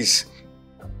like this?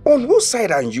 On whose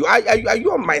side are you? Are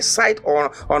you on my side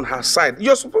or on her side?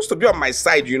 You're supposed to be on my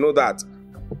side, you know that.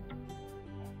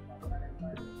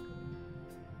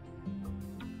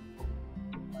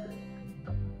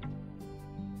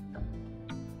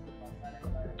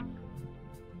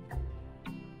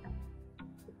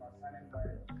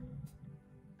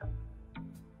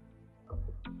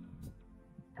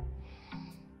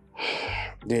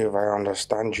 Dave, I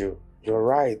understand you. You're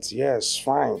right. Yes,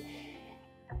 fine.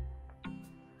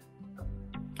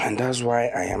 And that's why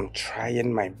I am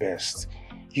trying my best.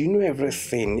 You know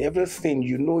everything,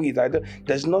 you know it.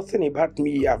 There's nothing about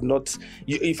me I've not...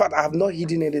 in fact, I have not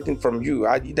hidden anything from you.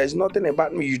 There's nothing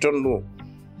about me you don't know.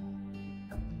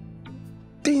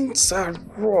 Things are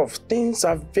rough. Things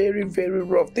are very, very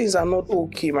rough. Things are not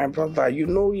okay, my brother. You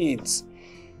know it.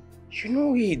 You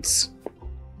know it.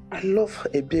 I love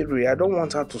Ebere. I don't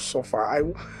want her to suffer. I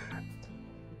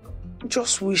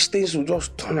just wish things will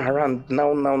just turn around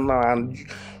now, and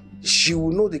she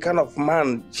will know the kind of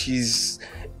man she's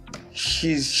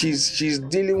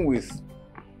dealing with.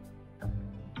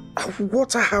 I will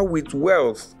water her with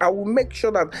wealth. I will make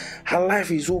sure that her life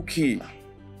is okay.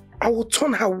 I will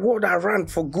turn her world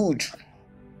around for good.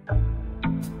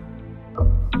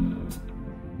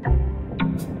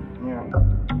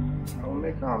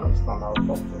 I understand. I'll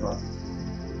talk to her.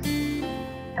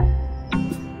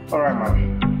 Alright,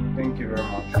 man. Thank you very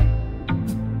much.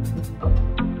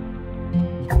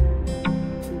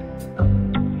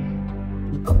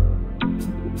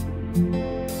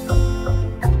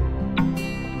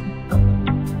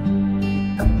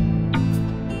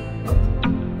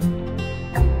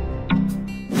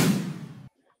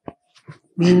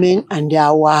 Women and their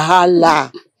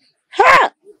wahala.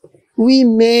 Ha!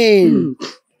 Women.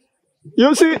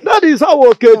 You see, that is how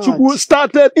Okechukwu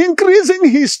started increasing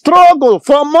his struggle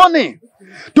for money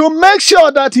to make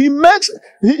sure that he makes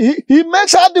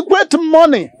adequate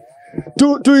money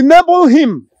to enable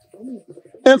him,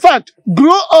 in fact,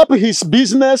 grow up his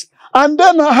business and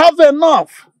then have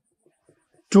enough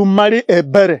to marry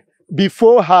Ebere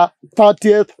before her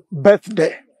 30th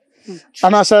birthday.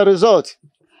 And as a result,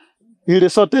 he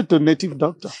resorted to native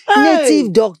doctor.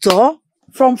 Native doctor?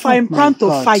 From frying pan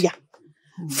to fire.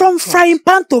 From frying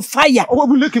pan to fire. Oh,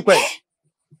 look,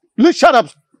 look, shut up.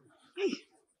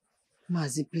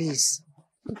 Mazi, please.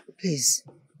 Please.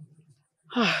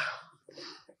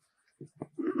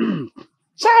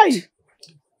 Chai.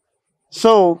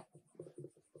 So,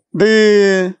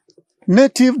 the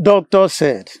native doctor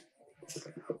said,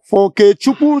 for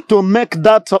Okechukwu to make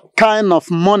that kind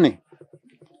of money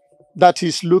that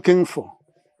he's looking for,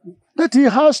 that he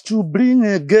has to bring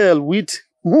a girl with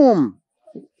whom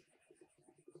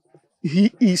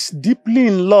he is deeply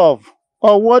in love,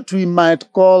 or what we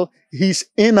might call his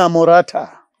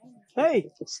enamorata.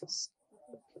 Hey.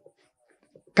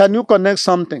 Can you connect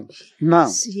something now?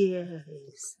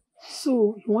 Yes.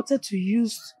 So he wanted to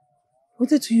use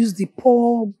the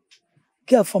poor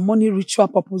girl for money ritual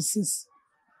purposes.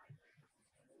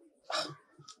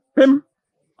 Him,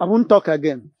 I won't talk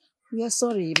again. We are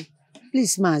sorry.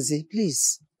 Please, Mazi,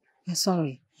 please. We are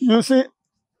sorry. You see,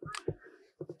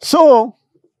 so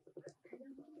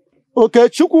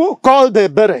Okechukwu called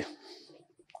Ebere,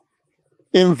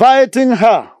 inviting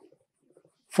her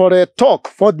for a talk,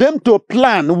 for them to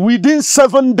plan within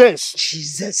 7 days.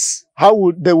 Jesus.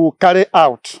 How they will carry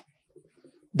out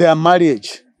their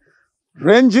marriage,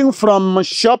 ranging from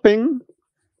shopping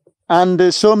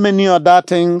and so many other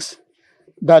things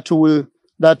that will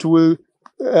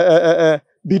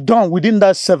be done within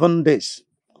that 7 days.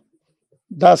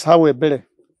 That's how a better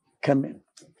came in.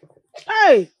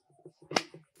 Hey!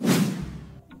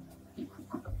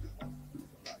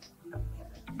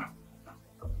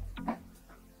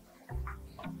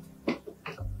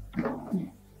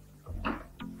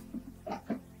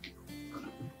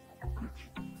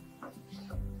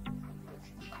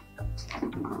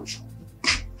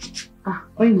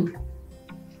 Oyin,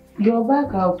 your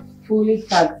bag are fully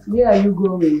packed. Where are you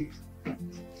going?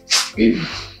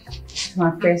 To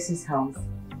my friend's house.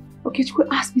 Okay, Chukwu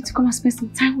asked me to come and spend some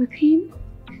time with him.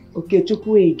 Okay,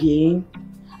 Chukwu again.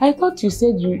 I thought you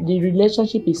said the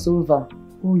relationship is over.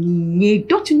 Oh, yeah.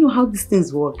 Don't you know how these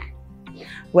things work?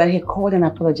 Well, he called and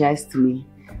apologized to me.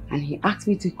 And he asked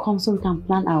me to come so we can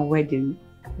plan our wedding.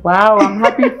 Wow, I'm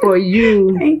happy for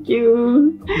you. Thank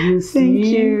you. You see, Thank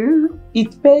you.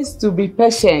 It pays to be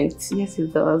patient. Yes,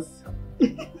 it does.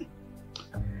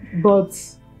 But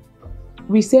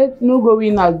we said no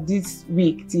going out this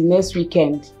week till next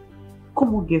weekend.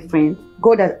 Come on, girlfriend.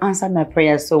 God has answered my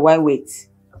prayers, so why wait?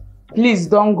 Please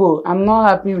don't go. I'm not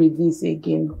happy with this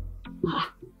again.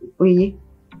 Oye,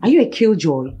 are you a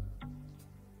killjoy?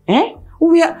 Eh?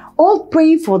 We are all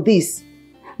praying for this.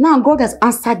 Now God has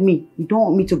answered me. You don't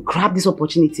want me to grab this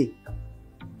opportunity.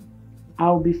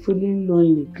 I'll be feeling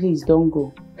lonely. Please don't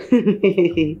go.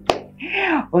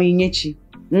 Onyechi,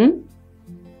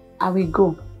 I will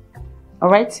go.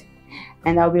 Alright?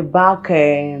 And I'll be back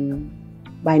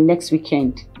by next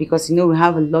weekend. Because you know we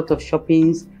have a lot of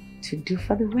shoppings to do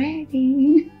for the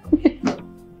wedding.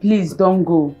 Please don't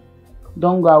go.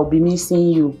 Don't go. I'll be missing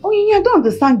you. Oh yeah, I don't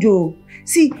understand you.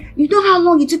 See, you know how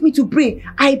long it took me to pray.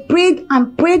 I prayed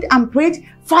and prayed and prayed,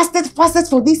 fasted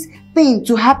for this thing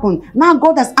to happen. Now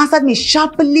God has answered me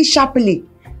sharply.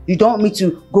 You don't want me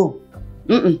to go.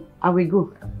 I will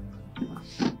go.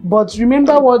 But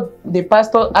remember what the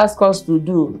pastor asked us to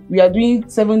do. We are doing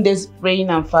 7 days praying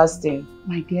and fasting.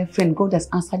 My dear friend, God has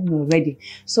answered me already.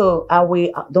 So I will,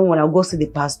 don't worry, I'll go see the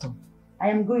pastor. I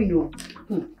am going to.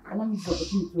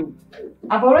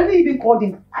 I've already even called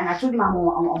him and I told him I'm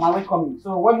on my way coming.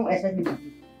 So what do you expect me to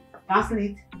do? Cancel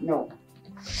it? No.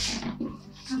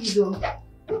 How do you do?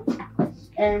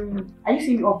 Are you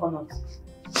seeing me off or not?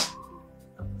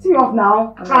 See me off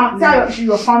now. Tell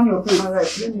your family your place.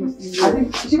 Alright, let me see. I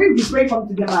think she will be praying for me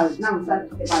to get married. Now we start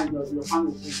to get married your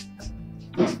family place.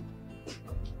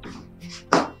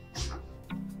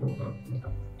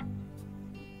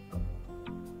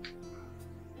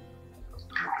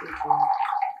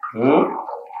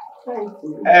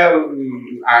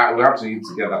 We have to eat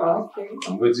together. Okay.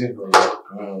 I'm waiting for you.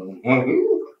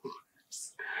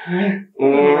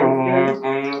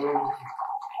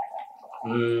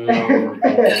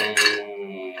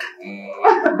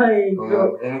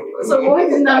 So what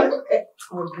is now?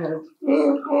 Oh God.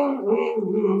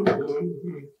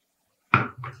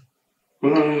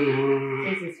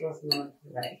 This was not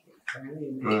like it.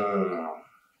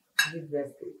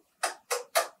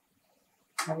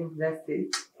 Have you blessed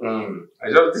it?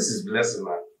 This is blessing,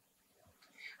 man.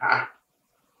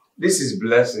 This is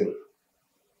blessing.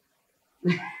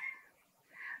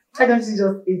 Why don't you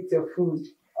just eat your food?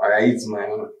 I eat my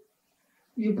own.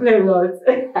 You play a lot.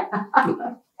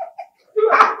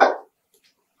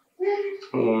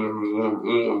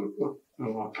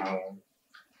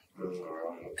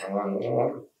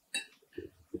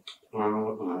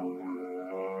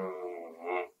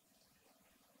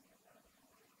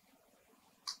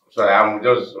 Sorry, I'm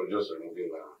just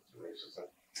removing now.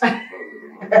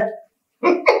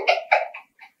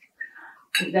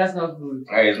 That's not good.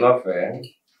 It's not fair.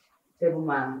 Table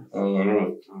man.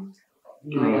 Don't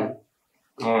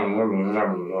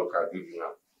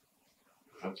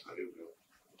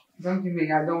give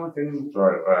me, I don't want to know.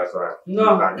 Sorry.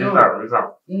 No.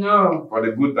 No. For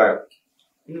the good time.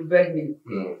 You beg me.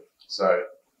 Sorry.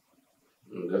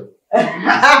 Okay.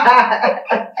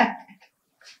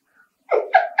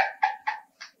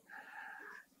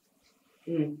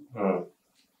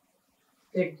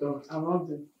 Take those. I want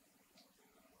to.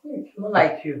 Not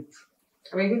like you.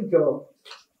 I'm a good girl.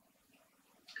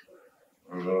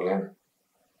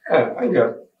 Thank you.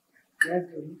 That's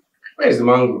good. Where is the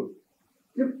mango?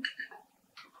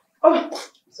 Oh,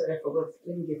 sorry, I forgot.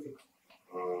 Let me get it.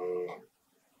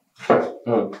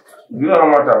 Do you know how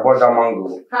much I bought that mango?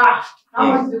 How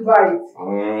much do you buy it?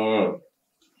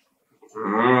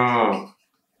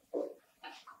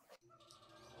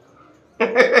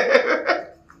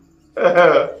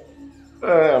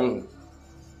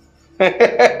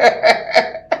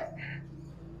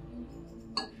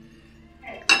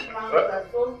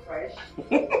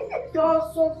 They're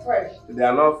so fresh. They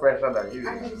are not fresher than you.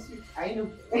 I know.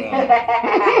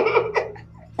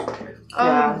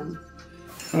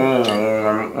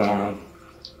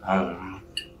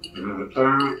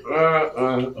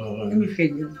 Let me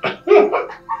feed you.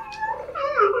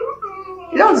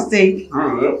 You don't stay.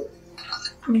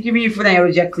 I'm giving you food and you're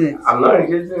rejecting it. I'm not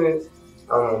rejecting it.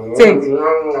 Take.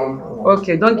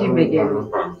 Okay, don't give me again.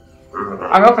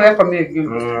 I'm not collect from you again.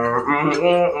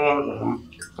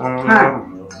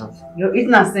 You're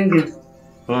eating and singing.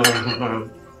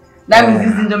 That means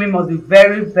this indomie must be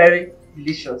very, very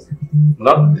delicious.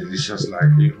 Not delicious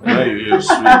like you. No, you're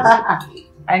sweet.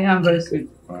 I know I'm very sweet.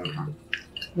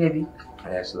 Baby.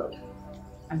 Yes, love.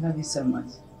 I love you so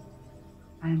much.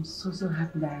 I am so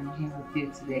happy that I'm here with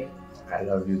you today. I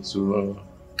love you too.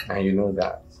 And you know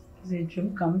that. It's a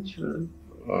dream come true.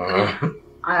 And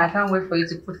I can't wait for you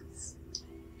to put this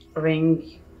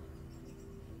ring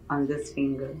on this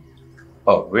finger.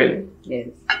 Oh, really? Yes.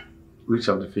 Which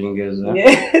of the fingers?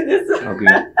 Yeah. Okay.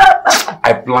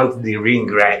 I plant the ring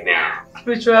right now.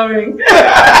 Spiritual ring.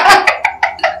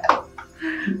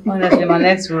 Honestly, my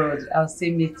next word, I'll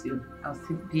still meet you. I'll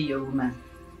still be your woman.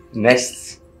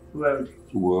 Next Word.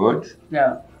 word?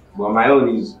 No. Well, my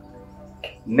own is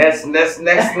next, whoa,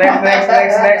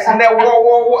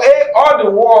 hey, all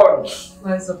the words.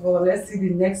 First of all, let's see the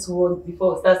next word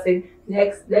before we start saying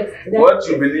next. What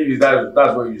you believe is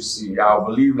that's what you see. I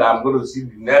believe that I'm going to see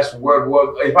the next word.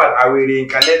 In fact, I will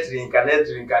reincarnate.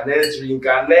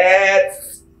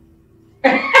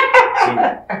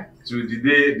 So the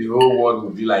day the whole world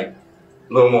will be like,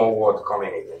 no more word coming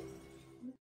again.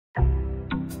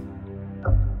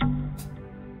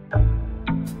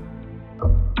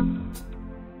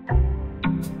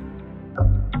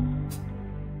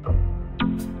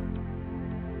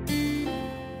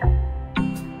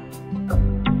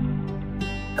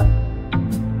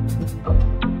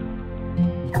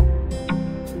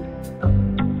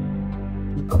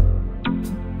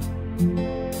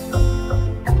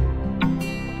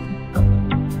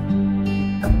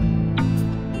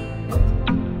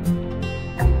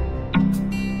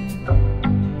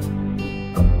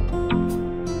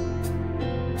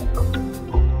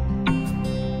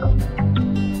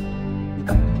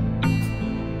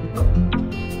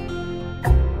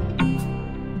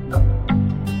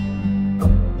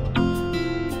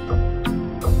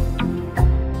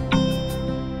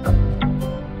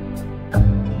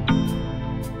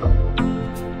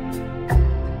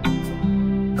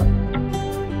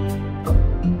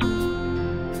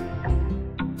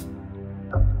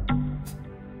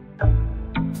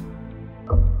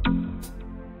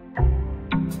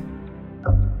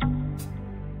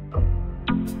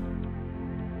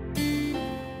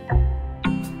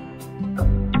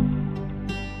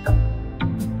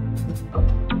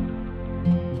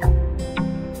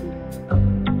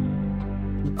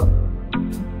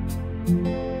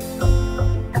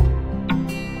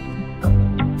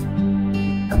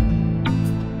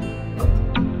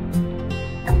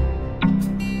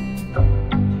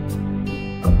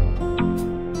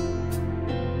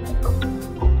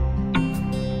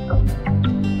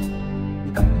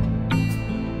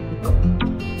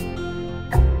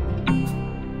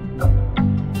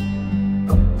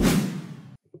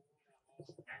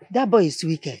 That boy is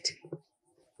wicked.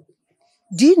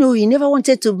 Do you know he never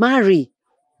wanted to marry?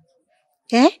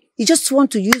 He just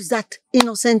wants to use that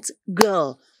innocent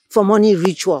girl for money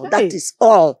ritual. Hey. That is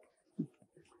all.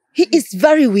 He is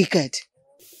very wicked.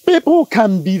 People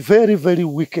can be very, very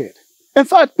wicked. In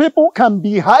fact, people can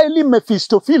be highly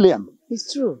Mephistophelian.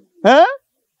 It's true. Right.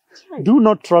 Do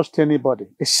not trust anybody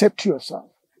except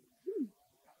yourself.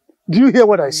 Do you hear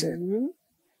what I said?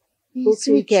 He's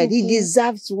wicked. He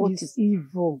deserves what is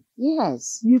evil.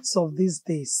 Yes. Youths of these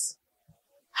days.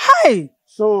 Hi!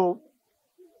 So,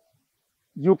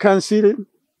 you can see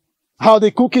how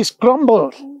the cookies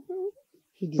crumbled.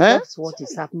 He deserves what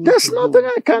is happening. There's nothing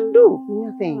I can do.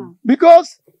 Nothing.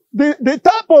 Because the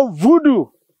type of voodoo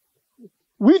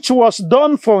which was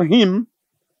done for him.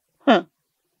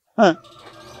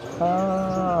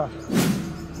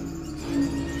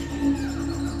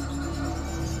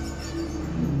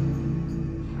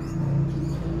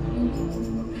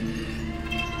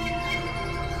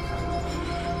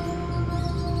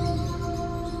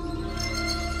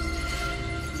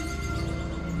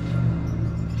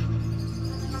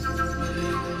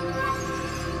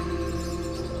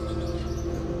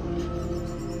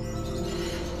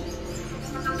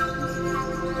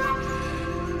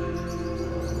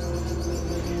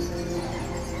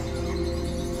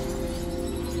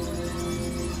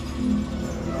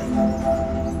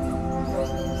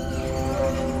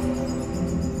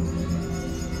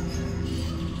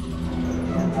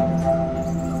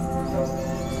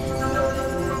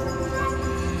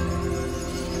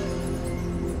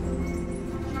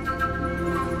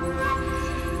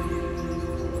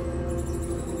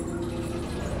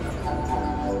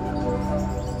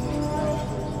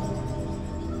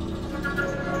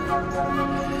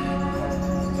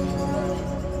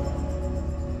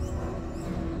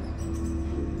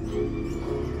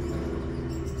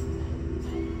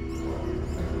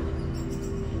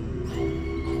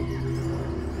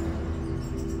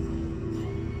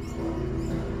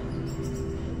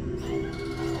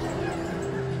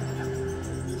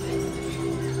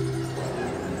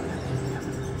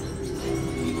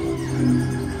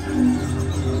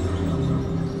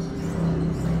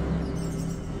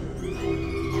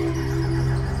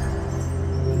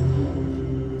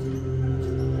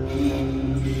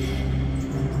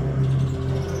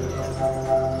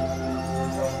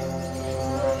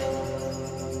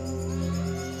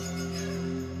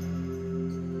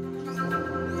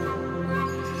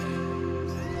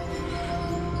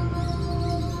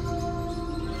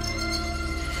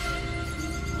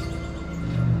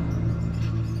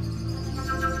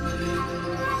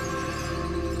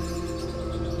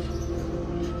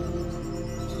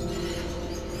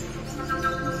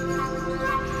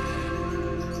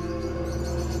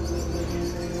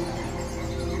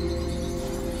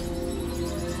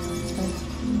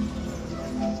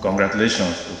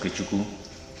 Congratulations, Okechukwu.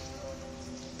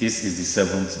 This is the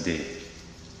 7th day.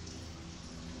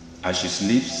 As she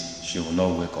sleeps, she will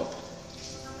not wake up.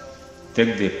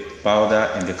 Take the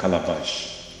powder in the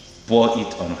calabash, pour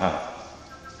it on her.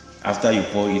 After you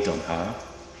pour it on her,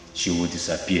 she will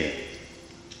disappear.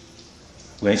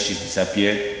 When she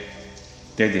disappears,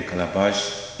 take the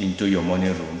calabash into your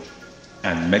morning room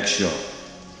and make sure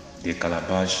the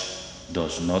calabash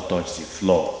does not touch the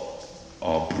floor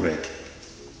or break.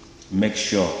 Make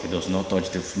sure it does not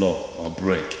touch the floor or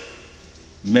break.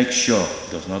 Make sure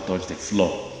it does not touch the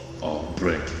floor or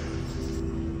break.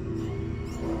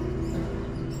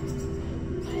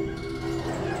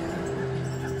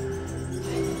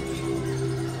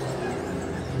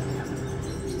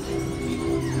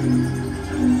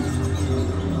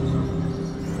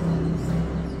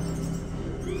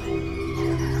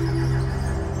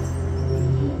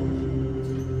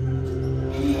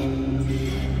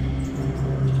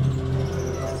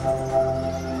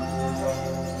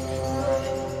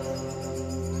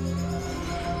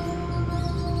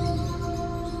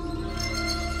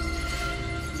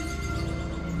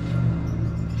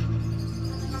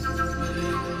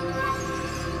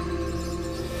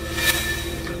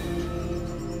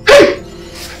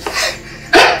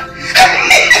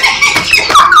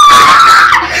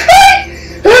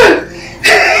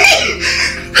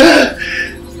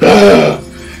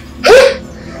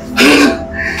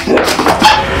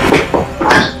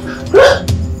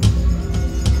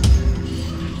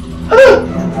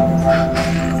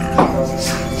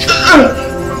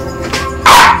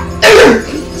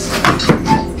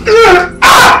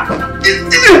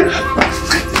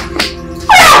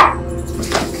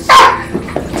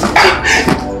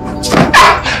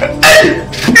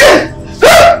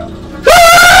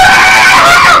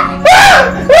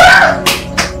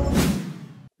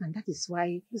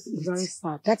 This is very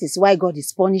sad. That is why God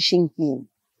is punishing him.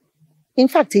 In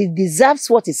fact, he deserves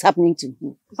what is happening to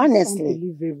him. Honestly.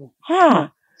 Unbelievable.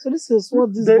 So this is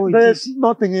what this boy There's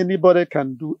nothing anybody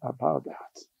can do about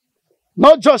that.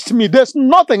 Not just me. There's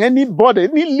nothing anybody,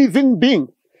 any living being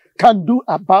can do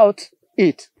about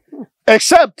it.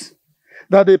 Except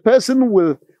that the person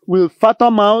will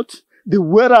fathom out the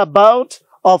whereabouts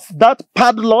of that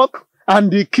padlock and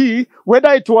the key,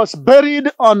 whether it was buried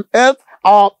on earth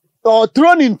or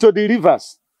thrown into the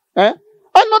rivers. And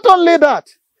not only that,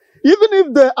 even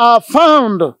if they are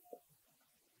found,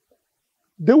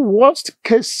 the worst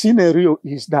case scenario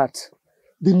is that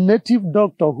the native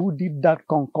doctor who did that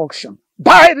concoction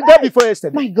died the day before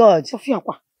yesterday. My God.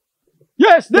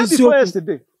 Yes, the day before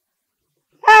yesterday.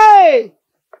 Hey!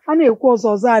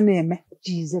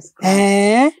 Jesus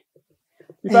Christ.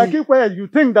 If I keep quiet, you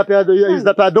think that is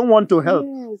that I don't want to help.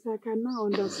 Yes, I cannot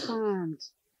understand.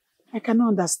 I cannot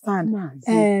understand.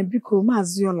 Biko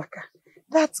Mazi Olaka,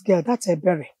 that girl, that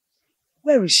Ebere,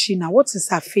 where is she now? What is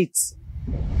her fate?